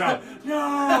 yeah, turns out.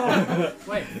 No!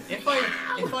 Wait, if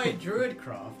I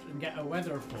druidcraft and get a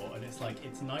weather report and it's like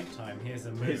it's nighttime, here's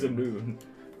a moon. Here's a moon.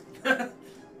 Interesting.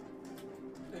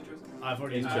 I've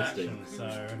already used Interesting. action,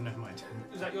 so never mind.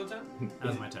 Is that your turn? That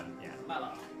was my turn. Yeah.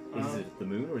 Malar. Is it the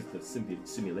moon or is it the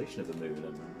simulation of the moon?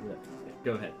 And, yeah.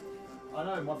 Go ahead. I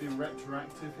know it might be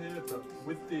retroactive here, but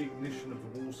with the ignition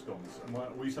of the wall sconce,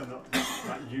 are we saying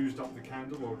that used up the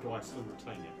candle, or do I still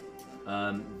retain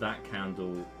it? That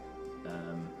candle,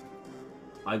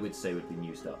 I would say would be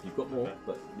used up. You've got more, Okay.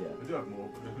 but yeah. We do have more,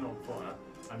 but there's not fire.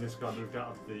 And this guy moved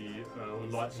out of the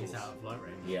light source. He's out of light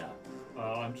range. Yeah.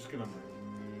 I'm just going to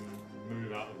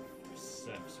move out of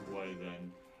Seth's way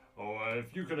then. Oh,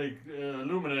 if you can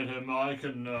illuminate him, I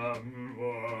can.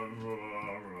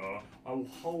 I will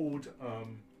hold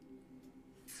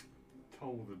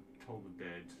Toll the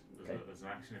Dead Okay. as an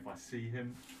action if I see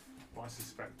him, but I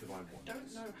suspect that I want I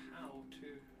don't know how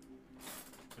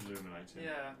to. illuminate him.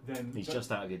 Yeah. Then He's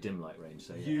just out of your dim light range,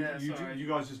 so yeah. you sorry. you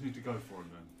guys just need to go for him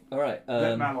then. All right.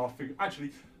 Let Malar figure.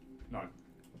 Actually, no.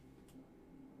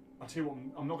 I'll tell you what.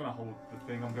 I'm not going to hold the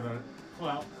thing. I'm going to pull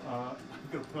out. I'm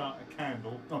going to pull out a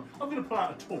candle. No, I'm going to pull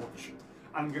out a torch,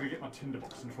 and I'm going to get my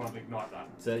tinderbox and try and ignite that.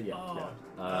 So yeah. Oh,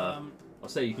 yeah. I'll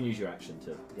say you can use your action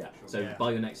to yeah. So Yeah. by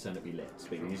your next turn it'll be lit,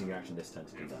 but you're using your action this turn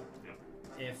to do that.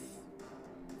 Yeah.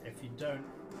 if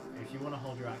you want to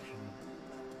hold your action,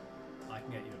 I can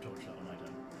get you a torchlight on my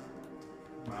turn.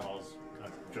 Malar's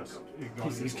just He's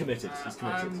igniting. committed. He's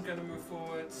committed. I'm going to move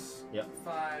forwards. Yep.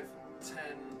 5, 10,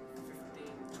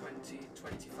 15, 20,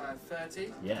 25,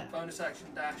 30. Yeah. Bonus action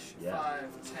dash. Yeah. 5,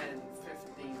 10,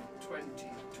 15,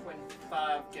 20,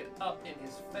 25. Get up in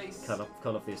his face. Cut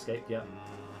off the escape. Yeah.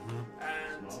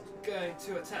 And Smart. going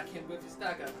to attack him with his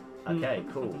dagger. Okay.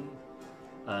 Cool.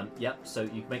 Yep. So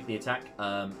you can make the attack.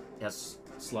 It has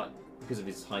slight because of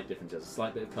his height difference. He has a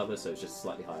slight bit of cover, so it's just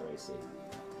slightly higher AC.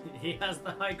 He has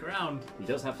the high ground. He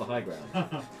does have the high ground.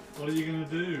 What are you going to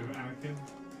do, Anakin?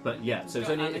 But yeah, so He's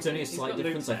it's got only a He's slight got Luke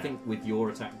difference. I there. think with your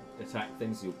attack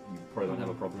things, you probably won't have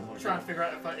a problem. I'm trying to figure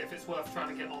out if it's worth trying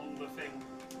to get on the thing.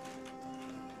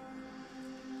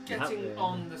 You have Getting the-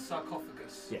 on the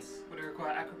sarcophagus. Yes. Would it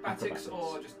require acrobatics, Acrobatics.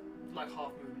 or just like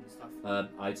half movement and stuff?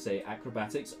 I'd say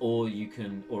acrobatics, or you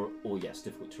can, or yes,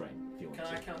 difficult terrain if you want Can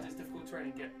I to. count as difficult terrain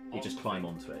and get You on just the climb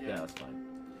thing? onto it. Yeah, that's fine.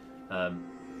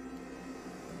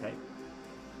 Okay.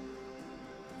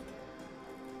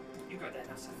 You go there,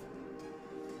 that's it.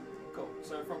 Cool.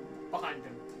 So from behind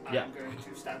him, I'm Yeah. going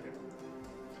to stab him.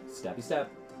 Stabby stab.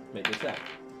 Make the attack.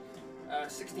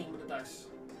 16 with the dice.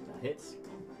 That hits.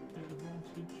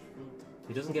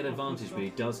 He doesn't get advantage, but he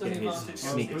does get Doesn't his advantage.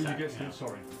 sneak You attack. get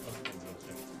sorry.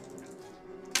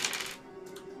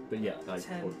 But yeah, I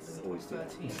 10, always do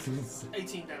that. 13,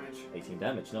 18 damage. 18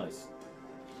 damage, nice.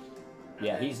 And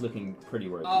Yeah, then he's looking pretty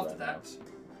ropey After right that,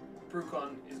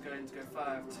 Brucon is going to go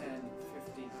 5, 10,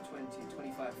 15, 20,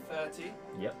 25, 30. now.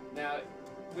 Yep. Now,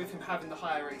 with him having the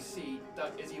higher AC,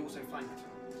 is he also flanked?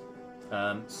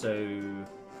 So,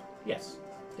 yes.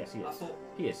 Yes, he I is. thought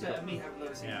He is. better me having low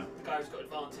AC. Yeah. The guy who's got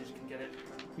advantage can get it.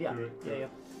 Yeah. Correct. Yeah, yeah.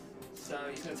 So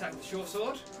he's going to attack with the short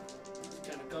sword. He's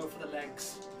going to go for the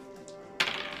legs.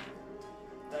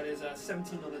 That is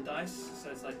 17 on the dice, so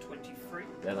it's like 23.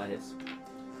 Yeah, that hits.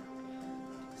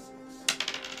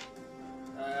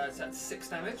 So that's 6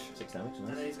 damage. 6 damage, And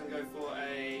then nice. he's going to go for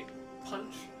a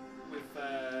punch with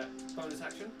bonus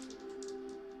action.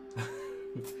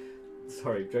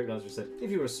 Sorry, Drake Lancer said,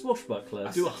 if you were a swashbuckler,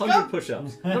 do Go! 100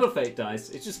 push-ups. Not a fake dice.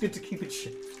 It's just good to keep it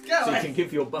shape. Go! So you can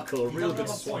give your buckle a real doesn't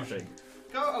good have a point. swashing.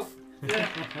 Go! Oh, yeah.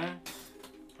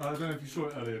 I don't know if you saw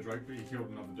it earlier, Drake, but he killed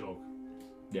another dog.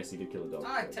 Yes, you did kill a dog.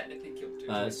 I technically killed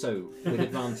 2. So, with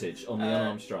advantage on the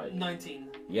unarmed strike. 19.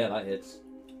 Yeah, that hits.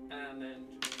 And then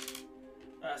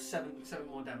 7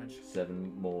 more damage.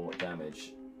 7 more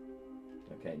damage.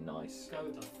 Okay, nice. Go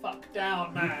the fuck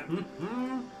down, man.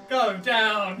 Go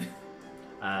down.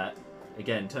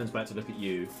 Again, turns back to look at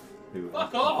you, who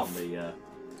Fuck up off! on the. And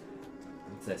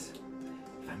says,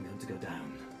 "If I'm going to go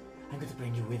down, I'm going to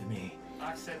bring you with me."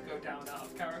 I said go down out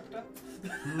of character.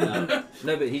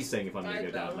 No, but he's saying if I'm going to I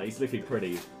go down. know. Like, he's looking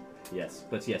pretty. Yes,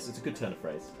 but yes, it's a good turn of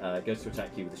phrase. Goes to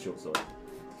attack you with a short sword.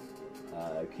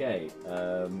 Okay.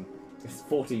 It's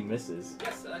 14 misses.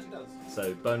 Yes, it actually does.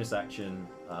 So bonus action.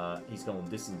 He's gone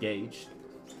disengaged,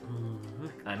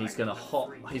 and he's going to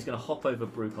hop. He's going to hop over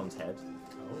Brucon's head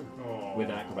Oh. with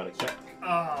an acrobatics check.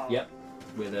 Oh. Yep.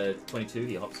 With a 22,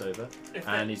 he hops over, If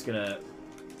and he's going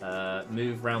to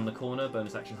move round the corner.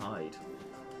 Bonus action hide.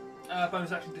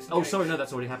 bonus action disengage. Oh, sorry, no,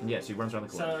 that's already happened. Yes, he runs around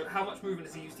the corner. So how much movement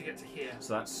does he use to get to here?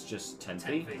 So that's just 10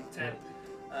 10 feet. feet. 10,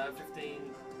 15,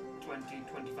 20,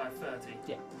 25, 30.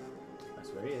 That's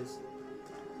where he is.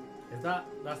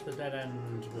 That's the dead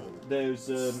end wall? There's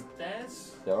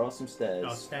Stairs? there are some stairs.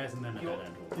 Oh, stairs and then a You're- dead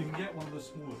end wall. You can get one of the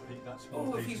smaller that smaller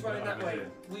Oh, if pieces he's running that over way,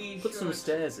 here. we Put should some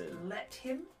stairs in. let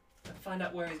him and find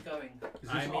out where he's going. Is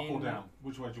this I up or mean, down?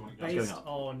 Which way do you want to go? going Based up.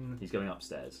 on He's going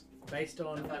upstairs. That's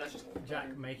just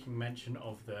Jack making mention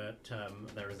of the term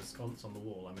 "there is a sconce on the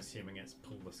wall," I'm assuming it's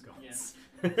pull the sconce.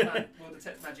 Fine, we'll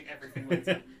detect magic everything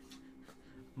later.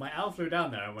 My owl flew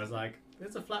down there and was like,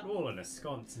 "There's a flat wall and a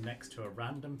sconce next to a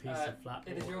random piece of flat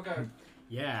It is wall." your go.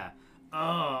 Yeah.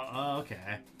 Oh,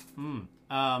 okay.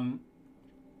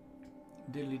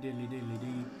 Diddly diddly diddly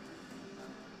dee.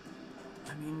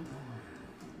 I mean,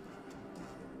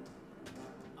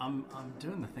 I'm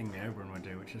doing the thing the Oberon would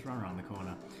do, which is run around the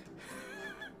corner.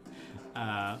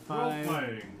 5,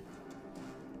 Role-playing.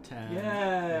 10,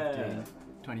 Yeah. 15,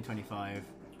 20, 25.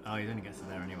 Oh, he only gets to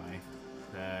there anyway.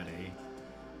 30.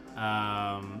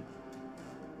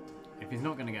 If he's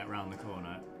not going to get around the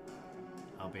corner,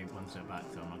 I'll be one step back,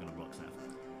 so I'm not going to block Seth.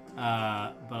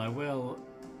 But I will,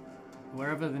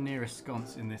 wherever the nearest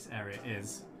sconce in this area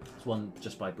is, There's one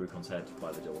just by Brucon's head,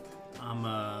 by the door.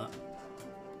 I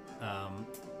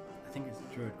think it's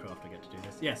Druidcraft I get to do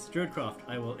this. Yes, Druidcraft,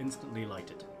 I will instantly light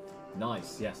it.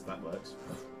 Nice. Yes, that works.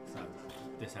 So,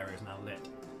 this area is now lit.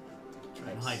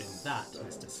 Try and hide in that,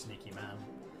 Mr. Sneaky Man.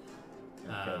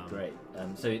 Okay, great.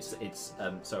 So it's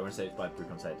so I want to say it's by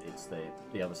Brucon's head. It's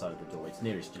the other side of the door. It's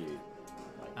nearest you.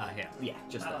 Here. Yeah,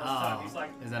 just Ah. there. Oh, He's like,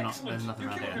 is there not? "Excellent, There's nothing you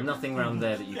around killed here. him." Nothing around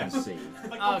there that you can see.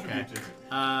 They Okay. contributed.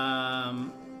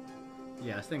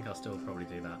 Yeah, I think I'll still probably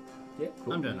do that. Yeah,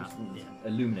 cool. I'm doing that. Mm. Yeah.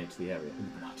 Illuminate the area.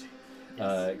 Illuminati.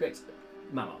 Yes. Great.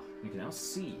 Mama, you can now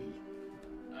see.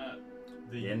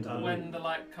 The end of the When the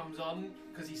light comes on,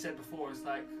 because he said before, it's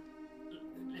like,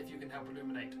 if you can help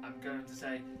illuminate, I'm going to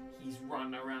say he's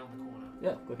run around the corner.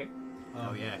 Yeah, okay.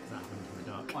 Oh yeah, because that happened in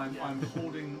the dark. I'm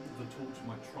holding the torch in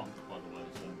my trunk, by the way,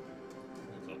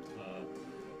 so it's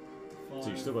up. So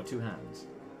you've still got two hands.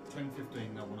 10,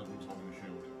 15, now one of them's holding a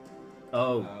shield.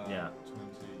 Oh, yeah.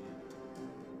 20,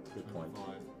 Good point.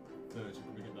 25, 30,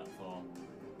 probably get that far.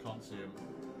 Can't see him.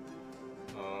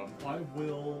 I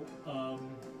will,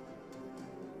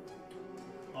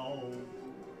 I'll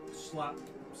slap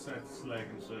Seth's leg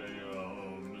and say,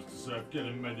 oh, Mr. Seth, get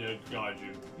him ready to guide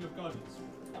you. You have guidance.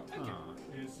 Ah.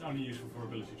 It's only useful for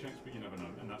ability checks, but you never know,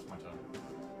 and that's my turn.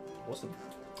 Awesome.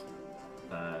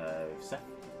 Seth.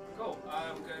 Cool.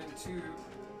 I'm going to.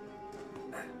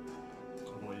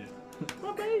 Oh boy,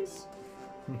 My base.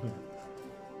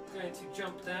 Going to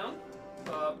jump down,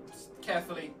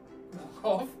 carefully walk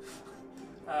off.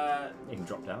 You can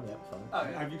drop down, yeah, fine. Oh,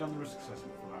 yeah. Have you done the risk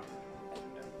assessment for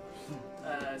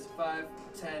that? So 5,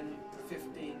 10,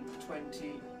 15,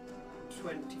 20,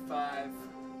 25.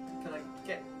 Can I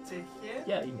get to here?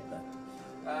 Yeah, you can get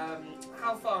there.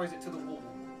 How far is it to the wall?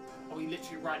 Are we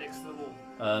literally right next to the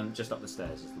wall? Just up the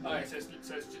stairs is the wall. Okay, so it's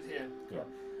just here. Yeah.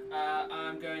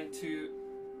 I'm going to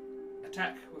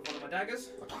attack with one of my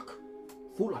daggers. Attack.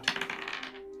 Full attack.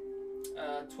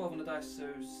 12 on the dice, so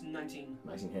it's 19.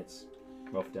 Amazing hits.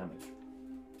 Roll for damage.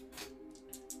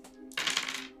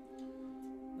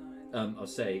 9. I'll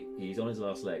say he's on his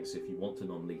last leg, so if you want to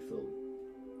non-lethal,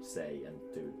 say and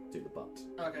do the butt.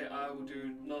 Okay, I will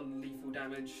do non-lethal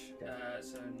damage. Okay.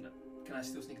 Can I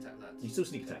still sneak attack that? You still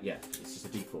sneak attack, yeah. It's just a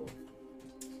D4.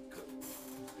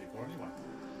 Before anyway.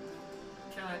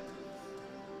 Can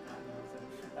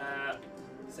I?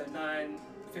 So 9,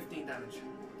 15 damage.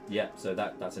 Yeah, so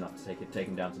that's enough to take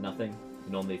him down to nothing.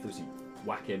 Non-lethal, so you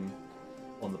whack him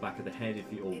on the back of the head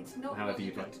if you, It's not or however what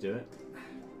you'd you like to do it.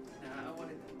 No, I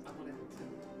wanted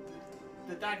to.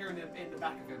 the dagger in the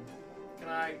back of him. Can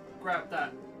I grab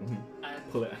that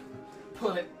and Pull it.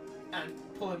 pull it and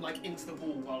pull him like into the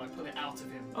wall while I pull it out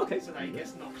of him? Okay. So that he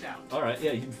gets knocked out. All right.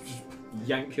 Yeah. You just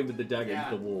yank him with the dagger Yeah,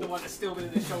 into the wall. the one that's still been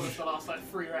in his shoulder for the last like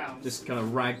 3 rounds. Just kind of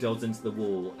ragdolls into the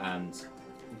wall and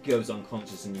goes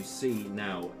unconscious. And you see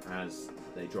now as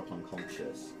they drop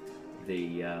unconscious,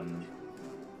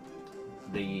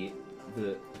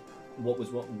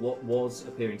 what was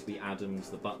appearing to be Adams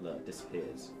the butler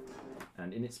disappears,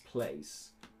 and in its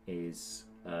place is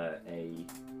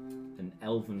an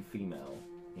elven female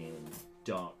in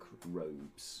dark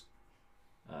robes,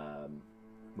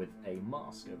 with a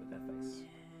mask over their face,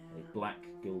 a black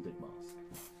gilded mask.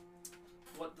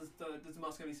 What does the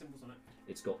mask have any symbols on it?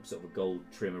 It's got sort of a gold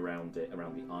trim around it,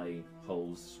 around the eye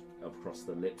holes, across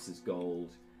the lips is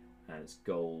gold, and it's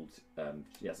gold,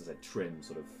 as I said, trim,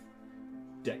 sort of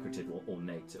decorative or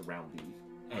ornate around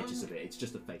the edges of it. It's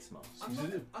just a face mask. I'm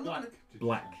not gonna,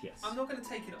 Black, yes. I'm not going to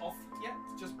take it off yet,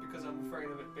 just because I'm afraid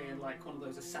of it being like one of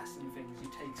those assassin things. You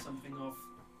take something off,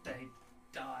 they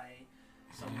die.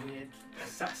 Some weird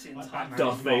assassin type.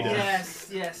 Darth Vader. Yes,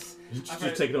 yes.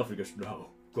 Just take it off and he goes, no,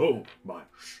 go, my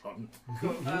son.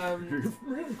 Cool.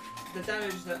 The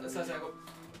damage that, so I got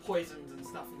poisoned and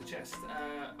stuff in the chest.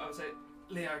 I would say,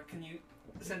 Leo, can you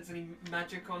sense any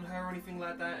magic on her or anything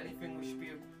like that? Anything we should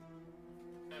be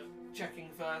checking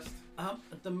first?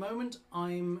 At the moment,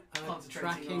 I'm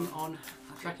Concentrating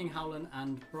tracking Howland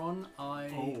and Bron.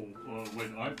 Wait,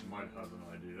 I might have an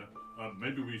idea.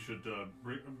 Maybe we should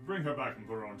bring her back and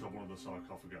put her on top of one of the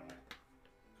sarcophagi.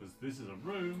 Because this is a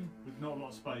room with not a lot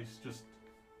of space, just...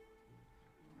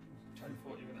 I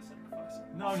thought you were going to sacrifice her.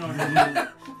 No.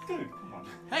 Dude, come on.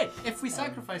 Hey, if we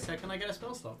sacrifice her, can I get a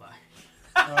spell slot back?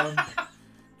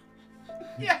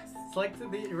 Yes! It's like the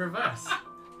reverse.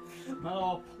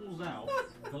 Malar pulls out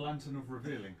the Lantern of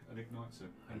Revealing and ignites it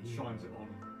and shines it on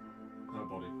her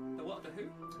body. The what? The who?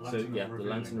 The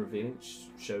Lantern Revealing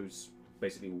shows,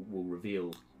 basically will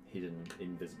reveal hidden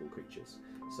invisible creatures.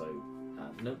 So,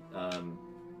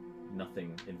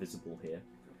 nothing invisible here.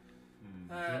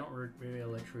 Do you not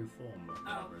reveal a true form of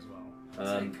whatever as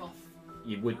well? Take off.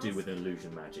 You would do with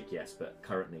illusion magic, yes, but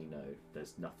currently no,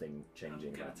 there's nothing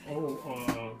changing about it.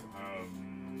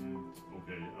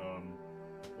 Okay,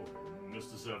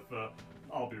 Mr. Zeph,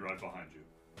 I'll be right behind you.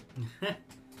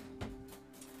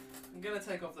 I'm going to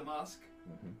take off the mask.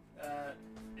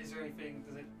 Mm-hmm. Is there anything,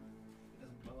 it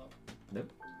doesn't blow up?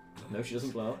 Nope. No, she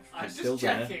doesn't blow up. I'm She's just still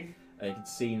checking. there. And you can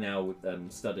see now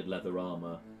with studded leather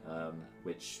armour,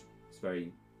 which is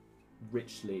very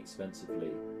richly, expensively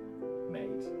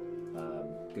made.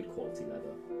 Good quality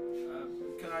leather.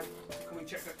 Can we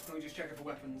just check it for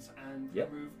weapons and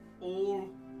Yep. remove all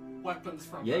weapons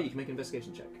from Yeah, her? you can make an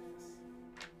investigation check.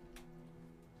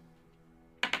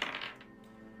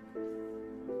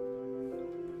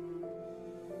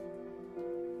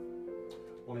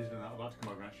 While he's doing that, I'd like to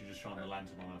come over and actually just shine the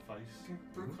lantern on her face. Can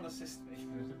Brucon assist me?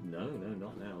 No,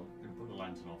 not now. You can put the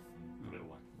lantern off and put it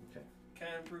away. Okay.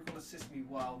 Can Brucon assist me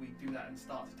while we do that and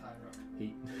start to tie her up?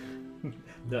 He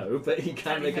no, but he can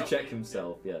Can he make a help check me?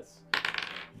 himself. Yes.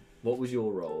 What was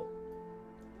your role?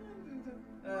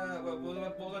 What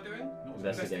was I doing?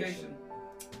 Investigation.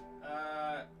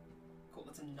 Cool,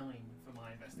 that's a 9 for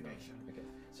my investigation. Okay.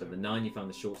 So the 9, you found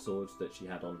the short sword that she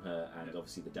had on her, and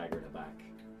obviously the dagger in her back.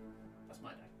 That's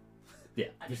my day. Yeah.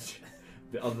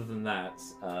 But other than that,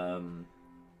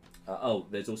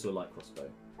 there's also a light crossbow.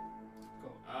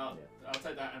 Cool. I'll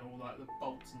take that and all like the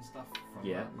bolts and stuff from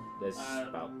Yeah. There's Uh,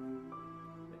 about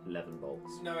 11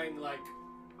 bolts. knowing like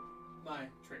my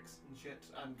tricks and shit,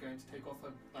 I'm going to take off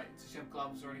her, like, does she have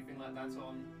gloves or anything like that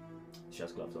on? She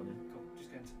has gloves on you. Cool,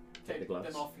 just going to Take the gloves.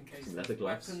 them off in case Some there's leather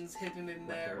gloves. weapons hidden in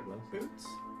Black there. leather gloves. Boots?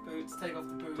 Boots, take off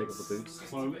the boots. Take off the boots.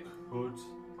 Just Cloak, a bit- hood,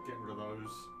 get rid of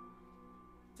those.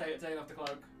 Take off the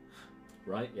cloak.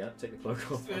 Right, yeah, take the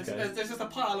cloak off. There's, Okay. there's just a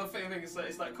pile of things.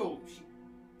 It's like, cool. She,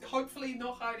 hopefully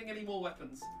not hiding any more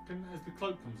weapons. As the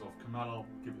cloak comes off, can Malar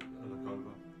give it a look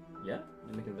over? Yeah,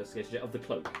 you make an investigation check of the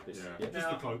cloak. Just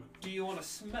Now- the cloak. Do you want to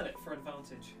smell it for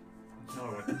advantage? No, I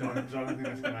don't think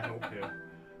that's going to help here.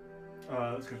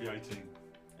 That's going to be 18.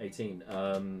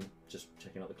 18. Just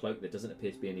checking out the cloak. There doesn't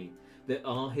appear to be any. There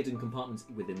are hidden compartments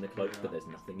within the cloak, Yeah. but there's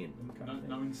nothing in them No, currently.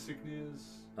 no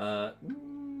insignias?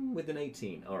 With an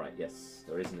 18. All right. Yes,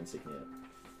 there is an insignia.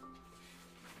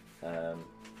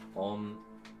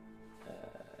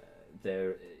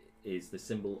 There is the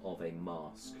symbol of a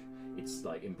mask. It's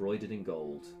like embroidered in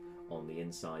gold on the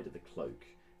inside of the cloak.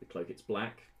 The cloak, it's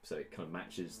black, so it kind of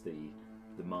matches the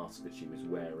mask that she was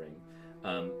wearing.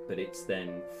 but it's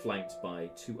then flanked by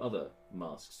 2 other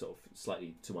masks, sort of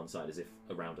slightly to one side, as if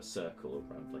around a circle,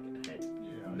 around like a head,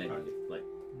 Yeah. maybe okay. like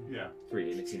Yeah.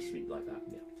 3, and it seems to be like that.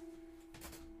 Yeah.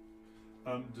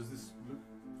 Does this look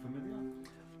familiar?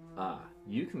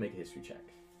 You can make a history check.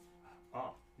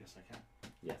 Ah, yes, I can.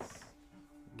 Yes.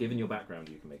 Given your background,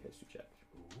 you can make a history check.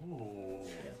 Oh.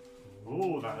 Yeah.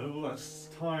 Oh, that less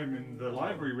time in the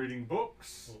library reading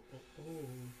books.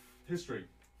 History.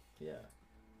 Yeah.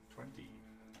 20.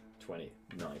 20.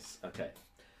 Nice. Okay.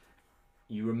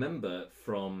 You remember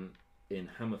from in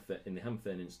the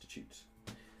Hammerfen Institute,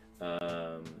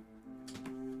 of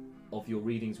your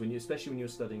readings especially when you were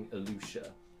studying Elucia,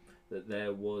 that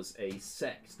there was a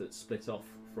sect that split off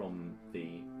from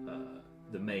the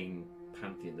main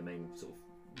pantheon, the main sort of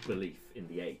belief in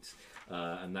the 8,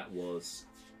 and that was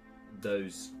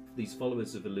these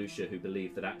followers of Elucia who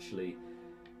believed that actually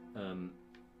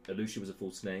Elucia was a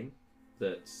false name,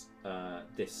 that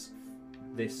this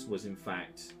was in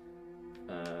fact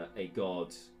a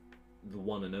god, the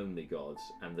one and only god,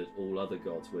 and that all other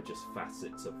gods were just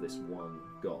facets of this one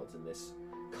god, and this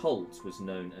cult was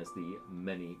known as the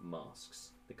Many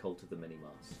Masks, the cult of the Many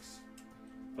Masks,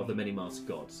 of the Many Masked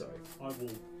God. Sorry. I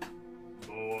will.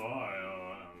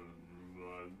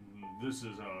 This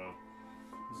is a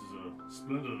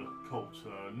splendid cult,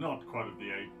 not quite of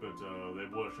the 8, but they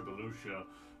worship Elucia,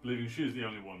 believing she is the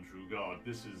only one true god.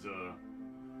 This is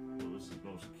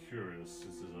most curious.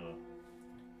 This is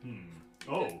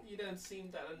Oh, You don't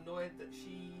seem that annoyed that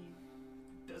she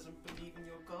doesn't believe in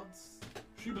your gods.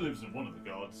 she believes in one of the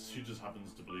gods. She just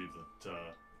happens to believe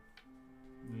that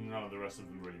none of the rest of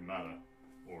them really matter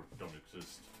or don't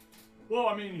exist. Well,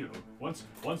 I mean, once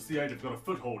the 8 have got a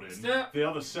foothold in, Stop. the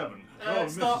other 7. Stop,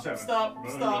 Mr. 7. stop.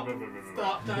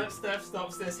 Don't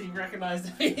stop. He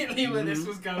recognised immediately where this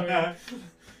was going.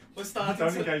 We're starting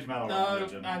Don't to... engage Mallory. No,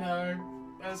 I know.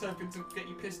 I was hoping to get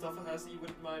you pissed off at her so you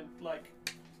wouldn't mind,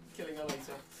 killing her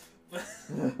later.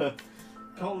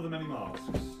 Cult of the Many Masks.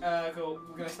 Cool.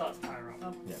 We're going to start to tire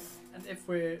up. Yeah. And if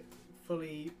we're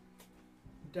fully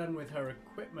done with her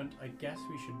equipment, I guess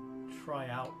we should try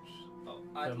out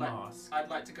Oh, the mask. I'd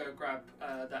like to go grab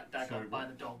that dagger Sorry, by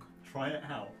the dog. Try it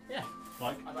out. Yeah.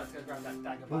 Like, I'd like to go grab that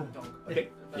dagger by the dog. Okay.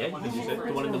 Yeah, you can use it.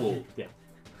 The one in the wall. Yeah.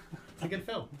 It's a good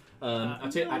film. I'll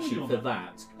tell you, actually, for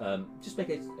that, just make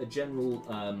a general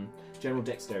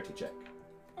dexterity check.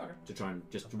 Okay. To try and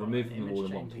just remove it from the wall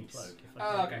in one Image-changing piece. cloak, if Oh,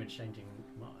 I can okay. image-changing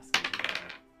mask.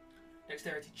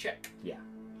 Dexterity check. Yeah.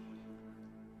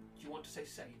 Do you want to say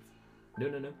save? No.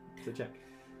 It's a check.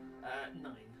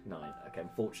 9. 9. Okay.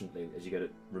 Unfortunately, as you go to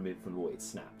remove it from the wall, it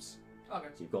snaps. Okay.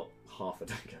 So you've got half a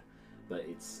dagger, but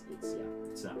it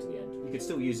snapped to the end. You could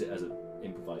still use it as an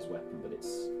improvised weapon, but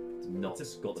it's not got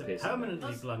the It's a piercing.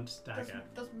 permanently Does- blunt dagger.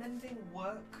 Does mending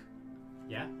work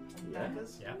Yeah, on Yeah.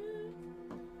 daggers? yeah,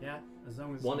 yeah. As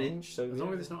long as 1 inch, so as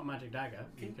long as it's not a magic dagger,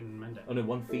 you can mend it. Oh no,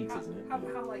 1 feet, isn't it? How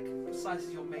precise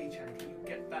is your mage hand? Can you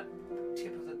get that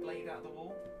tip of the blade out of the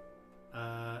wall?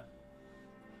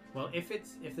 Well, if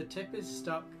the tip is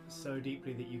stuck so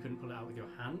deeply that you couldn't pull it out with your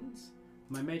hands,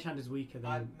 my mage hand is weaker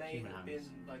I than may human have hands.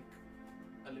 been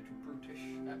a little brutish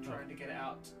at trying to get it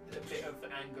out. A bit of the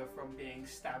anger from being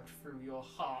stabbed through your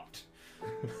heart.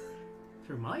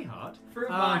 Through my heart. Through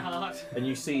my heart. And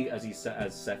you see, as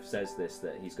Seth says this,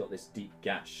 that he's got this deep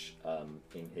gash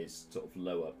in his sort of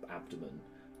lower abdomen.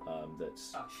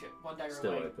 That's Oh shit! One dagger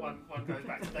Still away. open. One goes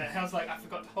back to there. I was like, I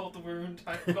forgot to hold the wound.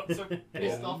 I got so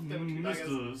pissed off. There were 2 daggers.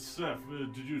 Mr. Seth,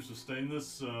 did you sustain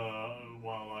this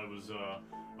while I was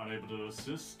unable to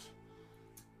assist?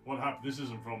 What happened? This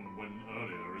isn't from when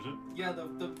earlier, is it? Yeah,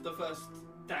 the first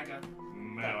dagger.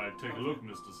 May I take a look,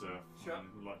 Mr. Seth? Sure. I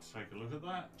would like to take a look at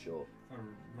that. sure.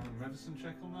 Run a medicine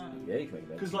check on that. Yeah, you can make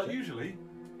a Because, medicine check. usually,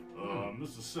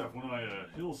 Mr. Seth, when I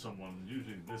heal someone,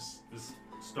 usually this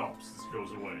stops, this goes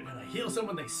away. When I heal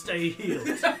someone, they stay healed.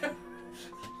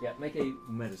 Yeah, make a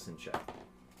medicine check.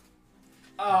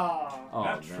 Ah. Oh,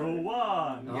 Natural no.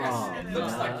 1! Yes, Oh, it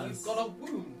looks like nice. you've got a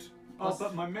wound. Oh,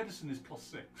 but my medicine is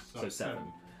 +6. So 7.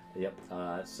 Yep.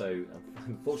 So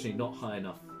unfortunately, not high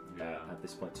enough Yeah. at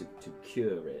this point to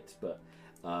cure it, but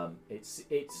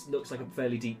it looks like a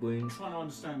fairly deep wound. I'm trying to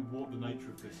understand what the nature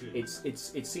of this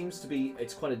is. It seems to be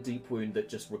quite a deep wound that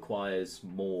just requires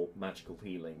more magical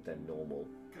healing than normal.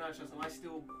 Can I just? Am I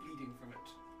still bleeding from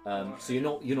it? So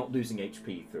you're not losing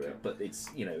HP through it, but it's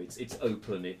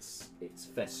open, it's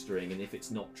festering, and if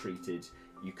it's not treated,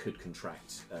 you could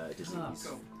contract disease.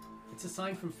 Cool. It's a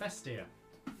sign from Festia.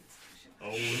 Oh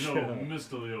no,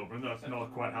 Mr. Leobrin, that's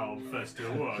not quite how Fester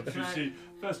works. You see,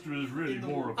 Fester is really In the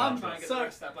more wall. about I'm trying to get So- the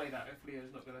rest of that blade out. If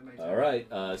Leo's not going to make it. All right,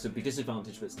 so it'd be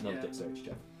disadvantage, but it's another Yeah. dexterity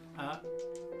check.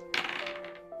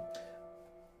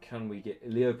 can we get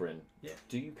Leobrin? Yeah.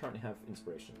 Do you currently have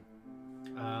inspiration?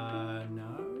 No.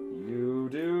 You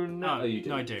do not. Oh, you do.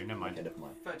 no, I do. Never mind. Okay, never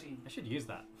mind. 13. I should use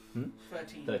that.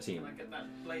 13. 13. Can I get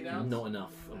that blade out? Not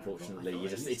enough, unfortunately. I thought I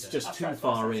it's used it. just I'll too try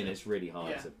far to in. it. It's really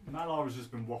hard Yeah. to. Malar has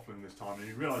just been waffling this time, and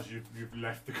you realise you've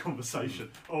left the conversation.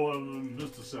 Oh,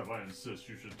 Mr. Seth, I insist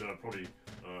you should probably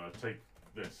take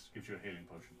this. Gives you a healing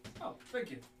potion. Oh,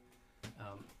 thank you.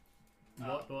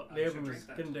 What I should Leoben was drink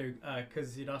that. going to do,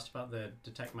 because you'd asked about the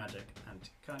detect magic and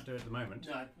can't do it at the moment.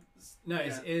 No, No,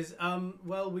 is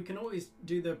well, we can always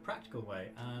do the practical way,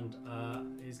 and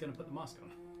he's going to put the mask on.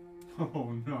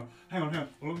 Oh no! Hang on.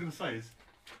 What I'm going to say is,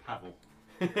 Pavel.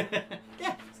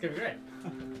 Yeah, it's going to be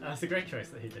great. That's a great choice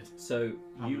that he did. So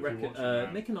How you many reckon? watching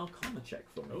now? Make an Arcana check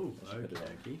for me. Oh, as you put it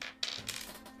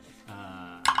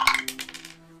on.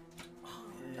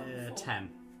 okay. 10.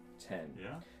 10.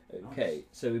 Yeah. Okay,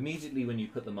 so immediately when you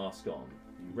put the mask on,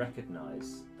 you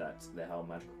recognise that there are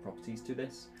magical properties to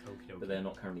this, Okie but they're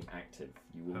not currently active.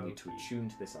 You will need to Okay. attune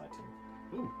to this item.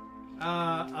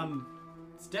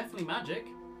 It's definitely magic.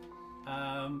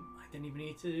 I didn't even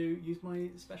need to use my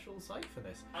special sight for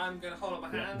this. I'm going to hold up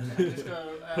my Yeah. hand and just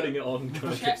go. Putting it on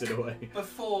kind of check gives it away.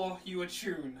 Before you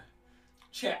attune.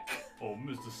 Check. Oh,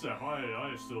 Mr. Seth,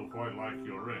 I still quite like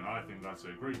your ring. I think that's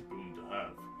a great boon to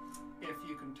have. If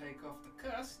you can take off the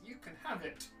curse, you can have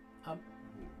it.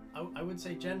 I would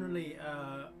say generally,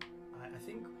 I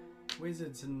think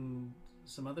wizards and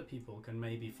some other people can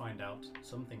maybe find out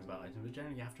some things about items, but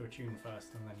generally you have to attune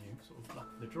first and then you sort of luck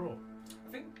the draw.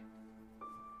 I think.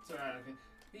 Sorry, I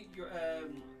think you're.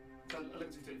 So I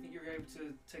looked into it. I think you're able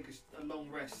to take a long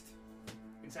rest,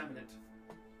 examine it,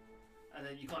 and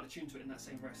then you can't attune to it in that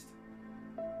same rest.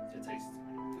 So it takes,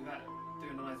 without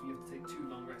doing an item, you have to take 2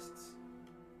 long rests.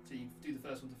 So you do the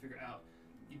first one to figure it out.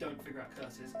 You don't figure out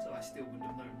curses, so I still wouldn't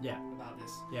have known about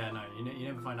this. Yeah, no, you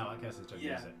never find out what curses don't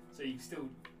use it. So you can still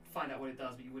find out what it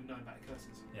does, but you wouldn't know about the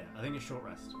curses. Yeah, I think it's short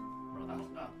rest rather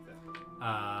than Fair.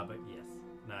 but yes.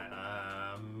 No,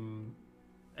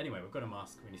 anyway, we've got a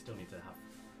mask. We still need to have.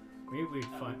 We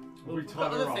find. we We've tie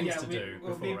got her other up? things Yeah, to do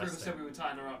well, me before and Bruce resting. said we were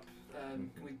tying her up. Have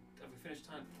we finished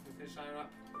tying her up?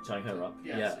 Tying her up.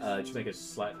 Yes. Just make a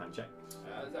sleight of hand check.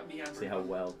 Is that me and See how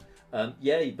Bruce? well.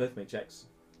 Yeah, you both make checks.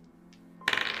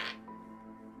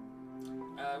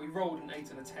 We rolled an 8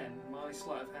 and a 10. My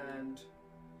sleight of hand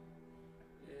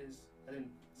is. I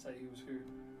didn't say who was who.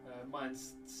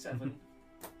 Mine's 7.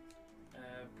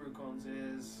 Brucon's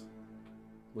is.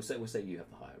 We'll say you have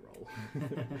the higher roll.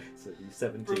 So you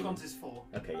 17. Brucon's is 4.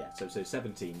 Okay, yeah. So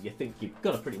 17. You think you've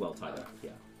got a pretty well tied up.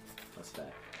 Yeah, that's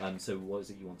fair. So what is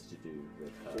it you wanted to do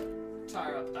with her? Tie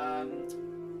her up.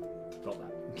 Got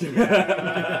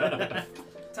that.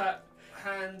 Tie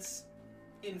hands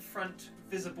in front,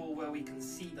 visible where we can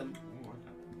see them.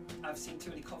 I've seen too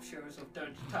many cop shows of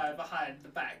don't tie behind the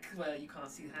back where you can't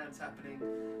see the hands happening.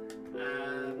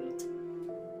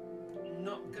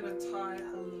 Not gonna tie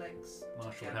her legs Marshall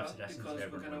would together have suggestions because to we're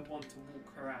everyone. gonna want to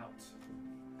walk her out.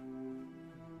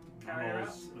 Carry her out.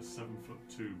 Malar's a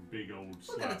 7'2" big old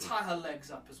We're gonna slab. tie her legs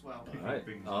up as well. Picking Alright.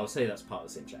 things I'll up. say that's part of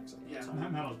the same check. So Yeah.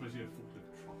 Malar's basically a forklift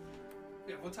truck.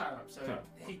 Yeah, we'll tie her up so Tie her.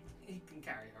 he can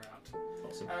carry her out.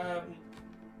 Awesome.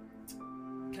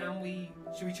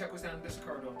 Should we check what's down this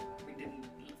corridor? We didn't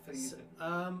for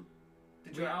you.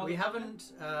 Did your owl we come in?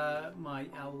 haven't. My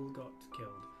owl got killed.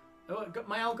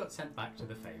 My owl got sent back to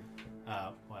the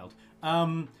wild.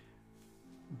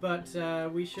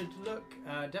 But we should look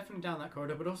definitely down that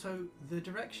corridor, but also the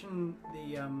direction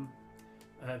the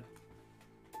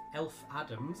Elf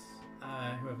Adams,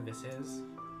 whoever this is,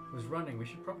 was running. We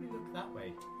should probably look that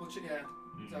way. Well, yeah.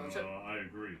 So check. I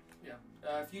agree. Yeah.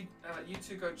 If you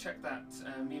two go check that,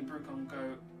 me and Brucon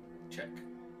go check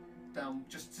down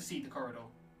just to see the corridor,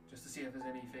 just to see if there's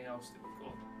anything else that we've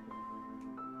got.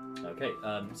 Okay,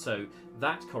 so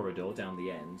that corridor down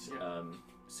the end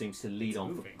seems to lead It's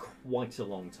on moving. for quite a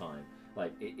long time.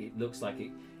 Like it looks like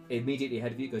it immediately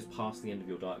ahead of you. It goes past the end of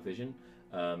your dark vision.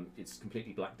 It's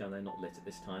completely black down there, not lit at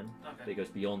this time. But Okay. it goes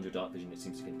beyond your dark vision. It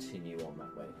seems to continue on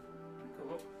that way.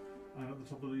 Cool. And at the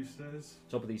top of these stairs,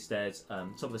 Top of these stairs,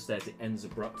 it ends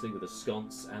abruptly with a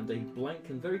sconce and a blank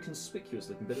and very conspicuous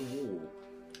looking bit of wall.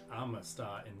 I'm gonna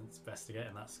start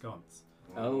investigating that sconce.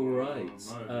 Oh, right.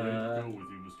 No, great goal with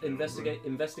you, Mr.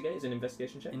 Investigate is an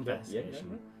investigation check.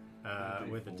 Investigation. Yeah.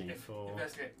 With a If D4.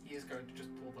 investigate, he is going to just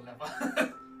pull the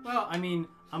lever. Well, I mean,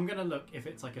 I'm gonna look if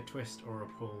it's like a twist or a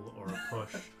pull or a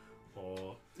push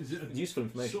or Is it a Useful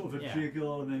information. sort of a Yeah.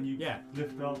 jiggle and then you Yeah.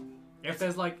 lift up? If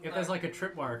there's like a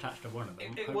tripwire attached to one of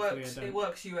them, It hopefully works. I It don't...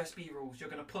 works USB rules. You're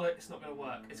going to pull it, it's not going to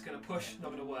work. It's going to push,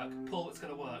 not going to work. Pull, it's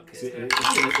going to work.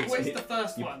 Where's the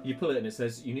first one? You pull it and it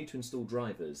says you need to install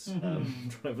drivers,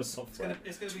 driver software.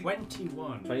 It's going to be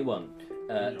 21. 21.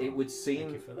 It would Thank seem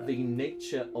you for that. the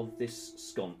nature of this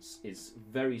sconce is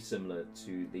very similar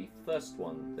to the first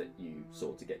one that you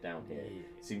saw to get down here.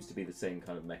 It seems to be the same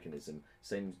kind of mechanism.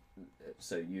 Same.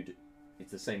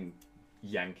 It's the same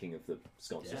yanking of the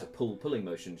sconce. It's a pulling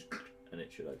motion, and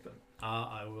it should open.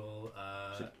 I will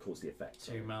Should cause the effect.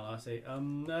 to Malar say,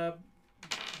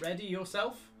 ready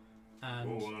yourself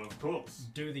and Oh, of course.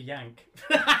 do the yank.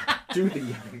 Do the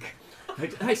yank.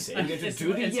 I say I'm going to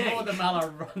do the it's yank. more the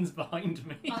Malar runs behind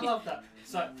me. I love that.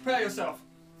 So, prepare yourself.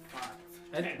 5,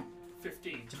 And 10,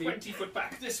 15, to be- 20 foot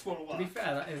back. This will To be work.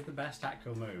 fair, that is the best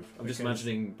tactical move. I'm just because-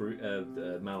 imagining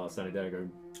Malar standing there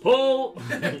going, pull!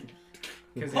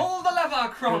 Because Pull the lever,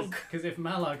 Kronk! if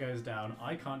Malar goes down,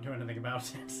 I can't do anything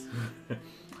about it. We've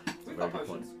Very got good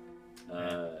potions.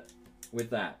 With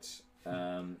that,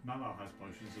 Malar has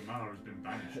potions, and Malar has been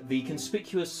banished. the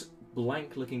conspicuous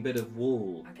blank-looking bit of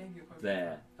wall I gave you a potion.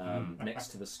 there, next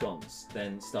to the sconce,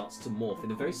 then starts to morph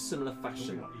in a very similar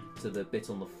fashion to the bit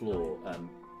on the floor,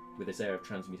 with this air of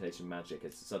transmutation magic.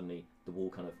 As suddenly the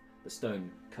wall the stone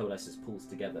coalesces, pulls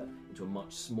together into a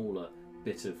much smaller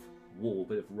bit of wall,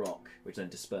 bit of rock, which then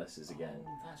disperses again.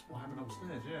 That's what happened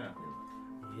upstairs, yeah.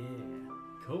 Yeah.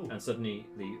 Cool. And suddenly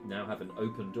you now have an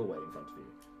open doorway in front of you.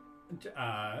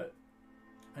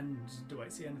 And do I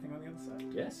see anything on the other side?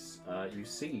 Yes, you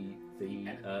see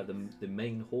the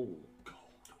main hall.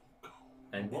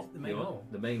 And What? The main hall?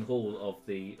 The main hall of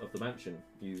the mansion.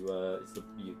 You're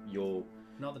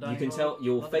Not the You dining can hall, tell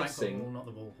you're not the banquet facing- hall, not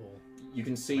the ball hall. You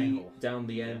can Main see hall. down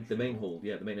the end, the main hall,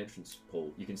 the main entrance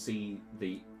hall. You can see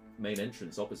the main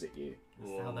entrance opposite you.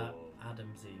 That's how that Whoa.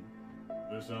 Adamsy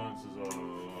This answers a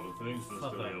lot of things, Mr.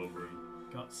 Fuck up. Leovery.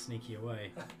 got sneaky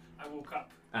away. I woke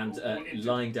up. And All into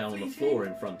lying down on the freezing. floor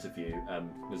in front of you,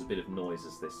 there's a bit of noise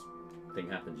as this thing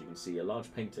happens. You can see a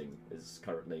large painting is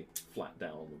currently flat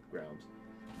down on the ground,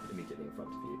 immediately in front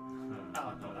of you.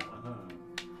 Oh, not that one.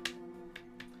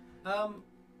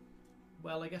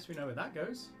 Well, I guess we know where that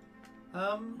goes.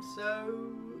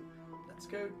 So let's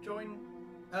go join.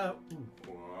 Well,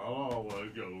 I'll go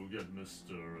get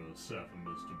Mr. Seth and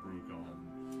Mr.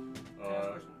 Brucon. Can I ask a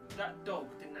question? That dog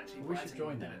didn't actually. We bite should anyone,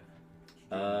 join did them. it?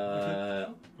 I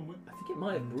think it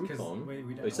might have Because Brucon. we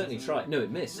don't Oh, he certainly also- tried. No, it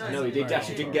missed. No, No, he it's did, not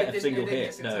actually very didn't well. get a It single didn't hit. get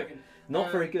a single No, second.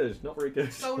 not very good. Not very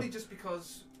good. Solely just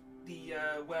because the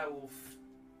werewolf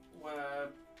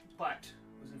bite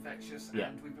was infectious, Yeah.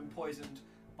 and we've been poisoned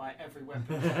by every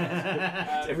weapon.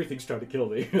 Everything's trying to kill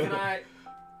me. Can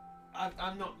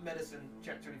I'm not medicine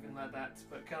checked or anything like that,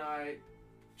 but can I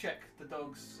check the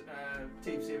dog's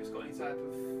teeth, see if it's got any type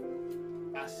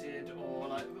of acid or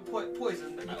like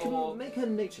poison You can or make a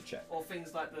nature check.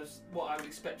 things like this? What I would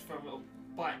expect from a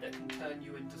bite that can turn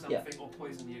you into something or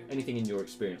poison you. Anything in your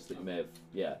experience that you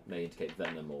may indicate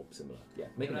venom or similar. Yeah,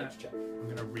 make a Yeah. nature check. I'm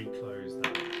gonna reclose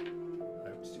that.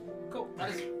 Oops. Cool. That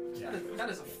is Yeah. that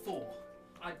is a 4.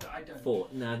 I don't. 4.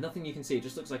 Nah, nothing you can see. It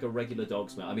just looks like a regular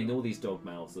dog's mouth. I mean, all these dog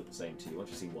mouths look the same to you. Once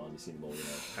you see one, you see them all.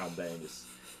 Pound Bay and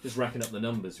just racking up the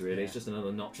numbers. Really, it's just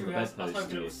another notch on the I was bedpost hoping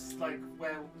to it you. was like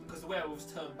because the werewolves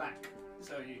turn back,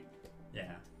 so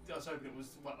Yeah. I was hoping it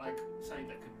was something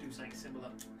that could do something similar.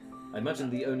 I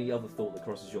imagine the only other thought that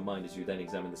crosses your mind as you then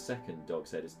examine the second dog's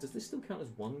head is: does this still count as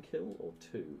 1 kill or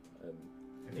 2?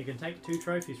 If you can take 2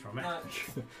 trophies from it.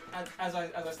 As I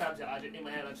stabbed it, in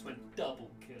my head I just went double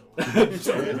kill.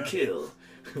 Double kill.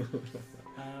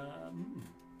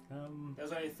 There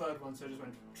was only a third one, so I just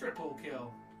went triple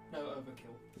kill. No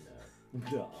overkill.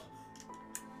 No.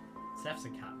 Seth's a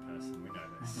cat person, we know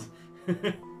this.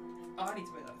 Oh, I need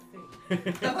to make that a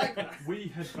thing. I like that. We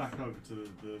head back over to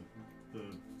the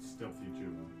stealthy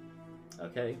German.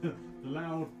 Okay. The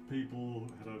loud people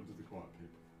head over to the quiet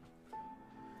people.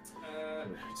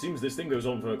 It seems this thing goes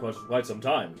on for quite some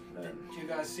time. Did you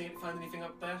guys find anything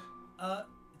up there?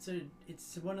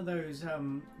 It's one of those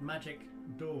magic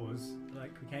doors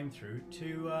like we came through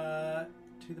to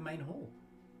the main hall.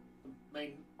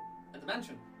 At the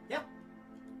mansion? Yeah.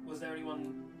 Was there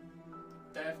anyone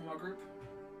there from our group?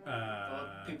 Or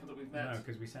people that we've met? No,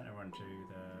 because we sent everyone to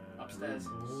the Upstairs.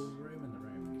 room and the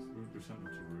rooms. We sent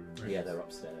them to rooms. Yeah, they're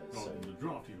upstairs, Not so in the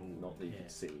drafty hall. not that you Yeah. can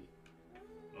see.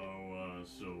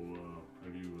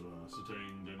 Have you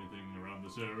ascertained anything around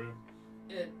this area?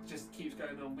 It just keeps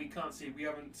going on. We can't see. We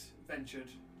haven't ventured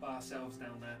by ourselves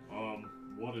down there.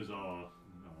 What is our,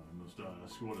 I must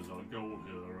ask, what is our goal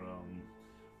here?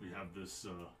 We have this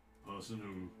person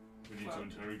who we need to Well-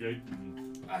 interrogate,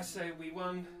 and I say we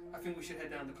I think we should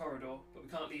head down the corridor, but we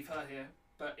can't leave her here.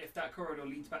 But if that corridor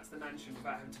leads back to the mansion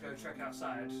without having to go trek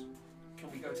outside,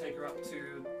 can we go take her up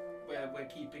to where we're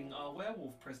keeping our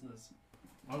werewolf prisoners?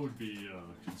 I would be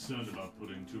concerned about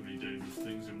putting too many dangerous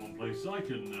things in one place. I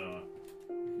can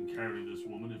carry this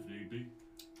woman if need be.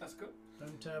 That's good.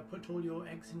 Don't put all your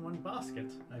eggs in one basket,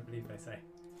 I believe they say.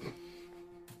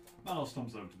 Mal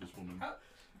stomps over to this woman, How-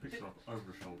 picks her up over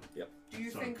her shoulder. Do you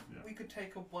So, think yeah. we could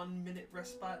take a 1 minute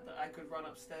respite that I could run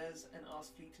upstairs and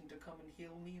ask Fleeting to come and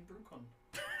heal me and Brucon?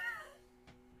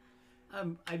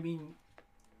 I mean,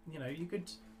 you know, you could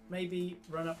maybe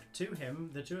run up to him,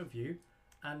 the two of you,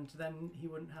 and then he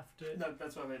wouldn't have to. No,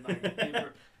 that's what I meant. Like,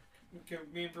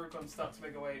 me and Brucon start to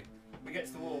make our way. We get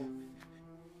to the wall.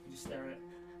 We just stare at it.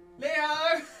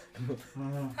 Leo!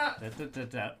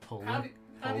 Pull, How do-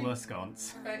 how do pull you- the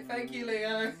sconce. Thank you,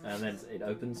 Leo. And then it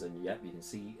opens, and yep, you can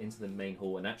see into the main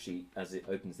hall. And actually, as it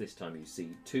opens this time, you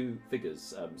see two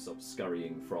figures sort of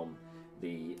scurrying from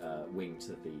the wing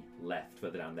to the left,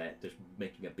 further down there, just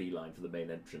making a beeline for the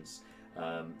main entrance.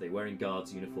 They're wearing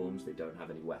guards' uniforms. They don't have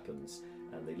any weapons,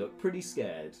 and they look pretty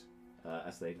scared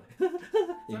as they. You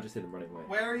can just hear them running away.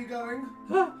 Where are you going?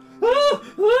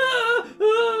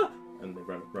 And they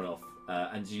run off.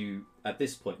 And you, at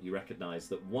this point, you recognise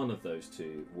that one of those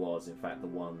two was, in fact, the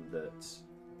one that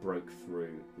broke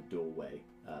through the doorway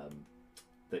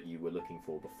that you were looking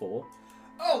for before.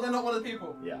 Oh, they're not one of the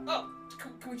people. Yeah. Oh,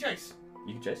 can we chase?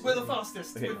 You can chase. We're the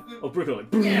fastest. Okay. We're- Oh, Brucon, like,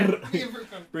 yeah, me and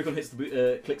Brucon. Brucon hits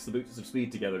clicks the boots of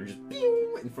speed together and just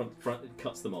pew, in front,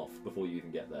 cuts them off before you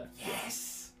even get there.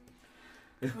 Yes.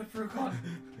 Good Brucon.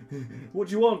 What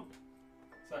do you want?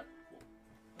 So,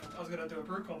 I was gonna do a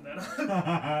Brucon then.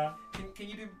 Can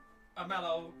you do a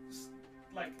Mallow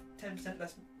like 10%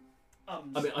 less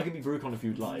ums? I mean, I can be Brucon if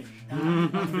you'd like. I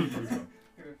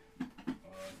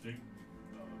think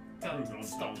Brucon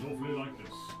Stop. sounds awfully like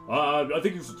this. I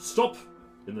think you should stop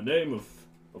in the name of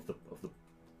the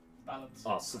Balance.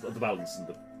 us, of the balance and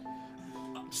the.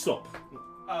 Stop.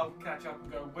 I'll catch up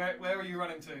and go. Where are you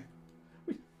running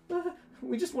to?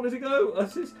 We just wanted to go.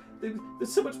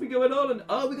 There's so much been going on, and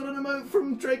we got an emote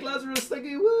from Drake Lazarus. Thank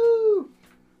you. Woo!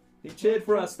 He cheered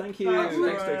for us. Thank you. Thanks,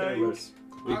 Thanks, Drake Drake. Lazarus.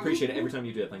 We appreciate it every time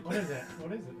you do it. Thank What you. is it?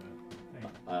 What is it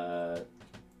though?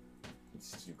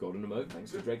 You've got an emote.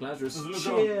 Thanks to Drake Lazarus. Does it look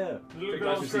Cheer. Does it look Drake good on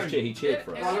Lazarus screen? cheer. He cheered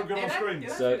for us. I'll look on screen.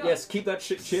 So yes, keep that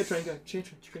cheer train going. Cheer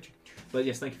train. But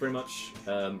yes, thank you very much.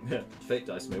 Fate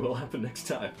dice may well happen next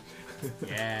time.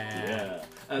 Yeah.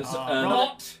 Yeah.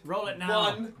 Not Roll it now.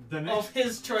 one The of next,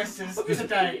 his choices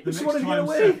today. the Just next wanted to get time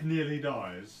away. Seth nearly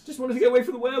dies. Just wanted to get away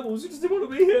from the werewolves. We just didn't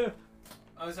want to be here.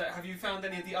 I was like, have you found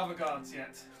any of the other guards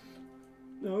yet?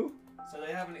 No. So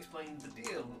they haven't explained the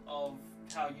deal of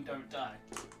how you don't die.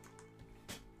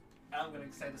 I'm going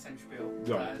to say the same spiel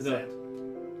that I Right, no. said.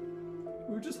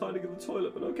 We were just hiding in the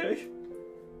toilet, but okay.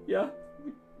 Yeah.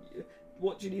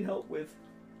 What do you need help with?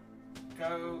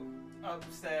 Go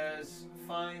upstairs,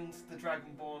 find the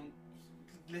Dragonborn,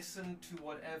 listen to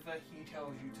whatever he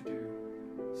tells you to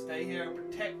do. Stay here and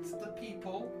protect the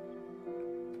people,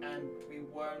 and we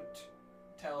won't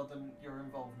tell them your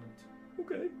involvement.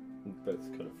 Okay. And both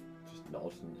kind of just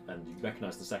nod, and you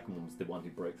recognise the second one was the one who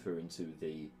broke through into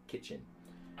the kitchen.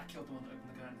 I killed the one that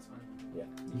opened the curtains, man.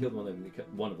 Yeah. You killed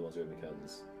one of the ones who opened the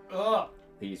curtains. Ugh!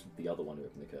 He's the other one who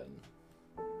opened the curtain.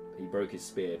 He broke his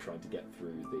spear trying to get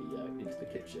through the into the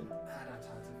kitchen. I don't have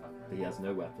time to fuck around. He has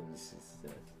no weapons.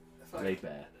 He's Fuck. laid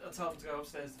bare. I'll tell him to go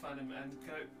upstairs to find him, and can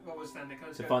I, while we're standing, can I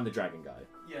just To go, find the dragon guy.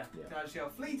 yeah, Yeah. can I just yell,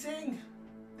 Fleeting!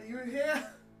 Are you here?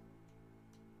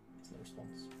 There's no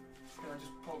response. Can I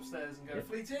just pop upstairs and go, Yeah.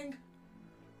 Fleeting?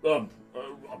 I'm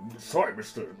sorry,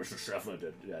 Mr. Sheffler.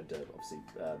 And obviously,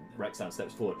 Rexdown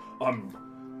steps forward.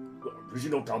 Is he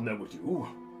not down there with you?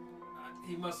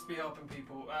 He must be helping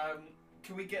people.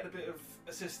 Can we get a bit of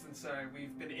assistance, sir?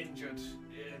 We've been injured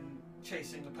in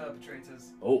chasing the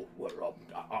perpetrators. Oh, well,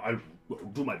 I'll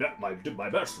do my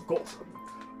best, of course.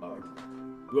 Oh,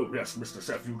 yes, Mr.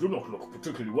 Sheff, you do not look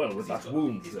particularly well with that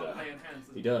wound He's there. got laying hands.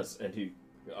 He does, and he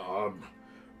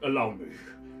Allow me.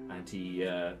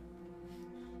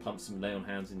 Pumps some lay on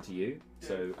hands into you. Yeah.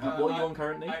 So what are you on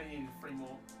currently? I need 3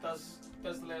 more. Does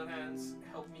the lay on hands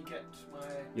help me get my...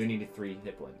 You needed 3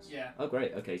 hit points. Yeah. Oh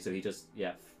great. Okay, so he just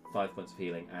 5 points of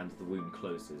healing, and the wound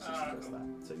closes as he does cool.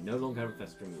 that. So you no longer have a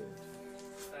festering wound.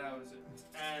 That was it.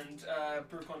 And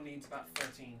Brucon needs about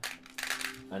 13.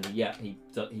 And he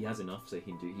has enough, so he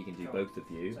can do Cool. both of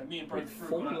you. So me and With Brucon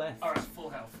 4 left. are at full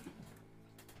health.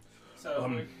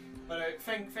 So, but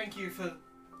thank you for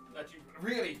that.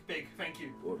 Really big thank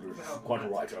you. Well, for it's helping quite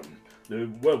that. alright. The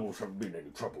werewolves haven't been any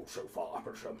trouble so far,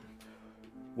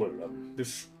 but,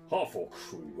 this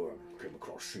half-orcs we came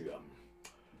across. He,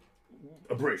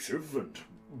 abrasive and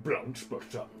blunt, but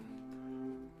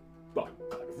I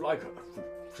kind of like her.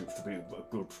 She seems to be a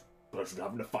good person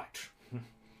having a fight.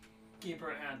 Keep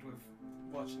her at hand with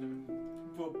watching him.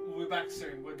 We'll be back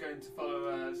soon. We're going to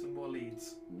follow some more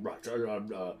leads. Right,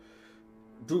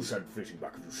 do send Fleeting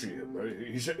back if you see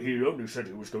him. He only said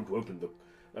he was going to open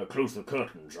close the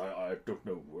curtains. I don't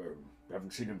know.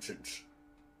 Haven't seen him since.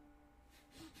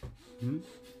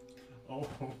 Oh.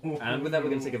 And with that, we're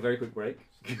going to take a very quick break.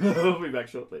 We'll be back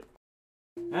shortly.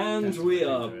 And we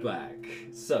are back.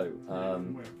 So,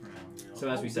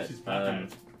 as we said, this is bad.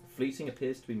 Fleeting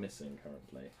appears to be missing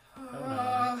currently.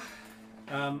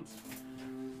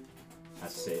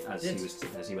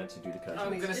 As he went to do the curtain. I'm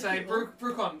going to say,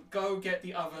 Brucon, go get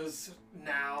the others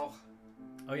now.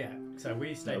 Oh yeah, so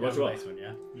we stay No, down the what? basement,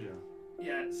 yeah? Yeah.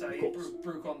 Yeah, so course.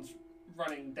 Brucon's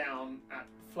running down at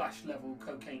flash level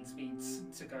cocaine speeds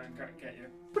to go and get you.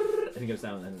 And he goes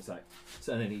down and it's like,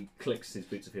 so and then he clicks his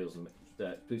boots of heels and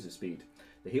boots of speed.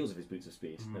 The heels of his boots of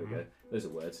speed. There we go. Those are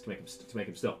words to make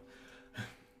him stop.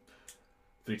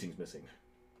 Fleeting's missing.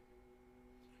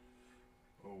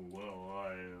 Oh well,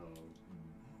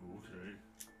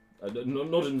 okay.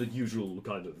 Not in the usual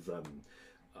kind of.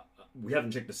 We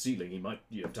haven't checked the ceiling. He might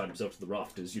have tied himself to the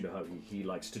rafters. You know how he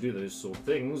likes to do those sort of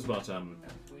things. But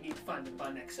We need to find him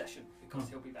by next session because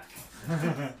he'll be back.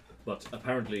 but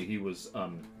apparently he was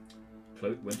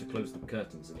went to close the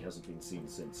curtains and he hasn't been seen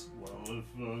since. Well, if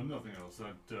nothing else,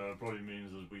 that probably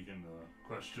means that we can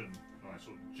question. I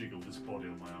sort of jiggle this body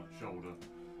on my shoulder.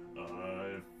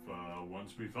 If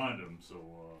once we find him, so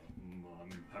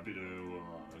I'm happy to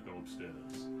go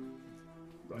upstairs.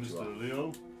 Right, you are. Mr.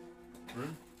 Leo,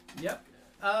 room. Yep.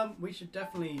 We should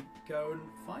definitely go and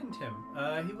find him.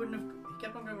 He wouldn't have. He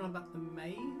kept on going on about the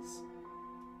maze.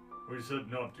 We said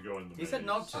not to go in the He maze. said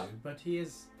not to, but he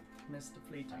is Mr.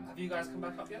 Fleeting. Have you guys come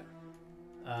back up yet?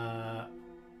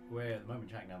 We're at the moment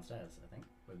chatting downstairs, I think,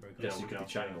 with Brucon. Guess Yeah, you could we'll be go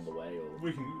chatting on the way, or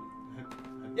We can.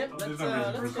 Yep, there's let's, no reason for let's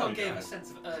us to go Brucon do gave that. a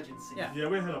sense of urgency. Yeah. Yeah,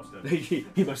 we're head upstairs.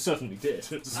 he most certainly did.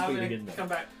 It's I'm speeding going in to there. come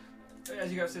back.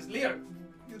 As you go upstairs, Leo,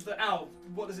 the owl,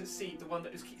 what does it see? The one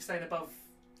that is staying above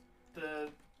the...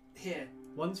 here.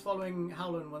 One's following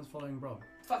Howland, one's following Bron.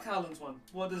 Fuck Howland's one.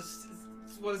 What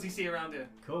does he see around here?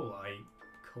 Cool, I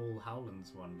call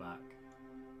Howland's one back.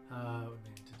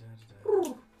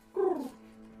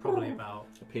 Probably about...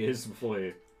 Appears before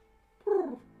you.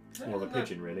 It's more of a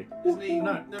pigeon, really. Isn't he?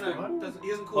 No, He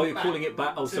doesn't call Oh, it you're back. calling it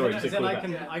back? Oh, So sorry. then- to Then call I it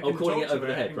can, back. I Oh, can calling talk it over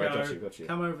to the head. and Right, go, got you.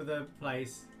 Come over the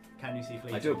place. Can you see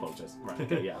Fleeting? I do apologise. Right,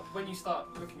 okay, yeah. When you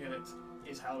start looking at it,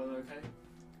 is Howland okay?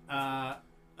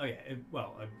 Oh yeah.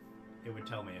 It would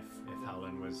tell me if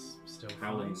Howland was still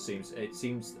Howland fine.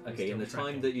 seems okay. still In the time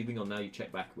tracking. that you've been on now, you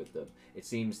check back with them. It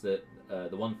seems that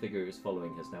the one figure is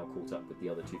following has now caught up with the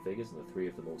other two figures, and the three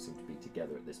of them all seem to be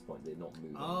together at this point. They're not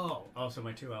moving. Oh, so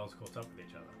my two owls caught up with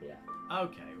each other. Yeah.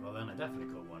 Okay, well then I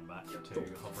definitely call one back to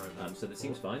hover over. So that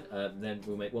seems fine. Then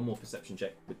we'll make one more perception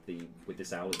check with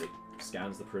this owl as it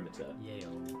scans the perimeter. Yale.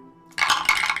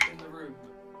 In the room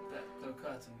that the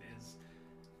curtain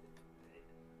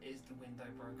is the window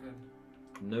broken?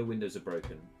 No windows are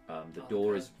broken. The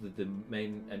door is the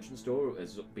main entrance door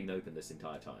has been open this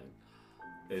entire time.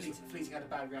 Fleeting had a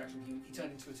bad reaction. He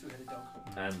turned into a two-headed dog.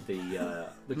 And the Yeah,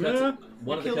 curtain,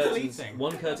 one of the killed curtains, Fleeting.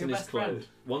 one curtain Your is best friend. closed.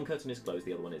 One curtain is closed.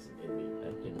 The other one isn't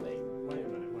in the main. Wait a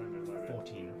minute.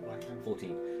 14.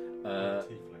 14.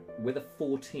 Tiefling. With a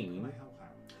 14,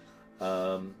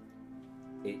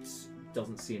 it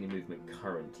doesn't see any movement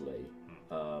currently.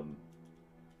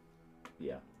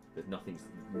 Yeah, but nothing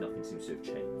seems to have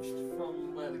changed.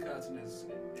 From where the curtain is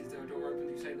there a door open?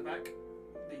 Did you say in the back?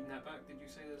 Leading that back? Did you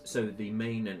say there's? So the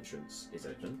main entrance is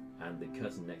open, and the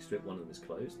curtain next to it, one of them is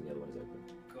closed, and the other one is open.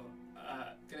 Cool.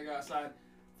 Gonna go outside.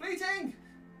 Fleeting!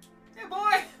 Yeah,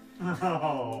 boy!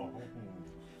 Oh.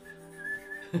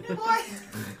 Yeah, boy!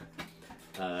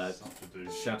 Stuff to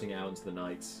do. Shouting out into the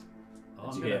night, Oh,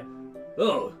 and I'm you gonna- hear,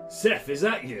 "Oh, Seth, is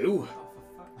that you?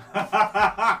 Oh, for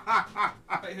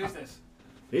fuck. Wait, who's this?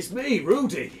 It's me,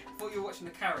 Rudy. I thought you were watching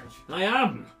the carriage. I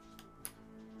am.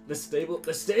 The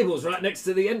stable's right next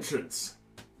to the entrance.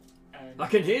 And I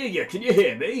can hear you. Can you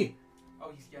hear me?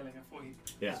 oh, he's yelling. I thought he.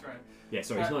 Yeah. That's right. Yeah,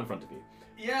 sorry, he's not in front of you.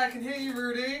 Yeah, I can hear you,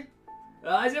 Rudy.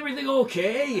 Is everything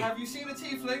okay? Have you seen a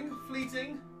tiefling?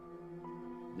 Fleeting.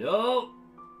 No,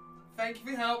 Thank you for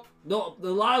your help. not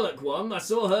the lilac one. I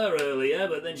saw her earlier,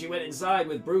 but then she went inside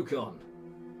with Brucon.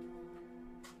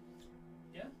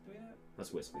 Yeah, do we know?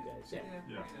 That's Whisper Gaze. Yeah.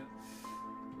 Yeah.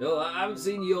 No, I haven't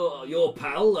seen your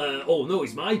pal. Oh no,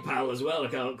 he's my pal as well.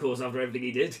 Of course, after everything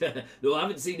he did. No, I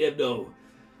haven't seen him. No,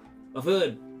 I've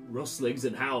heard rustlings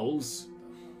and howls.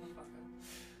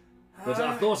 But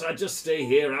I thought I'd just stay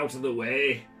here out of the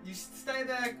way. You stay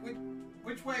there.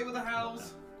 Which way were the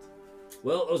howls?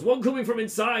 Well, there was one coming from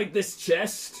inside this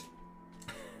chest.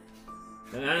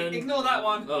 And Ignore that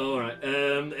one. oh, all right.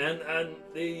 And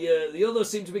the other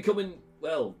seemed to be coming,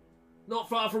 well, not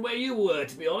far from where you were,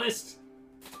 to be honest.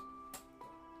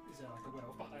 Is there like a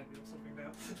well behind me or something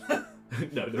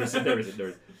now? No, there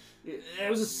isn't. It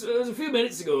was a few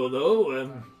minutes ago,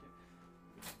 though.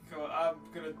 Cool. I'm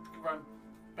gonna run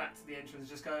back to the entrance.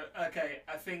 Just go. Okay,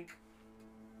 I think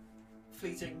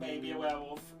Fleeting may be a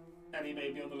werewolf, and he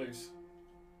may be on the loose.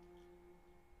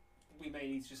 We may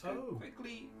need to just go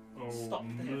quickly. Stop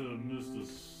him. Mr.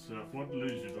 Seth, what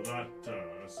leads you to that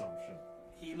assumption?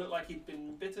 He looked like he'd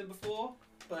been bitten before,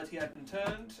 but he hadn't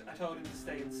turned. I told him to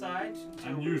stay inside.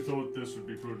 And you thought this would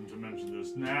be prudent to mention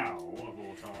this now, of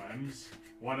all times.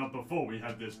 Why not before we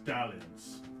had this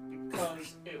dalliance?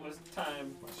 Because it was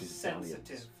time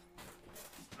sensitive.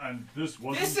 And this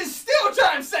wasn't... This is still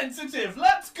time sensitive!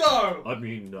 Let's go! I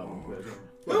mean,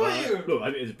 Who are you? Look, I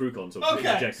mean, it's Brucon, so Okay.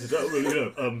 Jackson. So, well, you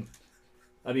know,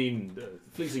 I mean,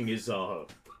 Fleeting is our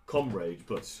comrade,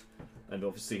 and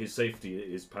obviously his safety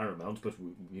is paramount. But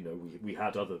we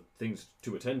had other things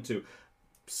to attend to.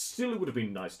 Still, it would have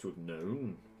been nice to have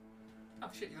known. Oh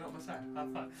shit, you're not on my side.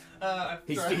 I'm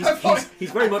fine. He's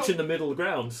very much in the middle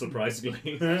ground,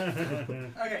 surprisingly.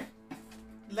 Okay.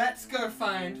 Let's go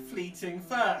find Fleeting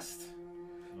first.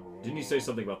 Didn't you say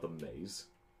something about the maze?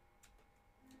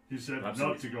 He said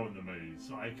Absolutely. not to go in the maze.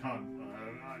 I can't...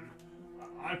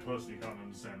 I personally can't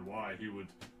understand why he would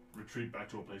retreat back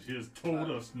to a place he has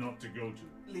told us not to go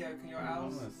to. Leo, can your I'm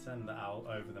owls? gonna send the owl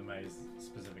over the maze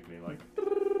specifically, like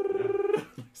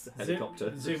It's a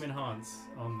helicopter. Zoom enhance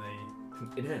on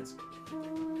the. Enhance.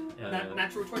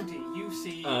 Natural 20. You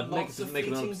see make lots of another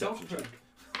fleeting dog perception poop.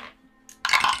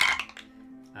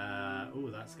 Oh,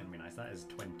 that's gonna be nice. That is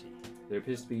 20. There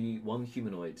appears to be one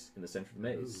humanoid in the centre of the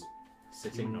maze,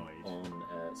 sitting Humanoid.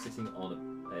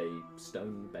 on a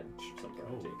stone bench of some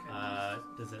variety.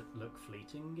 Does it look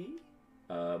fleeting-y?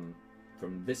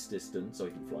 From this distance, so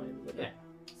he can fly in a little bit.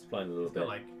 It's flying a little It's bit. got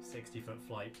like 60-foot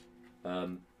flight.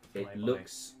 It fly by.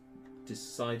 looks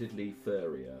decidedly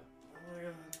furrier.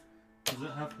 Does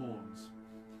it have horns?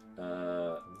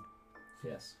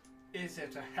 Yes. Is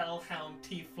it a hellhound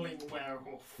tiefling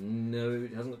werewolf? No,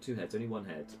 it hasn't got two heads, only one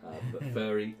head. But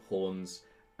furry, horns,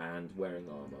 and wearing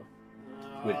armour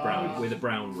with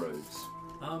brown robes.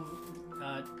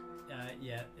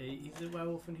 Yeah, he's a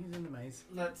werewolf and he's in the maze.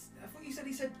 I thought you said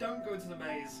he said don't go to the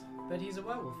maze. But he's a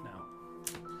werewolf now.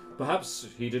 Perhaps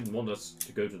he didn't want us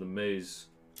to go to the maze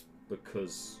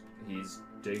because he's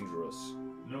dangerous.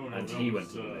 No, And that he was, went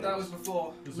to the maze. That was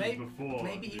before. This Maybe- was before.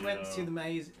 Maybe he the, went to the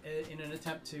maze in an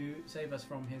attempt to save us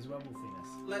from his werewolfiness.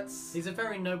 Let's He's a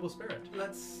very noble spirit.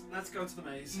 let's go to the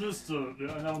maze.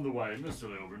 and on the way, Mr.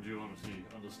 Lilgren, do you honestly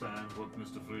understand what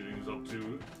Mr. Fleeting is up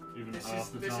to, even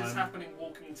half the This time? is happening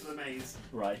walking to the maze.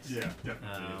 Right. Yeah,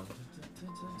 definitely.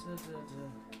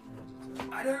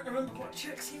 I don't remember what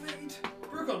checks he made.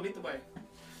 Brucon, lead the way.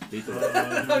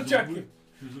 I'm joking.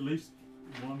 There's at least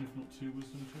one, if not two,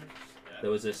 wisdom checks. There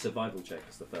was a survival check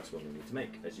as the first one we need to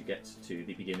make. As you get to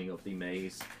the beginning of the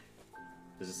maze,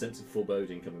 there's a sense of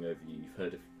foreboding coming over you. You've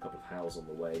heard a couple of howls on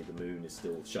the way. The moon is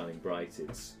still shining bright.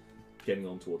 It's getting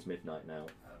on towards midnight now.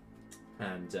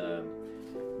 And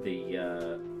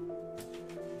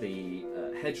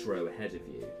the hedgerow ahead of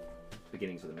you,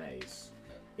 beginning to the maze,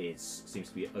 seems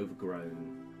to be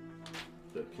overgrown.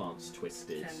 The plants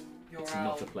twisted. Can your It's owl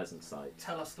not a pleasant sight.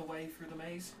 tell us the way through the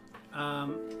maze?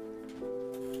 Um,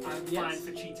 I'm Yes. fine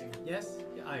for cheating. yes,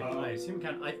 yeah, I assume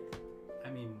can. I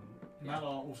mean, Malar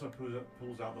also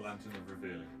pulls out the lantern of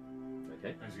revealing.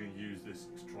 Okay. And he's going to use this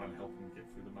to try and help him get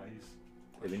through the maze.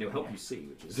 I mean, it'll help you see,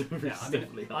 which is yeah, I mean,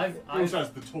 definitely I've, helpful. He also I've,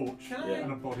 has the torch Can Yeah.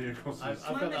 and a body across I've, his... I've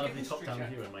Can I got make that a lovely history top-down check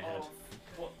view in my head. of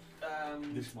what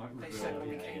This might they reveal said when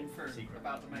we the came through secret.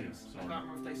 about the maze? Yeah, I sorry. can't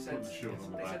remember if they said Put the shield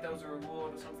on the they back. said there was a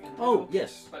reward or something. in the Oh, middle,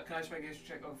 yes. But can I just make a history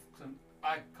check of?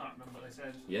 I can't remember what they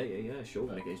said. Yeah,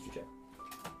 sure. Make a history check.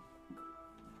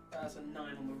 That's a 9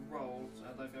 on the roll. So I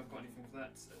don't think I've got anything for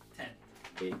that. So 10.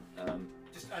 It,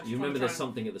 Just, I just you wanna remember try there's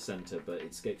something at the centre, but it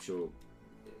escapes your...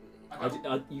 I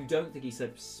can't- you don't think he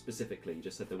said specifically, you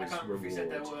just said there I was can't remember if he said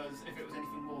there reward. was, if it was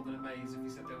anything more than a maze, if he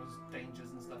said there was dangers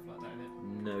and stuff like that in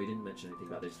it. No, he didn't mention anything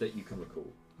about this that you can recall.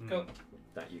 Cool.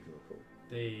 That you can recall.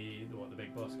 The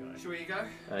big boss guy. Should we go?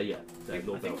 Yeah, I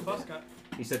Lord think the boss Belvedere.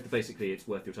 guy. He said that basically it's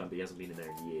worth your time, but he hasn't been in there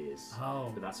in years.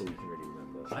 Oh, But that's all you can really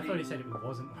remember. I thought he said it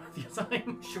wasn't worth your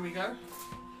time. Should we go?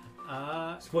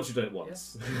 So once you've done it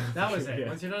once. That was it. Yeah.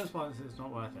 Once you've done it once, it's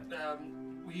not worth it.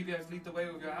 Will you be able to lead the way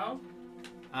with your owl?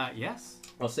 Yes.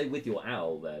 I'll say with your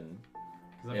owl then,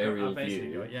 'Cause aerial I've basically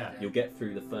view, got- yeah. you'll get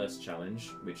through the first challenge,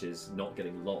 which is not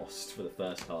getting lost for the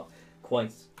first half,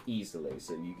 quite easily.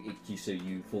 So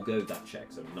you forego that check.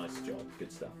 So nice job,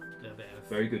 good stuff. A bit of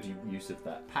Very good use of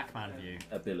that Pac-Man view.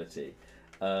 ability.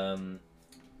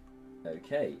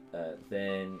 Okay,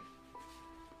 then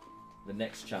the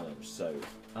next challenge. So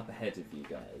up ahead of you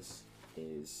guys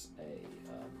is a.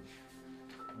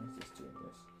 Why is this doing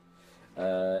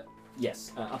this?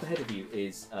 Yes, up ahead of you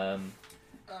is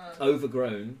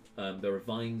overgrown. There are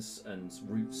vines and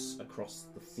roots across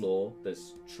the floor.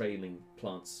 There's trailing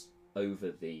plants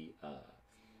over the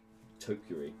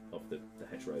topiary of the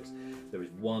hedgerows. There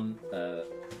is one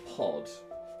pod,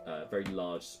 very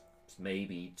large,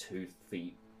 maybe 2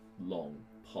 feet long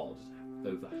pod,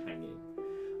 overhanging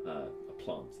a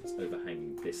plant that's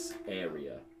overhanging this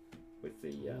area with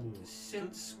the.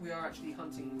 Since we are actually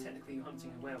technically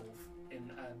hunting a werewolf in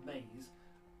a maze,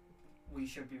 we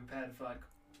should be prepared for like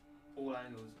all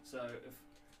angles. So if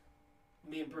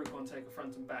me and Brucon take a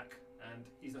front and back, and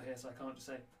he's not here, so I can't just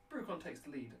say Brucon takes the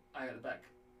lead. I at the back.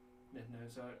 No,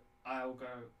 so I'll go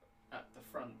at the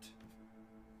front,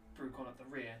 Brucon at the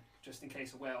rear, just in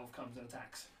case a werewolf comes and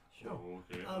attacks. Sure. Oh,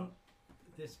 okay.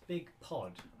 This big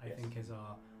pod, I Yes. think, is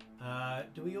our.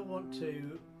 Do we all want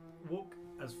to walk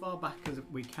as far back as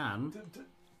we can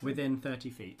within 30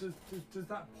 feet? Does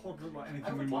that pod look like I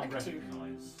anything would we might like to.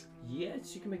 recognise?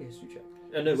 Yes, you can make a history check.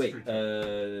 No, wait.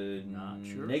 History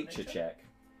Nature? Nature check.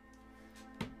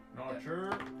 Not Yeah.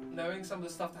 sure. Knowing some of the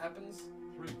stuff that happens,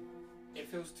 3. it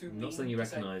feels too mean Not something you to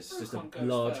say, recognise. Just a Brucon goes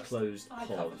large first. closed I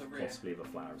pod, cover the rear. possibly of a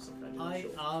flower or something. I'm not I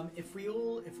sure. if we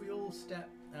all step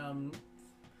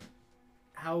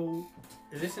how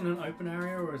is this in an open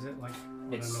area or is it like on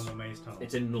a It's- normal maze tunnel?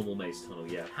 It's a normal maze tunnel.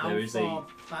 Yeah. How there is far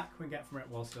back can we get from it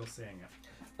while still seeing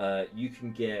it? You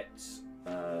can get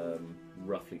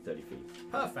roughly 30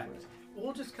 feet. Perfect.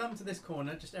 We'll just come to this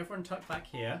corner. Just everyone tuck back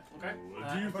here. Okay.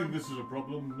 Do you think this is a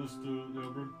problem, Mr.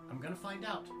 Leobrin? I'm gonna find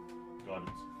out. Guidance.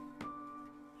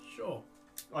 Sure.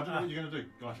 I don't know what you're going to do.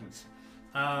 Guidance.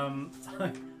 I'm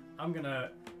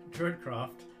gonna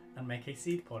druidcraft and make a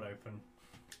seed pod open.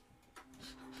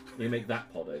 You make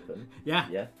that pod open. Yeah.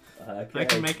 Yeah. Okay. I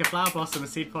can make a flower blossom, a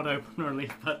seed pod open, or a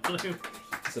leaf bud blue.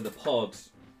 So the pod,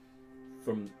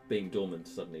 from being dormant,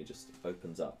 suddenly just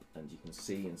opens up, and you can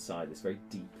see inside this very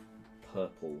deep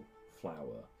purple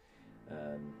flower.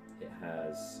 It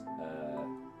has. Yeah.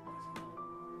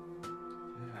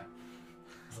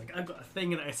 It's like I've got a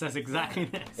thing that says exactly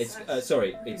this. It's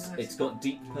sorry. It's got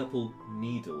deep purple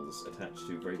needles attached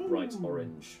to very bright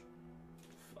orange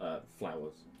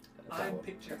flowers. I'm flower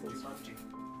picturing petals. Jumanji.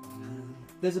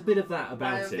 There's a bit of that I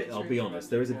about am it. I'll be picturing honest.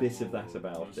 There is a Jumanji, bit yeah. of that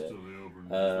about Mr. it. Leobrin,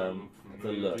 The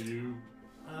familiar look. to you?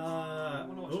 I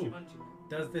want to watch Ooh, Jumanji.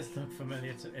 does this look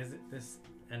familiar to? Is it this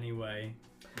anyway?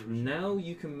 Now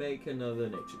you can make another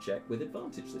nature check with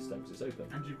advantage this time because it's open.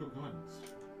 And you've got guidance.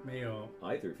 Me or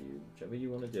Either of you, whichever you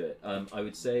want to do it. I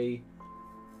would say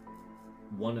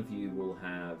one of you will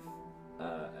have.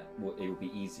 It will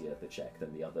be easier the check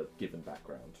than the other, given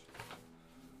background.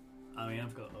 I mean, I'll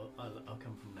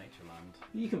come from Natureland.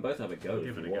 You can both have a go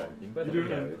Give if it you a go. want. You can both You have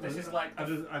do a it go. This is like At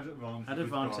the, advantage. At with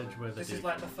advantage guidance. with a this is D.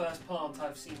 like the first plant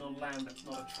I've seen on land that's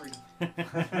not a tree.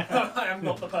 I am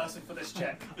not the person for this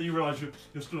check. You realise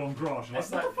you're still on grass. You're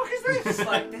It's like, like, what the fuck is this? it's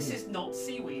like this is not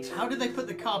seaweed. How did they put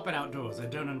the carpet outdoors? I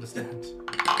don't understand.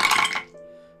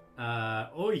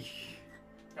 Oi.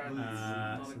 That's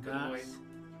not So a good that's way.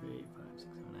 3, 5, 6,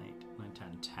 7, 8, 9,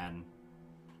 10.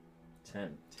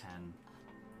 10. 10.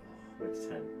 Where's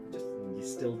 10? You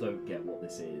still don't get what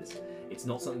this is. It's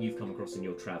not something you've come across in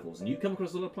your travels. And you've come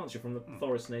across a lot of plants. You're from the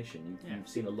Forest Nation. Yeah. You've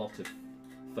seen a lot of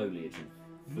foliage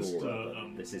and flora,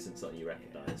 but this isn't something you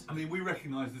recognise. I mean, we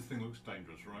recognise this thing looks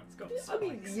dangerous, right? It's got I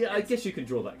mean, spikes. yeah, I guess you can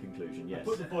draw that conclusion, I yes.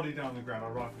 put the body down on the ground, I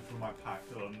rifle from my pack.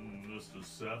 Mr.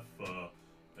 Seth,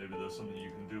 maybe there's something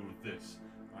you can do with this.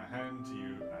 I hand to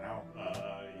you a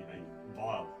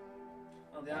vial.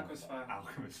 Oh, the Aqua's fire.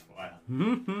 Alchemist fire.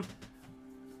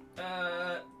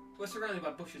 We're surrounded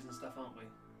by bushes and stuff, aren't we?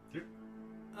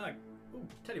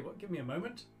 Tell you what, give me a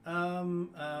moment.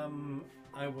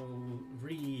 I will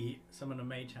re-summon a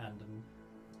mage hand and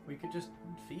we could just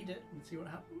feed it and see what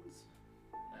happens.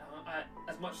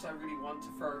 As much as I really want to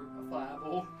throw a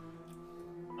fireball,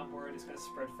 I'm worried it's going to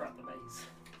spread throughout the maze.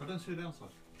 I don't see a downside.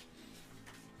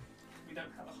 We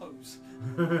don't have a hose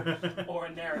or a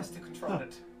Neris to control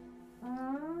it.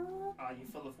 Are you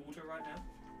full of water right now?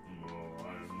 No, I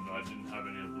am I didn't have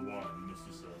any of the wine,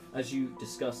 Mr. Sir. As you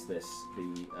discuss this,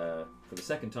 for the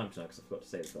second time tonight, because I forgot to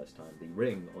say the first time, the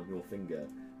ring on your finger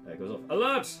goes off.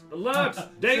 Alert!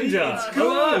 Alert! Danger! it's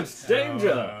Alert!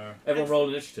 Danger! Everyone roll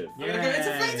initiative. I'm gonna go, it's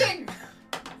a fleeting!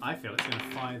 I feel it's going to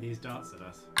fire these darts at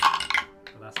us.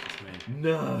 But that's just me.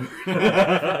 No.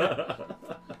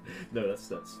 No,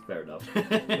 that's fair enough.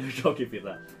 I'll give you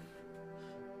that.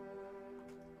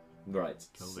 Right.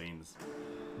 Kill beans.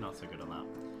 Not so good on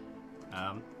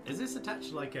that. Is this attached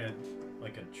to like a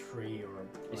tree or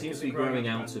a... It seems to be growing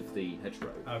out of the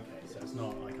hedgerow. Okay, so it's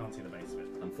not... I can't see the base of it.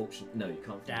 Unfortunately, no, you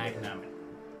can't. Dagnabbit.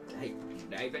 Hey,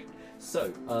 David.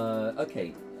 So,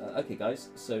 okay, guys.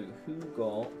 So, who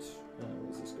got?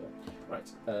 What's this guy? Right.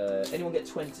 Anyone get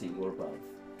 20 or above?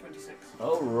 26.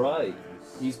 All right.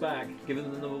 He's back. Give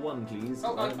him the number 1, please.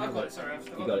 Oh, I've got it, sorry. I've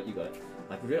still You got it. You got it.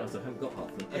 I've realised I haven't got half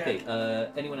of them. Yeah.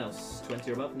 Okay. Anyone else?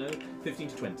 20 or above? No. 15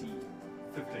 to 20.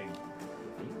 15.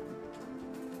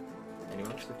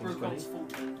 Anyone else? 15 to 20. Brucon's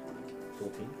 14.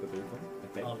 14 for Brucon.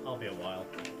 Okay. I'll be a while.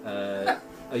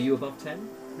 Are you above 10?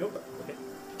 Nope. Okay.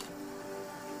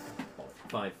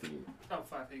 5 for you. Oh,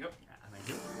 5, there you go. Thank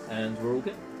you. And we're all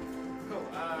good. Cool.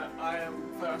 I am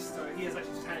first, so he is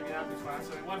actually just handing me an alchemist fire.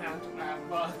 So in one hand, I have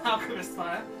my alchemist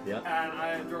fire, Yeah. and I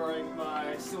am drawing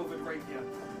my silvered rapier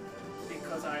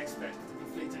because I expect it to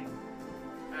be fleeting.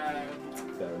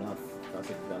 Fair enough.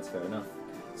 That's fair enough.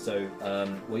 So,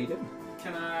 what are you doing?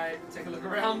 Can I take a look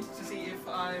around to see if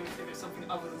it's something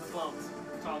other than the plants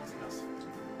targeting us?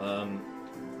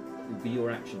 It would be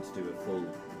your action to do a full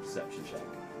perception check.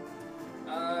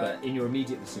 But But in your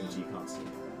immediate vicinity, you can't see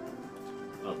anything.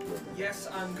 Other than yes,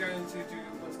 I'm going to do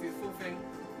the full thing.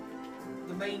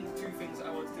 The main 2 things I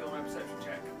want to do on my perception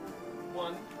check.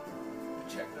 1,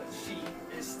 check that she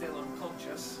is still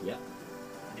unconscious. Yeah.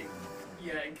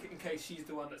 Yeah, in case she's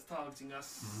the one that's targeting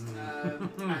us.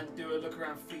 And do a look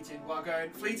around for fleeting while going,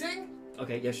 fleeting?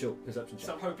 Okay, yeah, sure. Perception So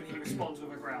check. I'm hoping he responds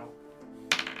with a growl.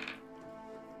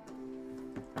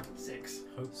 6.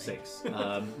 6. She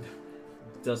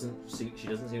doesn't seem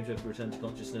to have returned to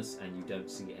consciousness, and you don't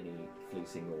see any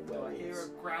fleeting or Do I hear werewolves.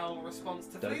 a growl response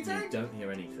to You fleeting? don't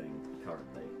hear anything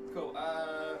currently. Cool.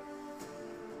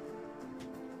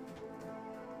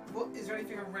 What is there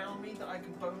anything around me that I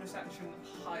can bonus action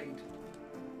hide?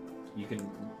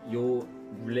 You're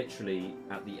literally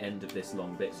at the end of this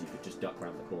long bit, so you could just duck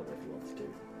around the corner if you wanted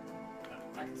to.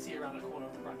 I can see around that corner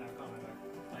right now, can't I?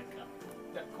 Though?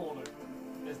 Like that corner.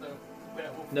 There's no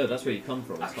werewolf. No, that's where you come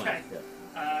from. It's Okay. fine.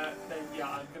 Yeah. Then yeah,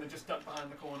 I'm gonna just duck behind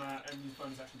the corner and use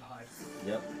bonus action to hide.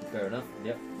 Yep, fair enough.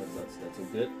 Yep, that's all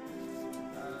good.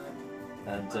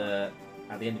 And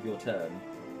at the end of your turn,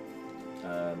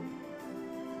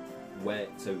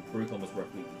 so Brucon was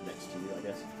roughly next to you, I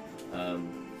guess.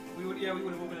 We would have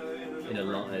all been in a In a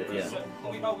room. line, yeah. So,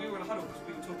 we were in a huddle because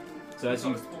we were talking. So we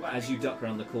told us to pull back. as you duck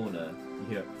around the corner, you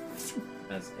hear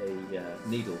as a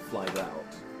needle flies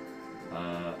out,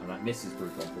 and that misses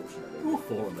Brucon, unfortunately.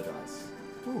 4 on the dice.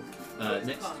 It's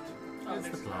Next, plant. Oh, It's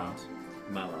next the plant.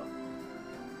 Mala.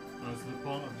 So the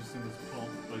plant, I've just seen this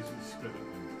plant basically spit at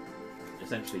them.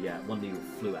 Essentially, yeah, one needle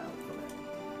flew out from it.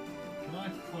 Can I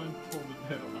try and pull the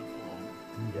head on that plant?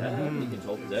 Yeah, you can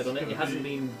hold the dead on it. It hasn't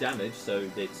been damaged, so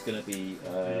it's going to be a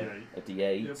D8. It'll be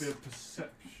a perception,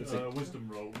 It's a- wisdom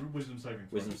roll, wisdom saving throw.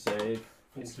 Wisdom save.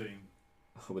 14.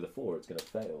 With a 4, it's going to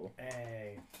fail.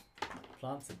 Hey.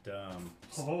 Plants are dumb.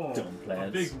 Oh, Dumb a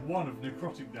plants. big 1 of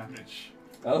necrotic damage.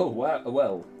 Oh wow!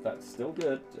 Well, that's still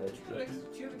good. Alex,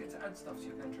 do you ever get to add stuff to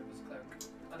your cantrip as a cleric?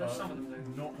 I know some of them do.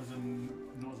 Not as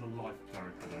a life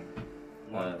cleric, I don't.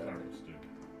 Life clerics do.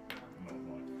 Not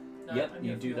life. No, Yep, and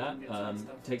you have do to that. get to add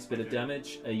stuff. Takes a bit I of do.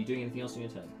 damage. Are you doing anything else on your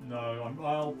turn? No,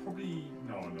 I'll probably.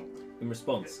 No, I'm not. In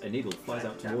response, a needle flies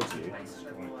out towards you. Bases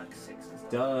level like 6 and stuff.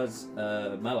 Does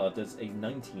Malar does a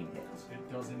 19 hit?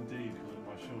 It does indeed, because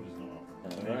my shoulder's not up.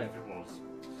 All Even right. if it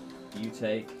was. You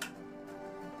take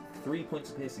 3 points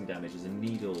of piercing damage as a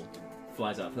needle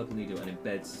flies out, a purple needle, and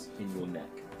embeds in your neck.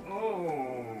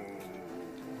 Oh!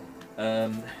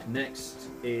 Next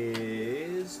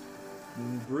is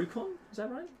Brucon. Is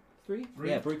that right? 3?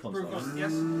 Yeah, Brucon's Brucon, next.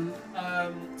 yes.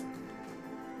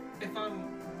 If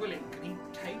I'm willing, can he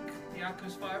take the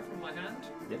alchemist fire from my hand?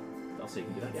 I'll see if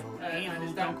you can do that. Yeah. And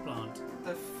is Evil that dog plant.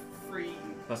 the free?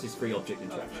 Plus his free object Oh,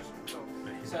 interaction. cool.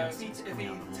 But his So gas if is he coming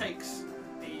out the wall. takes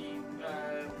the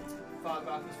fire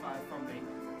alchemist fire from me,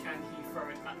 can he throw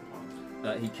it at the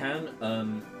plant? He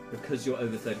can, because you're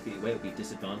over 30 feet away, it'll be a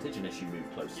disadvantage unless you move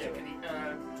close Yeah, to it. can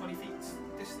he 20 feet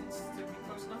distance to be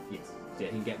close enough? Yes. Yeah,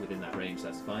 he can get within that range,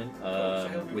 that's fine. So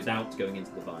he'll move Without going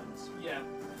into the vines. Yeah.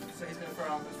 So he's going to throw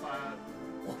alchemist fire.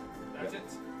 That's Yep. it.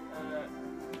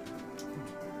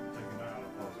 Taking that out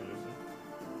of party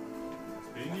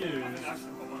being used. I've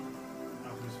actually got one.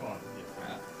 Alchemist 5.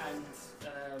 Yeah.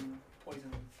 And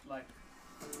poison, like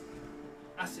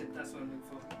acid. That's what I'm looking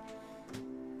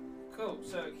for. Cool.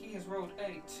 So he has rolled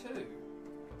a 2.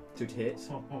 2 to hit.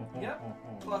 Yep.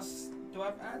 Plus, do I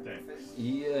add? Dex.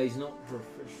 Yeah, he's not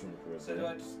proficient for it. So do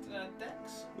I just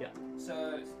dex? Yeah.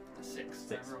 So it's a 6.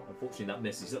 6. I roll. Unfortunately, that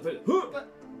misses. But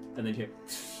And then you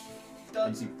done.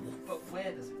 and you, But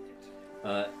where does it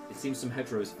hit? it seems some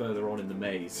hedgerows further on in the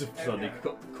maze suddenly Okay.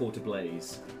 got caught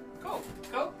ablaze. Cool.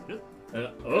 Cool.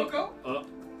 Oh, Cool. oh.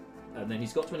 And then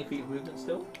he's got 20 feet of movement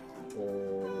still?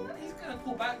 Or... And he's going to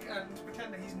pull back and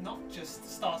pretend that he's not just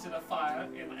started a fire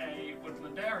in a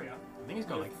woodland area. I think he's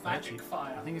got like 30. Magic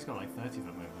fire. I think he's got like 30 foot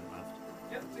movement left.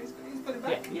 Yep, so he's putting Yeah,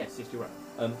 back. yes, you're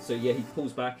right. So yeah, he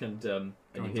pulls back and you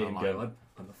Joins hear our him go, line.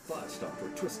 I'm a fire starter, a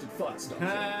twisted fire starter.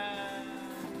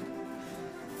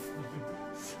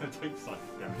 Take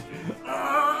psychic damage.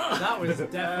 That was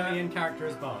definitely in character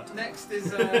as Bart. Next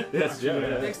is Yes, yeah.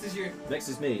 next is you. Next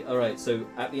is me. Alright, so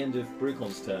at the end of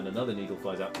Brucon's turn, another needle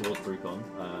flies out towards Brucon,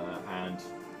 and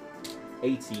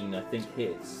 18, I think,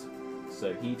 hits.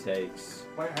 So he takes...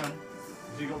 Wait, hang on.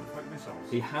 Has he got deflect missiles?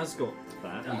 He has got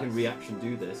that. He can Does? reaction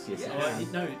do this. Yes, Yeah. he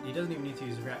can. No, he doesn't even need to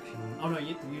use a reaction. Oh no,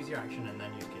 you use your action and then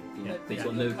you can. Yeah, Yeah, he's yeah.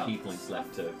 got no Cuts. key points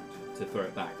left to throw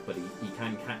it back, but he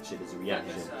can catch it as a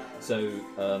reaction. Yes,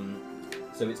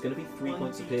 So it's going to be 3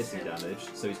 points of piercing 1d10. damage.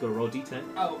 So he's got to roll d10.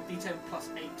 Oh, D10 plus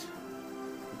 8. He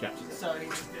catches it. So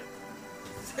he's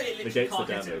so he literally Negates the can't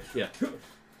hit damage. him. Yeah.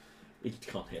 He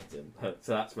can't hit him.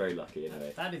 So that's very lucky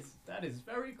anyway. That is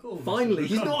very cool. Mr. Finally,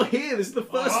 he's Brucon. not here. This is the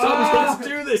first time he's got to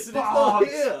do this, and it's not Fuck.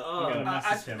 here. We're Oh. gonna- As,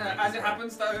 Message him, as it right?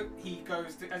 happens though, he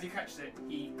goes to, as he catches it,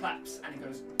 he claps and he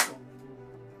goes boom.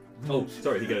 Oh,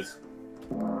 sorry. He goes.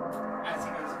 As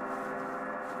he goes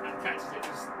and catches it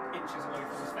just inches away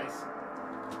from his face.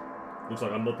 Looks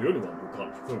like I'm not the only one who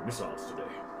can't throw missiles today.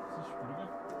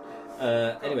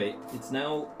 Anyway, it's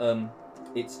now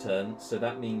its turn. So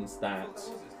that means that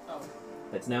What was it?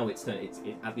 Oh, it's now its turn.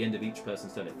 At the end of each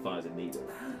person's turn, it fires a needle.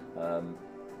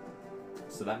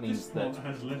 So that means This that one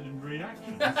has legendary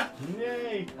actions.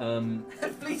 Yay!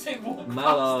 fleeting walk past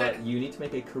Malar, it. you need to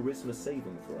make a charisma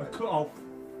saving throw. Oh,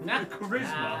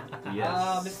 charisma.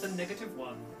 Yes. Mr.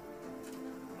 -1.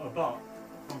 Oh, but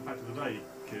fun fact of the day,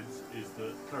 kids, is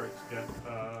that clerics get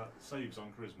saves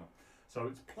on charisma, so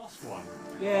it's +1.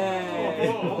 Yay!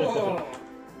 Oh.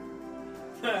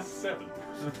 7.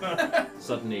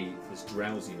 Suddenly, this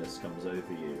drowsiness comes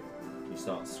over you. You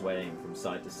start swaying from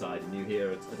side to side, and you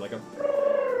hear it like a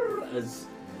as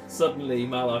suddenly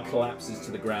Malar collapses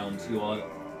to the ground. You are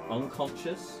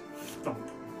unconscious.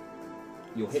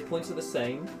 Your hit points are the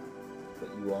same, but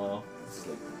you are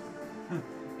asleep.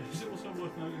 Is it also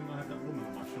worth noting that I have that woman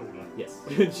on my shoulder? Yes.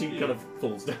 She kind of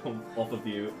falls down off of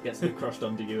you, gets a bit crushed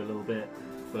under you a little bit,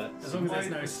 but As long as there's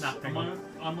no snapping.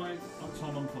 Am I so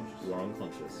I'm unconscious? you are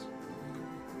unconscious.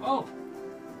 Oh,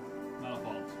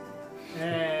 Malapart.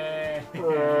 Hey.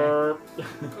 cool.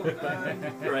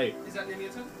 Great. Is that the end of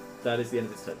your turn? That is the end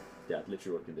of its turn. Yeah,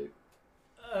 literally what it can do.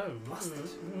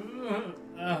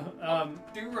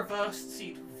 Do reverse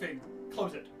seed thing.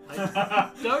 Close it.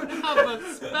 I don't have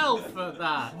a spell for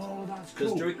that. Oh, that's Does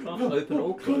cool. Druidcraft open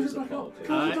or close it the back pod? up.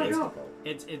 Close it back Close up. the pod.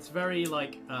 It's very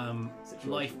like Situation.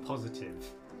 life positive.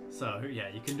 So yeah,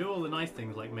 you can do all the nice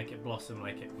things like make it blossom,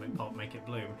 make it pop, make it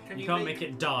bloom. Can You you can't make- make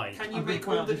it die. Can you I'm make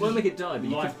gonna all the Won't make it die, but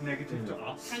you Life negative to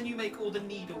us. Can you make all the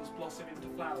needles blossom into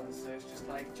flowers? So it's just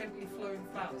like gently flowing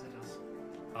flowers at us.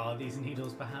 Are these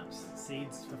needles perhaps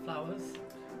seeds for flowers?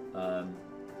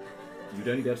 you'd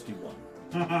only be able to do one.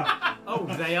 Oh,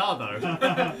 they are though.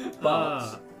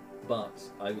 But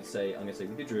I would say I'm going to say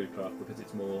with your Druidcraft, because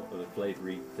it's more of a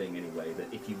flavoury thing anyway, that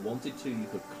if you wanted to, you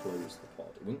could close the pod.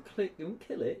 It wouldn't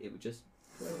kill it. It would just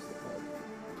close the pod.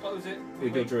 Close it.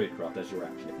 With your Druidcraft as your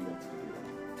action, if you wanted to do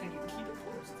that. Can you keep it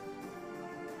closed?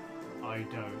 I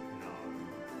don't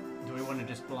know. Do we want to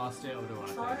just blast it or do I?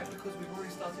 Try it because we've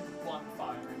already started one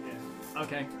fire in here.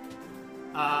 Okay.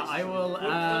 I will What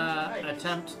have you done to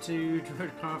attempt to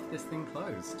Druidcraft this thing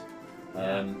closed. I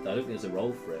don't think there's a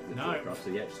roll for it with No. Druidcraft, so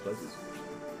yeah, it just closes.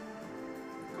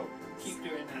 Cool. Keep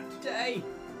doing that. Day.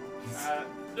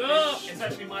 It's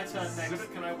actually my turn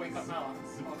next. Can I wake up Mala?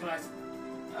 Or can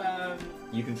I?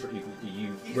 You can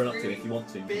you He's run up to it really if you want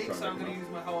to. You Big, can so try I'm and going wake to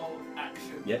him use my whole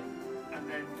action. Yep. And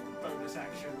then bonus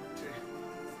action to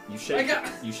up.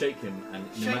 You shake him, and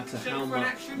no shake, matter shake how for an much.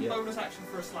 action, bonus action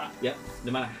for a slap. Yep.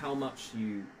 No matter how much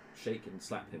you shake and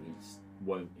slap him,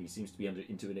 won't. He seems to be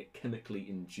into a chemically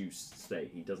induced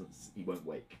state. He won't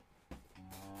wake.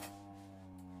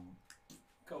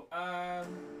 Cool. Are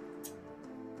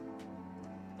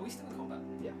we still in combat?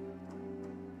 Yeah.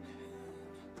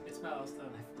 Malar's turn.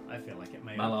 I feel like it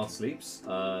may. Malar sleeps.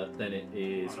 Then it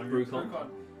is Brucon. Brucon.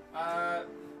 I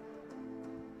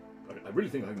really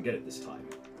think I can get it this time.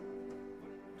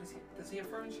 Does he have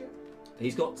throwing shit?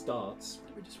 He's got darts.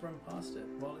 Can we just run past it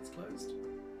while it's closed?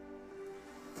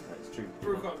 That's true.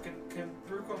 Brucon, can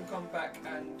Brucon come back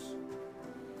and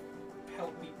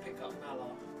help me pick up Malar?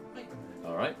 Wait a minute.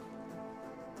 All right.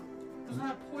 Doesn't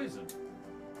that poison? It's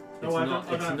No, I not.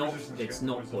 don't- I It's don't not. have resistance It's to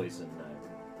not poison. poison.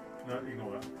 No. No,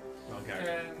 ignore that.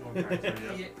 Okay.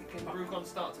 Can Brucon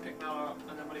start to pick Malar up,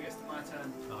 and then when it gets to my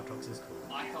turn, Ardrox is cool.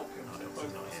 I help him. Oh, So that's both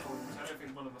of nice. us hold him. I don't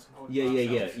think one of us can hold him Yeah, by yeah,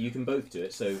 yeah. ourselves. You can both do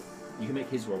it. So you can make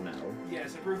his roll now. Yeah,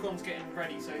 so Brucon's getting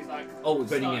ready, so he's like. Oh,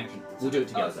 it's ready in start- action. We'll do it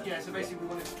together. Oh, yeah, so basically we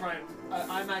wanted to try and.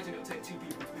 I imagine it'll take 2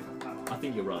 people to pick up Malar. I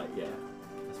think you're right. Yeah.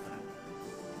 That's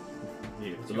fair.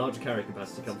 Yeah. The larger carry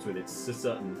capacity comes with its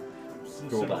certain. Since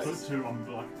Drawbacks. 7'2", I'm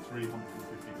like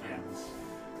 350 pounds.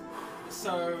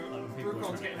 So when people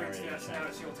Brucon's try getting to ready to carry go, it, so now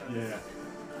it's your turn. Yeah.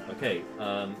 Okay.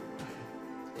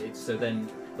 It's so then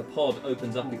the pod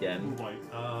opens up again Wait.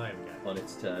 Oh, there we go. on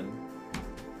its turn.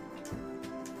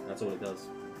 That's all it does.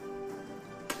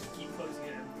 Just keep closing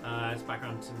it in. It's back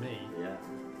around to me. Yeah.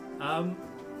 Oh,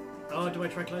 do I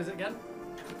try close it again?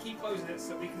 Keep closing it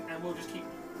so we can, and we'll just keep.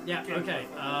 Yeah. Okay. Okay.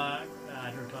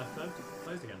 Drew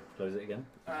closed again. Close it again.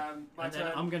 My And then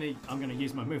turn. I'm gonna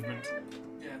use my movement.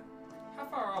 Yeah. How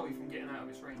far are we from getting out of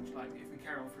its range? Like, if we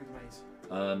carry on through the maze?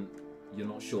 You're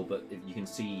not sure, but if you can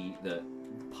see that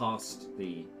past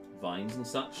the vines and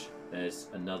such, there's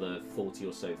another 40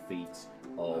 or so feet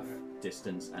of Okay.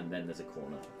 distance, and then there's a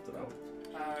corner after that.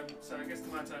 So I guess to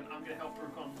my turn, I'm going to help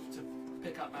Brucon to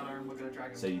pick up Malar, and we're going to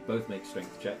drag him. So you both make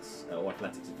strength checks, or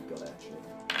athletics if you've got it actually.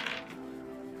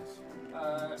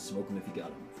 Smoke them if you got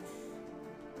them.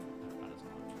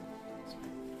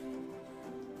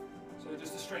 So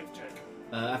just a strength check.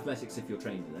 Athletics if you're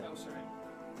trained in it. Oh, sorry.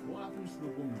 What happens to the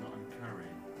woman that I'm carrying?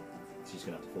 She's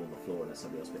going to have to fall on the floor unless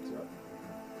somebody else picks her up.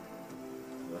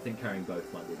 But I think carrying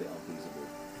both might be a bit unfeasible.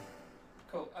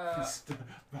 Cool.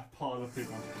 That pile of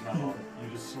people onto the mallet, you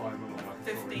just slide them along like a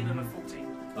 15 and a 14.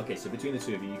 Okay, so between the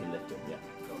two of you, you can lift them, yeah.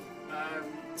 Cool.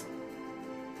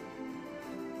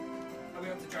 Are we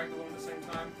able to drag the woman at the same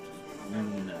time? Just one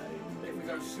of them? No. If we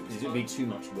go super Because it slow? would be too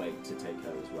much weight to take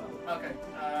her as well. Okay.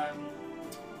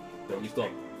 But you've got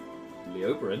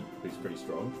Leoberin, who's pretty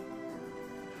strong.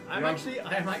 I am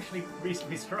actually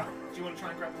reasonably strong. Do you want to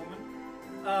try and grab the woman?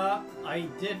 I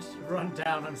did run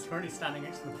down. I'm currently standing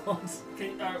next to the box.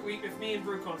 If me and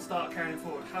Brucon start carrying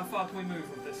forward, how far can we move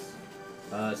with this?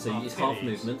 So it's half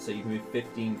movement, so you can move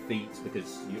 15 feet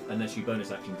because unless you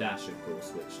bonus action dash, of course,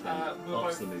 which then We'll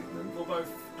ups both- the movement. We'll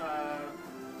both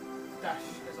dash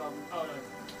as our. Oh no.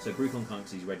 So Brucon can't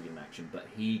because he's ready in action, but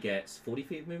he gets 40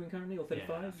 feet of movement currently, or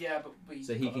 35? Yeah, but we.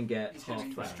 So he can get He's going to be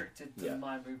half that. restricted to Yeah.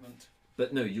 my movement.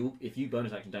 But no, if you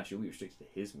bonus action dash, you'll be restricted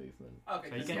to his movement. Okay.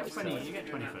 So you let's get get 20. started You get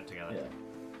doing 20 that. foot together. Yeah. 20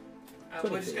 20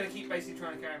 we're just feet. going to keep basically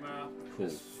trying to carry him out Cool.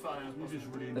 as far as You possible. just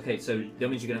really Okay, so that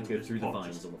means you're going to have to go through the Oh,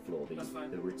 vines just- on the floor, That's fine.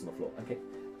 the roots on the floor.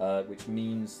 Okay, which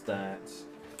means that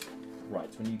right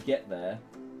when you get there.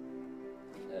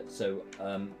 So,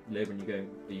 Leoberin,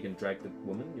 are you going to drag the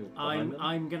woman? You're behind them?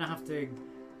 I'm gonna have to.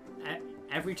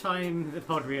 Every time the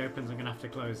pod reopens, I'm gonna have to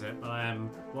close it. But I am,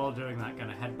 while doing that,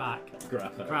 gonna head back,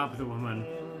 grab her. grab the woman,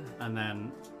 and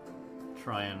then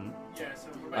try and. Yeah, so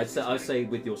we're I'd basically say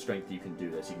with your strength you can do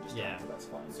this. You can just Yeah. drag her, that's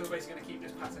fine. So we're basically going to keep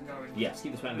this pattern going. Yes,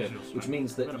 keep this pattern going. This is Which fine.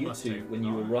 means Got that a you plus two, two. when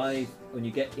you Nice. when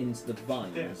you get into the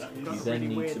vines, Yeah, that- you Got a then really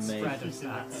need weird to make spread of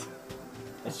stats.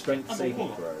 a strength I'm a saving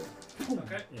warlock. throw.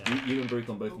 Okay. Yeah. You and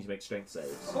Brucon both need to make strength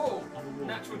saves. Oh, I'm a warlock.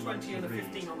 natural 20 and a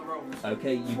 15 on the rolls.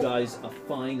 Okay, you guys are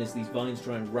fine as these vines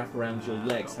try and wrap around your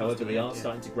legs. However, they are Yeah.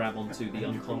 starting to grab onto the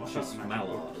unconscious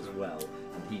Malar as well,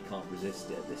 and he can't resist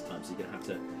it this time. So you're gonna have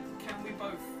to. Can we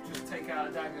both just take out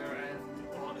a dagger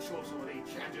or a short sword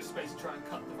each and just basically try and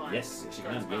cut the vines? Yes, yes, you Go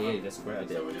can. to Yeah, Malar? yeah, that's a great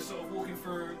idea. So we're just sort of walking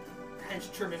through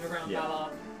hedge trimming around Yeah.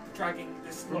 Malar, dragging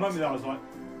this. For a moment, I was like,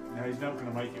 no, he's not going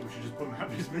to make it. We should just put him out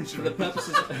of his For the misery.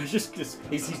 purposes, just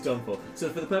he's done for. So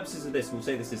for the purposes of this, we'll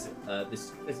say this is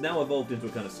this it's now evolved into a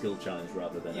kind of skill challenge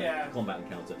rather than Yeah. a combat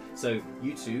encounter. So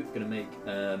you two are going to make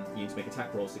you need to make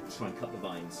attack rolls to try and cut the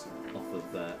vines off of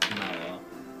Malar.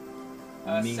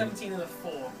 17 and a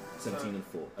 4. 17 and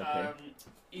 4. Okay.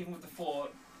 Even with the 4,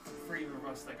 3 with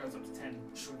us, that goes up to 10.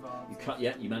 With our You cut.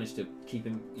 Yeah, you managed to keep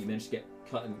him. You managed to get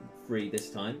cut him free this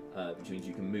time, which means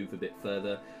you can move a bit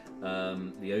further.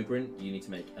 The Oberyn, you need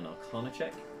to make an Arcana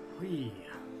check. Whee.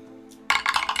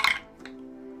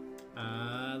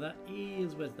 That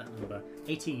is, where's that number?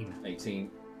 18.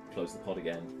 18. close the pod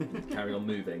again, and carry on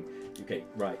moving. Okay,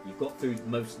 right, you've got through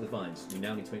most of the vines. You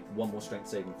now need to make one more strength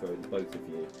saving throw, both of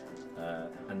you,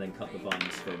 and then cut the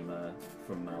vines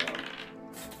from Malar.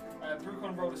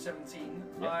 Brucon rolled a 17.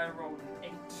 Yep. I rolled an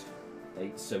 8.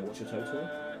 8, so what's your total?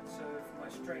 So for my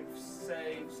strength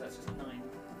saves, that's just 9.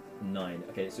 9.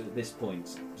 Okay, so at this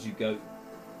point,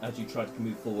 as you try to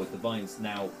move forward, the vines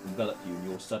now envelop you, and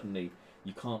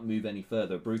you can't move any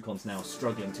further. Brucon's now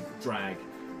struggling to drag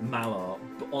Malar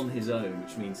on his own,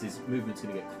 which means his movement's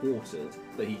going to get quartered.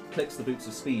 But he clicks the boots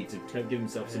of speed to give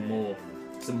himself some more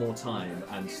time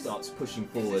and starts pushing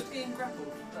forward. Is this being grappled?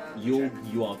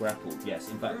 You are grappled, yes.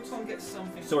 In fact, Brucon gets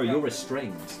something. sorry, for you're grappling.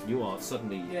 restrained. You are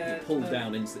suddenly Yeah, pulled no.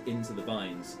 down into the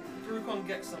vines. Brucon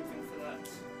gets something for that.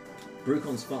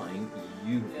 Brucon's fine.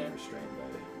 You have Yeah. been restrained though.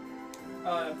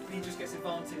 He just gets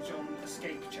advantage on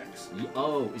escape checks.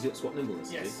 Oh, is it SWAT nimbleness?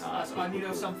 is Yes, it? Ah, so cool, I knew cool, there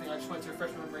was cool. something. I just wanted to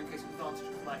refresh my memory in case of advantage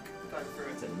of going through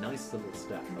It's it. a nice little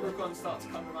stat. Brucon starts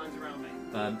cutting the vines around me.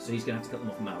 So he's going to have to cut them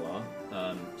off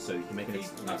Malar. So you can make an He's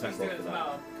attack roll doing it for as that.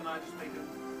 well. Can I just make a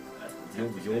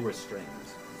You're restrained.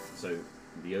 So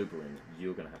the Oberyn,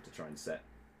 you're going to have to try and set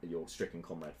your stricken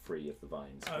comrade free of the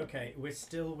vines. Okay, we're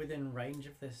still within range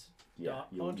of this Yeah, dark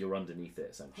pod? you're underneath it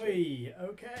essentially. Hey,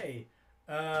 okay.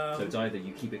 So it's either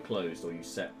you keep it closed or you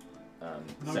set No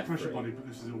set pressure, free. buddy, but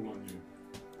this is all on you.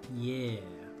 Yeah.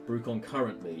 Brucon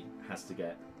currently has to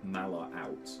get Malar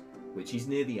out, which he's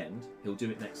near the end. He'll do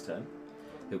it next turn.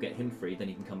 He'll get him free, then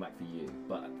he can come back for you.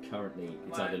 But currently,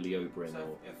 it's Right. either Leobryn So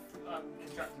or if I'm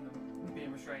distracting them,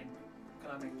 being restrained,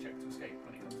 can I make a check to escape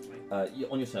when it comes to me?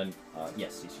 on your turn.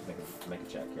 Yes, you should make a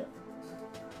check. Yeah,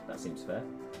 that seems fair.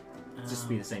 Just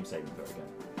be the same saving throw again.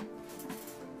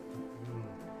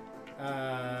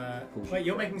 Pulls Wait, you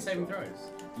you're through making as saving well. throws?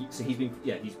 So he's been.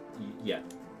 Yeah,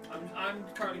 I'm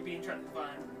currently being trapped in the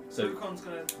vine. So- Brucon's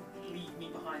going to leave me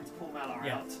behind to pull Malar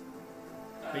Yeah. out.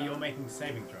 But you're making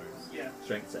saving throws? Yeah.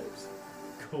 Strength saves.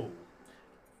 Cool.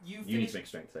 You You need finish, to make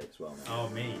strength saves as well now. Oh,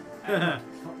 me.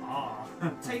 Ah.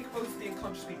 take both the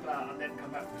unconscious people out and then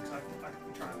come back because I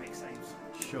can try and make saves.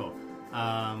 Sure.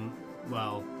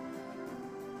 Well,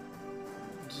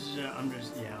 I'm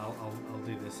just I'll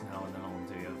do this now and then I'll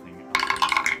do the other thing.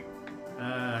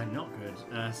 Not good.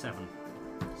 7.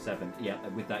 7. Yeah.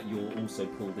 With that, you're also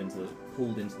pulled into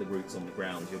the roots on the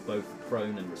ground. You're both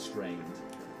prone and restrained.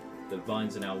 The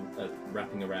vines are now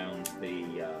wrapping around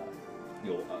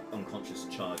your unconscious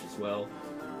charge as well.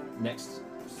 Next.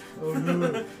 Oh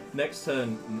no. Next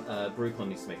turn, Brucon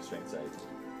needs to make a strength save.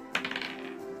 Does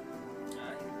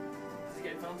he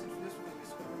get advantage for this because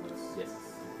he's got numbers? Yes.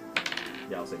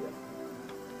 Yeah, I'll say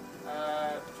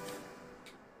yeah.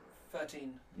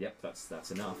 13. Yep,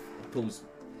 that's enough. He pulls.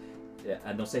 Yeah,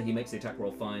 and I'll say he makes the attack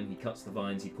roll fine. He cuts the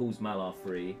vines. He pulls Malar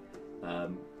free.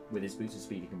 With his boots of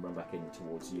speed, he can run back in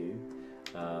towards you.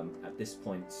 At this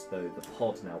point, though, the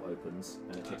pod now opens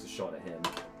and it takes a shot at him.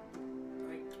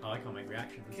 Oh, I can't make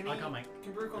reactions. Can I can't make.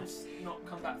 Can Brucon not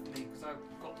come back for me because I've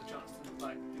got the chance to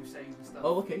do saves and stuff?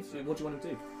 Oh, okay. So what do you want to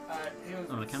do?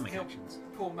 Oh, I can make he'll actions.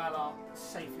 pull Malar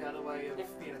safely out of the way of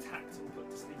being attacked and put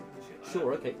to sleep and shit like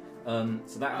Sure. that. Okay.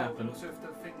 So that And happened. also, if the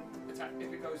thing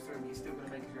if it goes through him, he's still going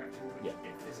to make his reaction, but Yeah.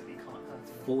 it physically can't hurt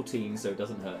him. 14, so it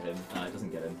doesn't hurt him. It doesn't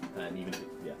get him. And even if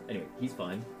yeah. Anyway, he's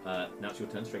fine. Now it's your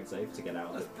turn. Strength save to get out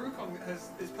of As it. Brucon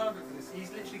is perfect for this.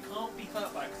 He's literally can't be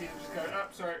hurt by it because he'll just go, oh,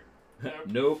 sorry. No.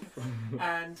 Nope.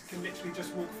 And can literally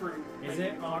just walk through. Is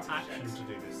making it our advantage action checks. to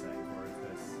do this save, or is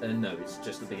this? No, it's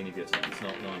just the beginning of your turn. It's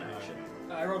not an action.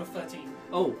 I rolled a 13.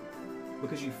 Oh,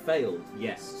 because you failed.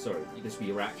 Yes. Sorry. This will be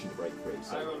your action to break free. I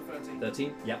So rolled a 13.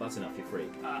 13. Yeah, that's enough. You're free.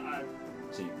 I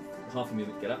So you, half a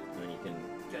movement to get up, and then you can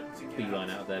get to get beeline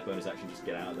out of there. Bonus action, just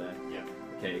get out of there. Yeah.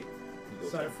 Okay.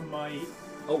 your So turn. for my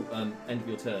Oh, end of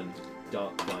your turn.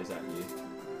 Dart flies at you.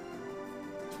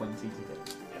 20 to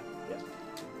hit. Yeah. Yeah.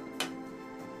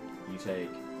 You take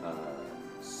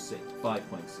 5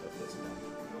 points of piercing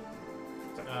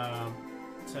damage.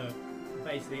 so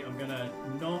basically I'm gonna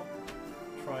not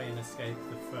try and escape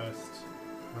the first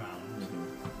round.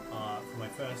 For my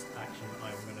first action,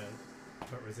 I'm gonna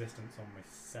put resistance on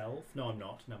myself. No, I'm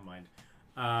not. Never mind.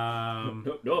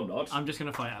 No, I'm not. I'm just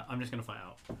gonna fight out. I'm just gonna fight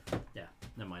out. Yeah,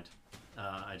 never mind.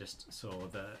 I just saw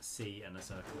the C and a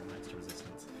circle next to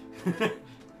resistance.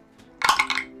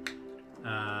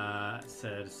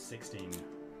 Said 16.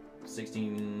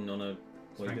 16 on a.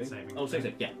 What are you Strength doing? saving. Oh, strength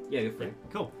saving. Yeah, yeah, you're free. Yeah,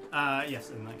 cool.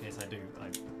 Yes, in that case I do. I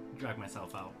drag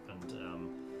myself out and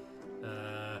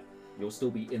You'll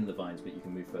still be in the vines, but you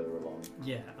can move further along.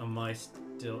 yeah. I'm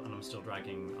still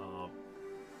dragging our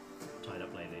tied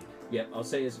up lady. Yeah, I'll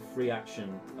say as a free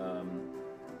action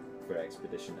for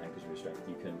expedition and because you're strength,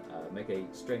 you can make a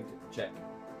strength check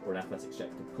or an athletics check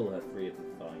to pull her free of the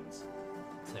vines.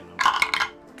 Same number.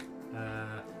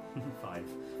 5.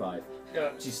 5.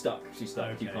 She's stuck. She's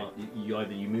stuck. You Okay. can't. You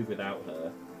either you move without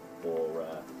her, or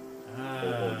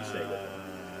you stay with her.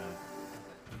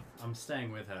 I'm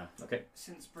staying with her. Okay.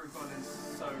 Since Brucon is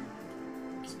so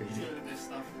Speedy. good at this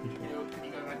stuff, can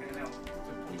you go back and help? To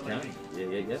You pull the can.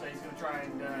 lady? Yeah. So he's going to try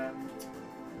and.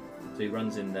 So he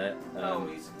runs in there.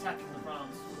 He's attacking the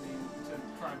plants to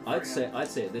try and. I'd free say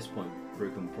her. at this point,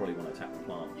 Brucom would probably want to attack the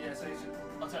plant. Yeah, so he's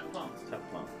attack the plants. Attack the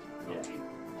plant. Yeah. Okay.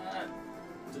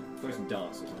 Throw some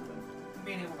darts or something.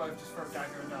 Me and him will both just throw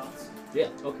dagger and darts. Yeah.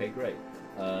 Okay. Great.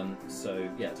 So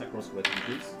yeah, attack Roscoe with you,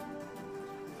 please.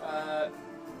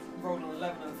 Rolled an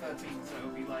 11 and a 13, so it'll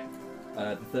be like.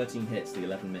 The 13 hits. The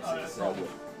 11 misses. that's So wrong.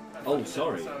 what? That's Oh, like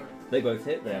sorry. So, They both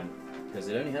hit then, because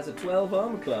it only has a 12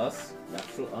 armor class.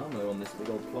 Natural armor on this big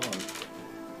old plant.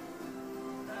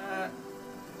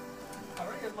 I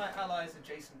reckon my allies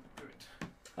adjacent do it.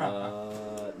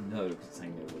 No, because it's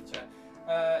hanging over the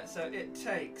top. So it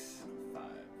takes 5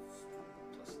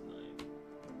 plus 9.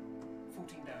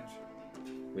 14 damage.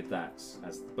 With that,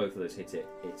 as both of those hit it,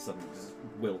 it suddenly just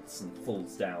wilts and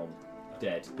falls down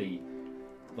dead. The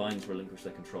vines relinquish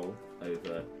their control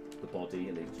over the body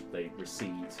and they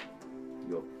recede.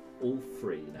 You're all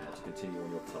free now to continue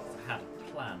on your I path. had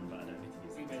a plan, but I don't need to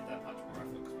use We it. made that much more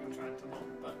effort because we were trying to mold,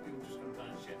 but we were just going to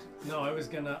burn shit. No, I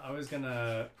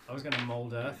was gonna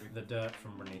mold earth, the dirt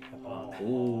from beneath the plant.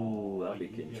 Ooh, that'd be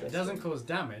It interesting. doesn't cause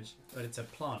damage, but it's a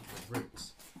plant with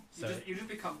roots. So You just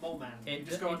become mole man. You It-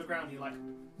 just go it- underground and you're like,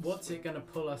 what's it gonna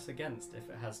pull us against if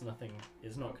it has nothing?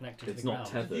 It's not connected It's to the not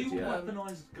ground. tethered, You yeah.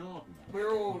 weaponised gardener.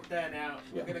 we're all there now.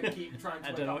 Yeah. We're going to keep trying to I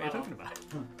wake don't know up what you're Malar.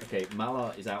 talking about. Okay,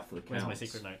 Malar is out for the Where's count. my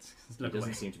secret notes? He Look doesn't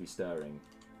away. seem to be stirring.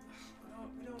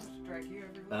 We don't want to drag you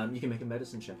everywhere. You can make a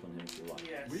medicine check on him if you like.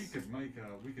 Yes. We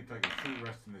could take a full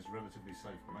rest in this relatively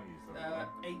safe maze. Though.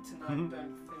 8 to 9, Mhm. don't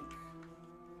think.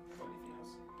 Got anything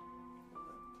else?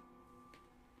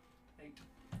 8.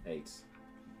 8.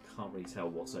 Can't really tell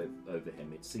what's over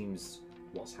him. It seems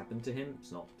what's happened to him.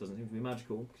 Doesn't seem to be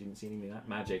magical because you didn't see anything that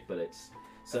magic, but it's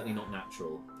certainly not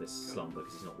natural. This slumber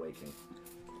because he's not waking.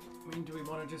 I mean, do we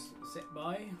want to just sit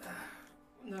by?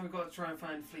 No, we've got to try and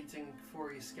find Fleeting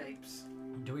before he escapes.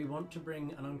 Do we want to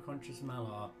bring an unconscious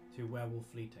Malar to Werewolf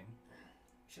Fleeting?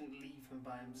 Shouldn't leave him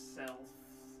by himself.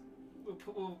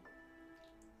 We'll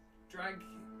drag.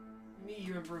 Me,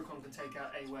 you, and Brucon can take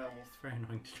out a werewolf. It's very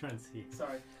annoying to try and see.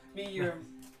 Sorry. Me, you, and.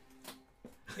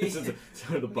 This is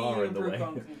the bar me, in the you, way. and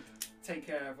Brucon can take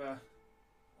care of a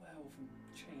werewolf and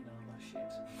chain armor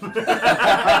shit.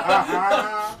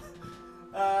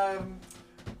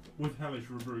 With hellish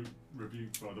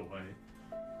rebuke, by the way.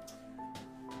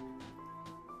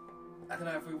 I don't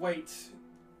know if we wait.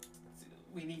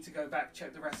 We need to go back,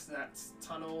 check the rest of that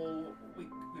tunnel. We've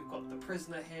got the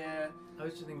prisoner here. I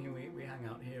was just thinking we hang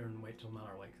out here and wait till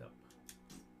Malar wakes up.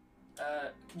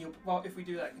 If we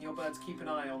do that, can your birds keep an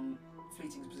eye on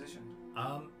Fleeting's position?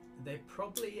 They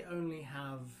probably only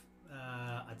have,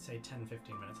 I'd say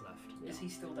 10-15 minutes left. Is he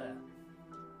still there?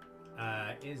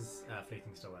 Is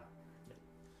Fleeting still there? Yeah.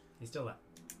 He's still there.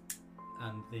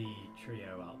 And the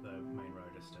trio out the main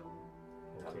road are still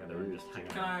all together and just hanging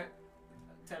Can out. I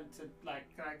attempt to,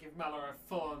 can I give Malar a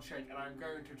full-on shake, and I'm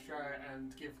going to try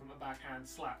and give him a backhand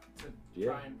slap to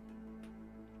try and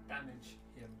damage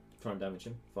him. Try and damage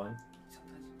him. Fine.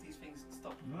 Sometimes these things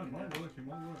stop. No, it doing might damage. work. It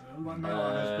might work. Like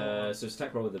Malar has got. So it's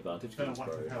attack roll with advantage because Fair he's whack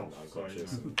of bro health,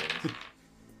 unconscious sorry. and things.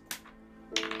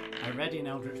 I ready an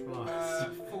Eldritch Blast.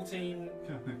 14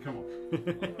 Come on. on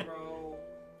the roll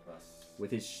plus.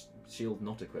 With his shield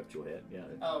not equipped, you'll hit. Yeah.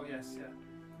 Oh yes, yeah.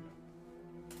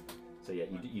 So yeah,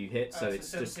 you hit. So So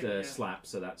it's just 17, a yeah. slap.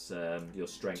 So that's your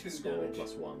strength 2 score damage.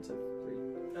 plus 1, so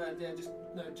 3. Yeah, just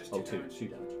 2 Oh, 2 damage. 2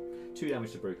 damage. 2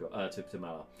 damage to Bruco, to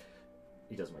Malar.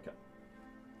 He doesn't wake up.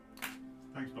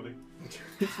 Thanks, buddy.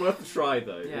 It's worth a try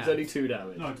though. It's Yeah. only 2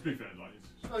 damage. No, to be fair, like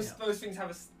it's Most things have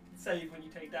a save when you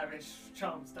take damage,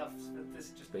 charm stuff, but this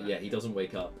is just. But yeah, he doesn't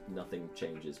wake up. Nothing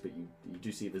changes. But you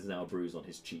do see there's now a bruise on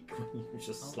his cheek when you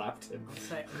just slapped him. I'd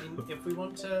say, I mean, if we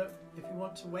want to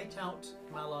wait out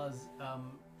Malar's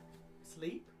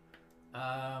sleep,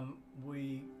 I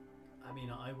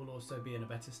will also be in a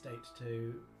better state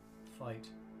to fight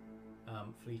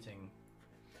Fleeting.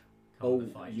 come the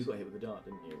fight. You got hit with a dart,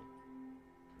 didn't you?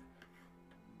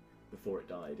 Before it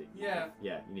died. Yeah.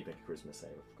 Yeah, you need to make a charisma save.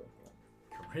 I forgot that.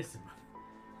 Charisma.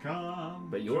 come.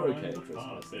 But you're join okay at the charisma.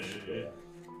 party. So yeah.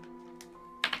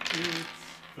 It's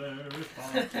very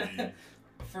party.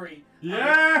 3.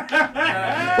 Yeah.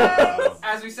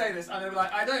 As we say this, I'm gonna be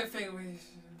like, I don't think we.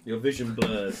 Your vision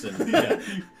blurs and yeah.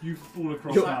 You fall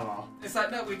across You're- Valar. It's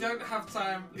like, no, we don't have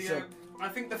time, Leo. So- I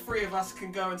think the three of us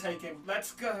can go and take him.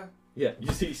 Let's go. Yeah,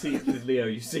 you see with Leo,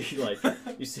 you see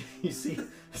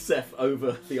Seth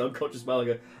over the unconscious Valar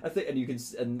go, I think, and you can,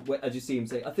 as you see him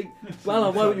say, I think,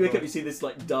 Valar, why don't you wake up? You see this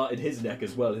like dart in his neck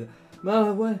as well.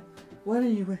 Valar, why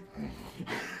don't you?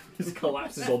 Just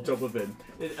collapses on top of him,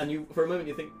 and you, for a moment,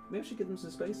 you think maybe we should give them some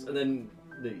space, and then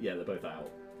they're both out.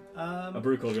 And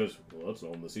Brucon goes, well, that's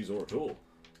not on the Caesar at all.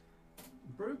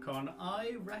 Brucon,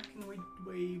 I reckon we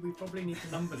probably need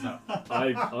the numbers up.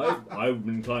 I'm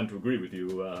inclined to agree with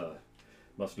you,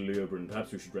 Master Leobrand.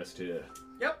 Perhaps we should rest here.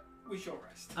 Yep, we shall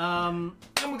rest. And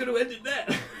we're going to end it there.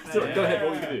 Sorry, go ahead.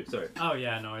 What were you going to do? Sorry. Oh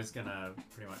yeah, no, I was gonna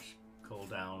pretty much call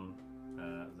down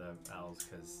the owls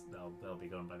because they'll be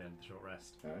gone by the end of the short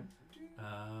rest. All right.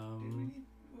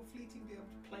 Will Fleeting be able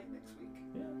to play next week?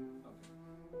 Yeah.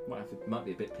 Might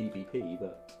be a bit PvP,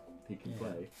 but he can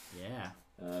play. Yeah.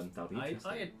 That'll be I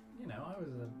interesting. I was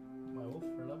a werewolf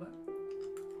for a little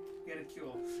Get a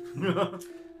cure.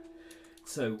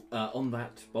 So, on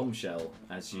that bombshell,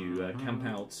 as you camp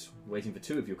out, waiting for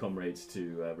two of your comrades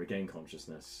to regain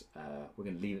consciousness, we're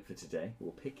going to leave it for today.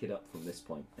 We'll pick it up from this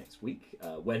point next week,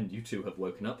 when you two have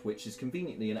woken up, which is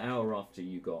conveniently an hour after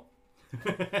you got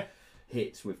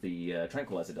hit with the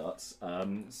tranquilizer darts.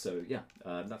 So, yeah,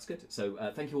 that's good. So,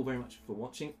 thank you all very much for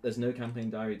watching. There's no campaign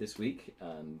diary this week,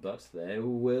 but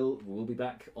we'll be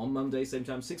back on Monday, same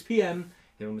time, 6 p.m.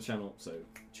 here on the channel, so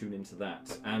tune into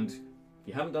that. And if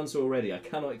you haven't done so already, I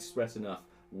cannot express enough,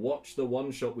 watch the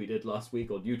one-shot we did last week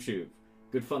on YouTube.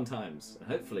 Good fun times. And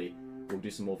hopefully we'll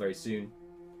do some more very soon,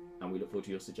 and we look forward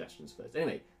to your suggestions first.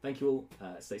 Anyway, thank you all.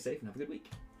 Stay safe and have a good week.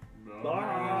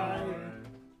 Bye.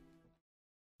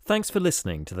 Thanks for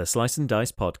listening to the Slice and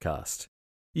Dice podcast.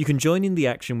 You can join in the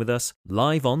action with us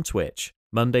live on Twitch,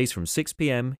 Mondays from 6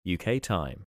 p.m. UK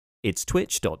time. It's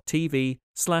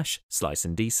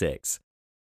twitch.tv/sliceand6.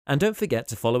 And don't forget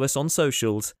to follow us on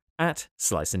socials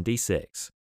 @sliceand6.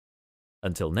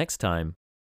 Until next time,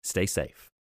 stay safe.